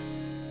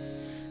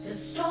the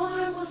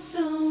storm will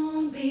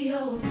soon be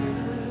over.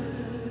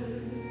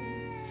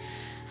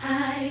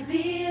 I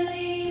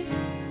believe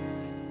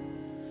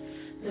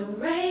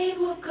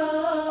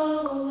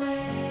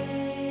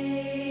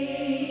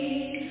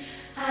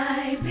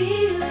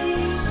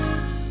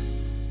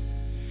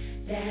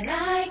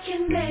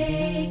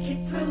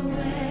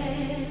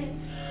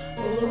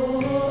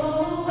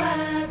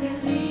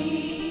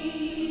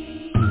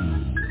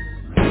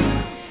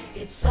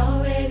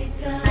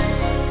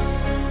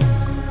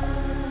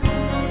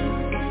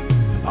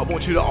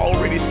you to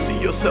already see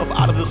yourself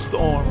out of the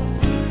storm.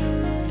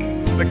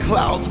 The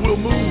clouds will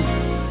move.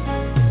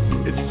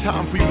 It's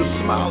time for you to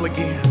smile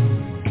again.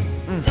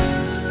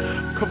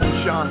 Come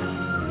on, Sean.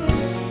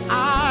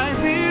 I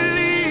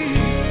believe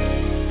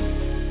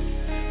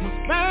my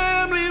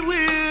family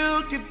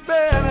will get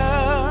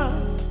better.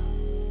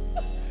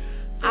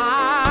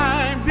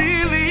 I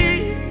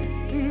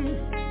believe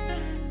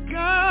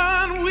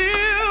God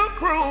will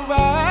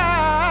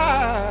provide.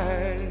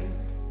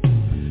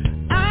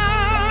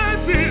 I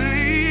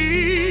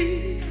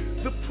believe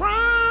the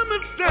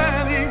promise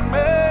that He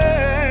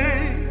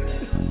made.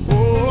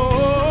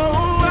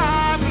 Oh,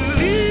 I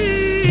believe.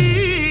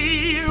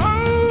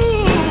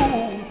 Oh,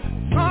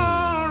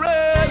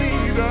 already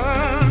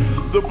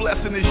done. The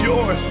blessing is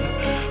yours.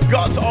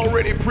 God's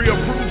already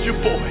pre-approved you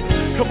for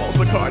it. Come on,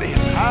 Zacardi.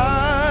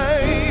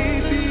 I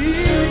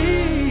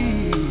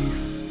believe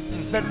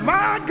that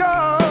my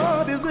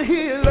God is a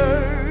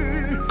healer.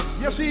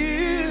 Yes, He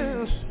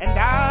is. And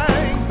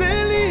I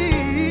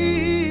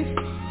believe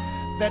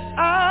that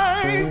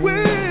I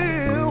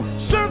will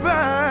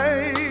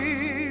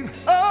survive.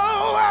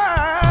 Oh,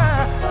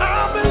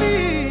 I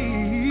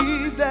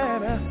believe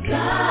that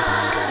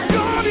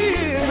God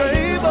is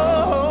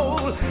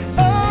able.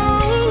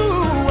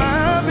 Oh,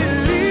 I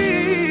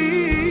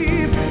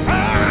believe. I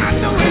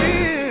know it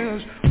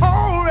is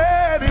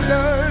already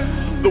done.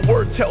 The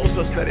word tells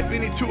us that if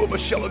any two of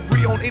us shall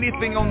agree on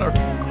anything on earth,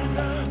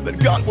 that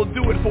God will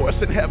do it for us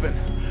in heaven.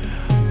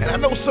 And I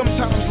know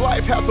sometimes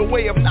life has a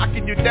way of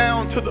knocking you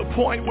down to the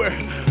point where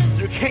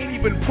you can't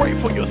even pray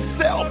for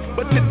yourself.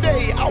 But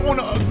today I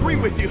want to agree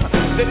with you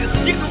that it's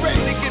getting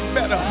ready to get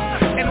better.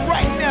 And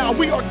right now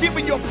we are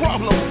giving your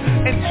problem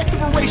an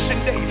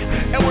expiration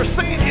date. And we're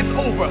saying it's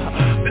over.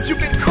 That you've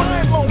been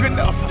crying long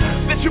enough.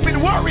 That you've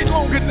been worried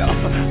long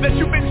enough. That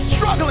you've been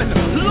struggling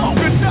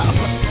long enough.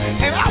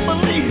 And I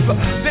believe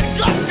that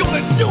God's going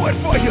to do it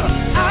for you.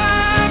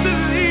 I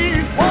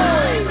believe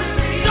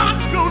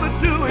God's going to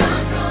do it.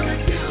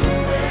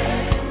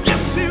 Yes,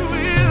 He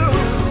will.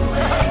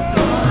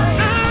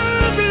 I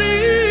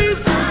believe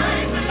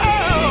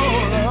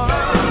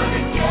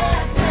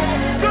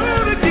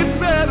going to get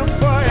better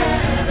for you.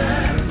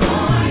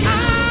 I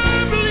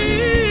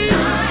believe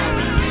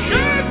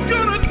God's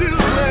going to do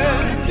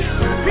it.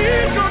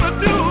 He's going to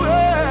do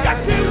it. Yes,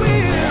 He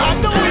will. I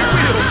know He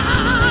will.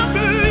 I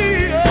believe.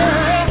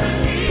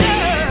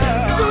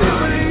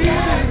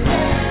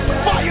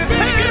 Fire,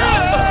 take it up.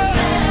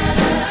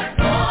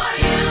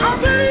 I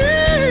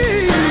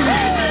believe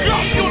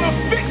God's going to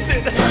fix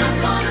it.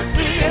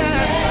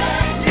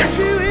 Yes,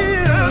 He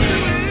will.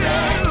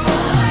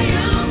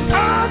 I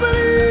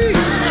believe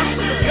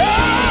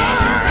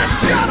God's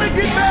going to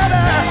get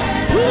better.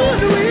 Ooh,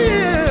 He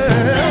will.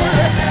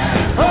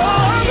 Oh,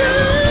 I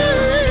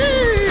believe.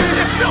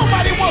 If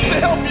nobody wants to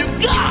help you,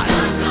 God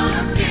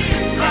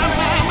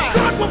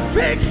will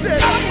fix it.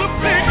 God will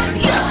fix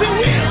it. Yes, He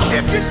will.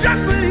 If you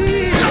just believe.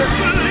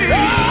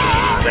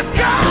 That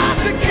God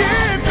to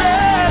get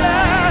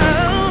better.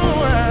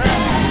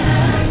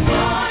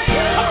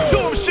 Talk to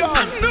Him, Sean. I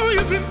know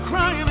you've been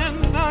crying at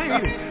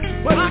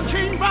night, but I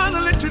came by to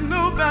let you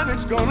know that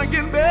it's gonna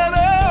get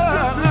better.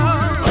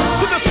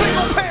 To the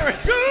single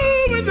parents,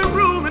 go in the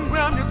room and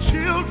grab your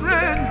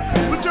children,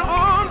 put your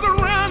arms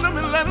around them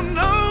and let them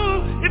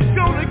know it's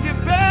gonna get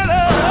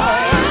better.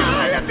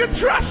 If you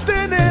trust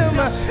in Him,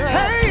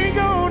 hang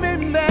on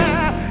in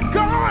there.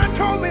 God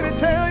told me to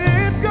tell you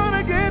it's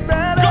gonna get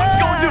better. God's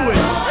gonna do it.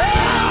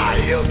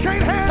 You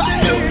can't have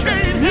it.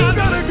 You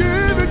gotta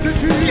give it to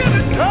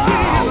Jesus.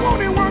 Oh,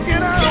 won't He work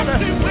it out?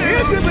 If you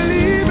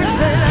believe it,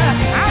 say that.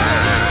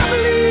 I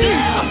believe.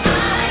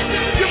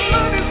 Your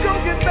money's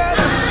gonna get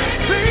better.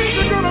 Things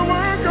are gonna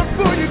work out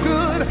for you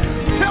good.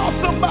 Tell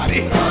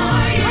somebody.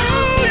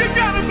 Oh, you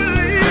gotta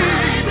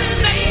believe.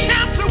 That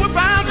cancer will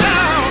bow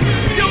down.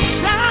 Your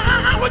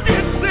child will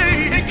get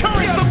saved.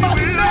 Encourage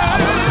somebody now.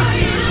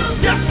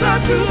 Yes,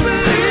 I do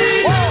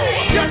believe.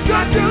 Yes,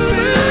 I do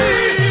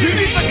believe. You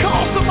need to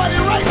call somebody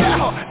right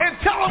now and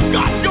tell them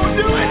God's gonna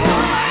do it.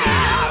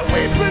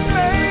 We've been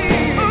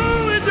made.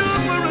 Oh, we do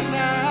it for us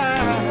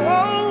now.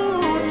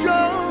 Oh,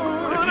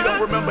 John. If you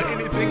don't remember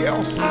anything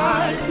else,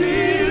 I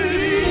believe.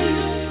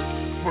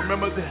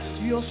 remember this.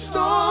 Your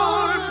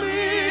storm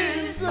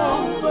is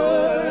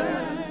over.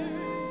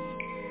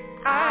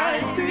 I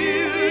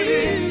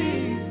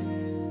believe.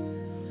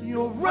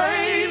 Your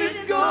rain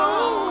is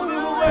gone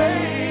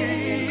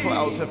away.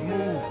 Clouds have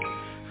moved.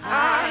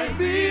 I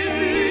believe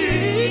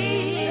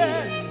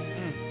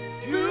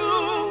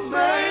you'll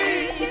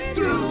make it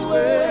through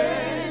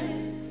it.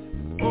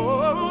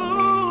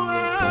 Oh,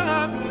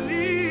 I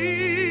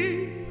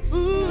believe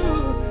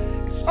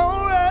it's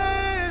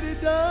already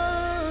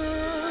done.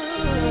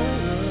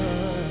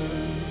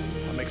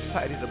 I'm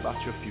excited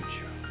about your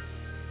future.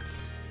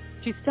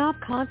 To stop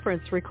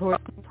conference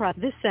recording,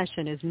 this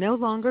session is no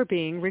longer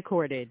being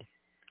recorded.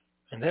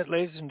 And that,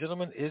 ladies and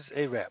gentlemen, is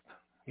a wrap.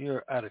 We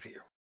are out of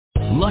here.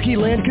 Lucky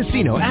Land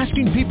Casino,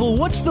 asking people,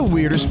 what's the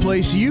weirdest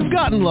place you've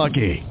gotten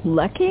lucky?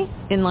 Lucky?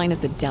 In line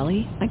at the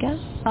deli, I guess?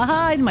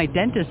 Aha, in my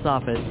dentist's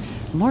office.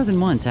 More than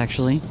once,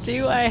 actually.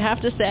 Do I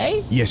have to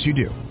say? Yes, you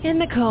do. In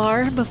the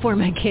car before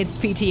my kids'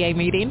 PTA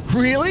meeting.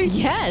 Really?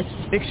 Yes.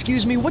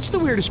 Excuse me, what's the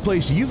weirdest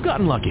place you've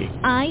gotten lucky?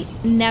 I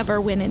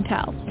never win and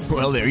tell.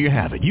 Well, there you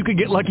have it. You can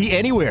get lucky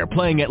anywhere,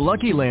 playing at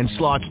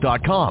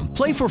LuckyLandSlots.com.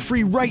 Play for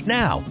free right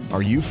now.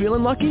 Are you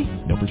feeling lucky?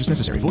 No purchase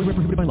necessary. Void where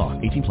prohibited by law.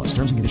 18+.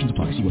 Terms and conditions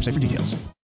apply. See website for details.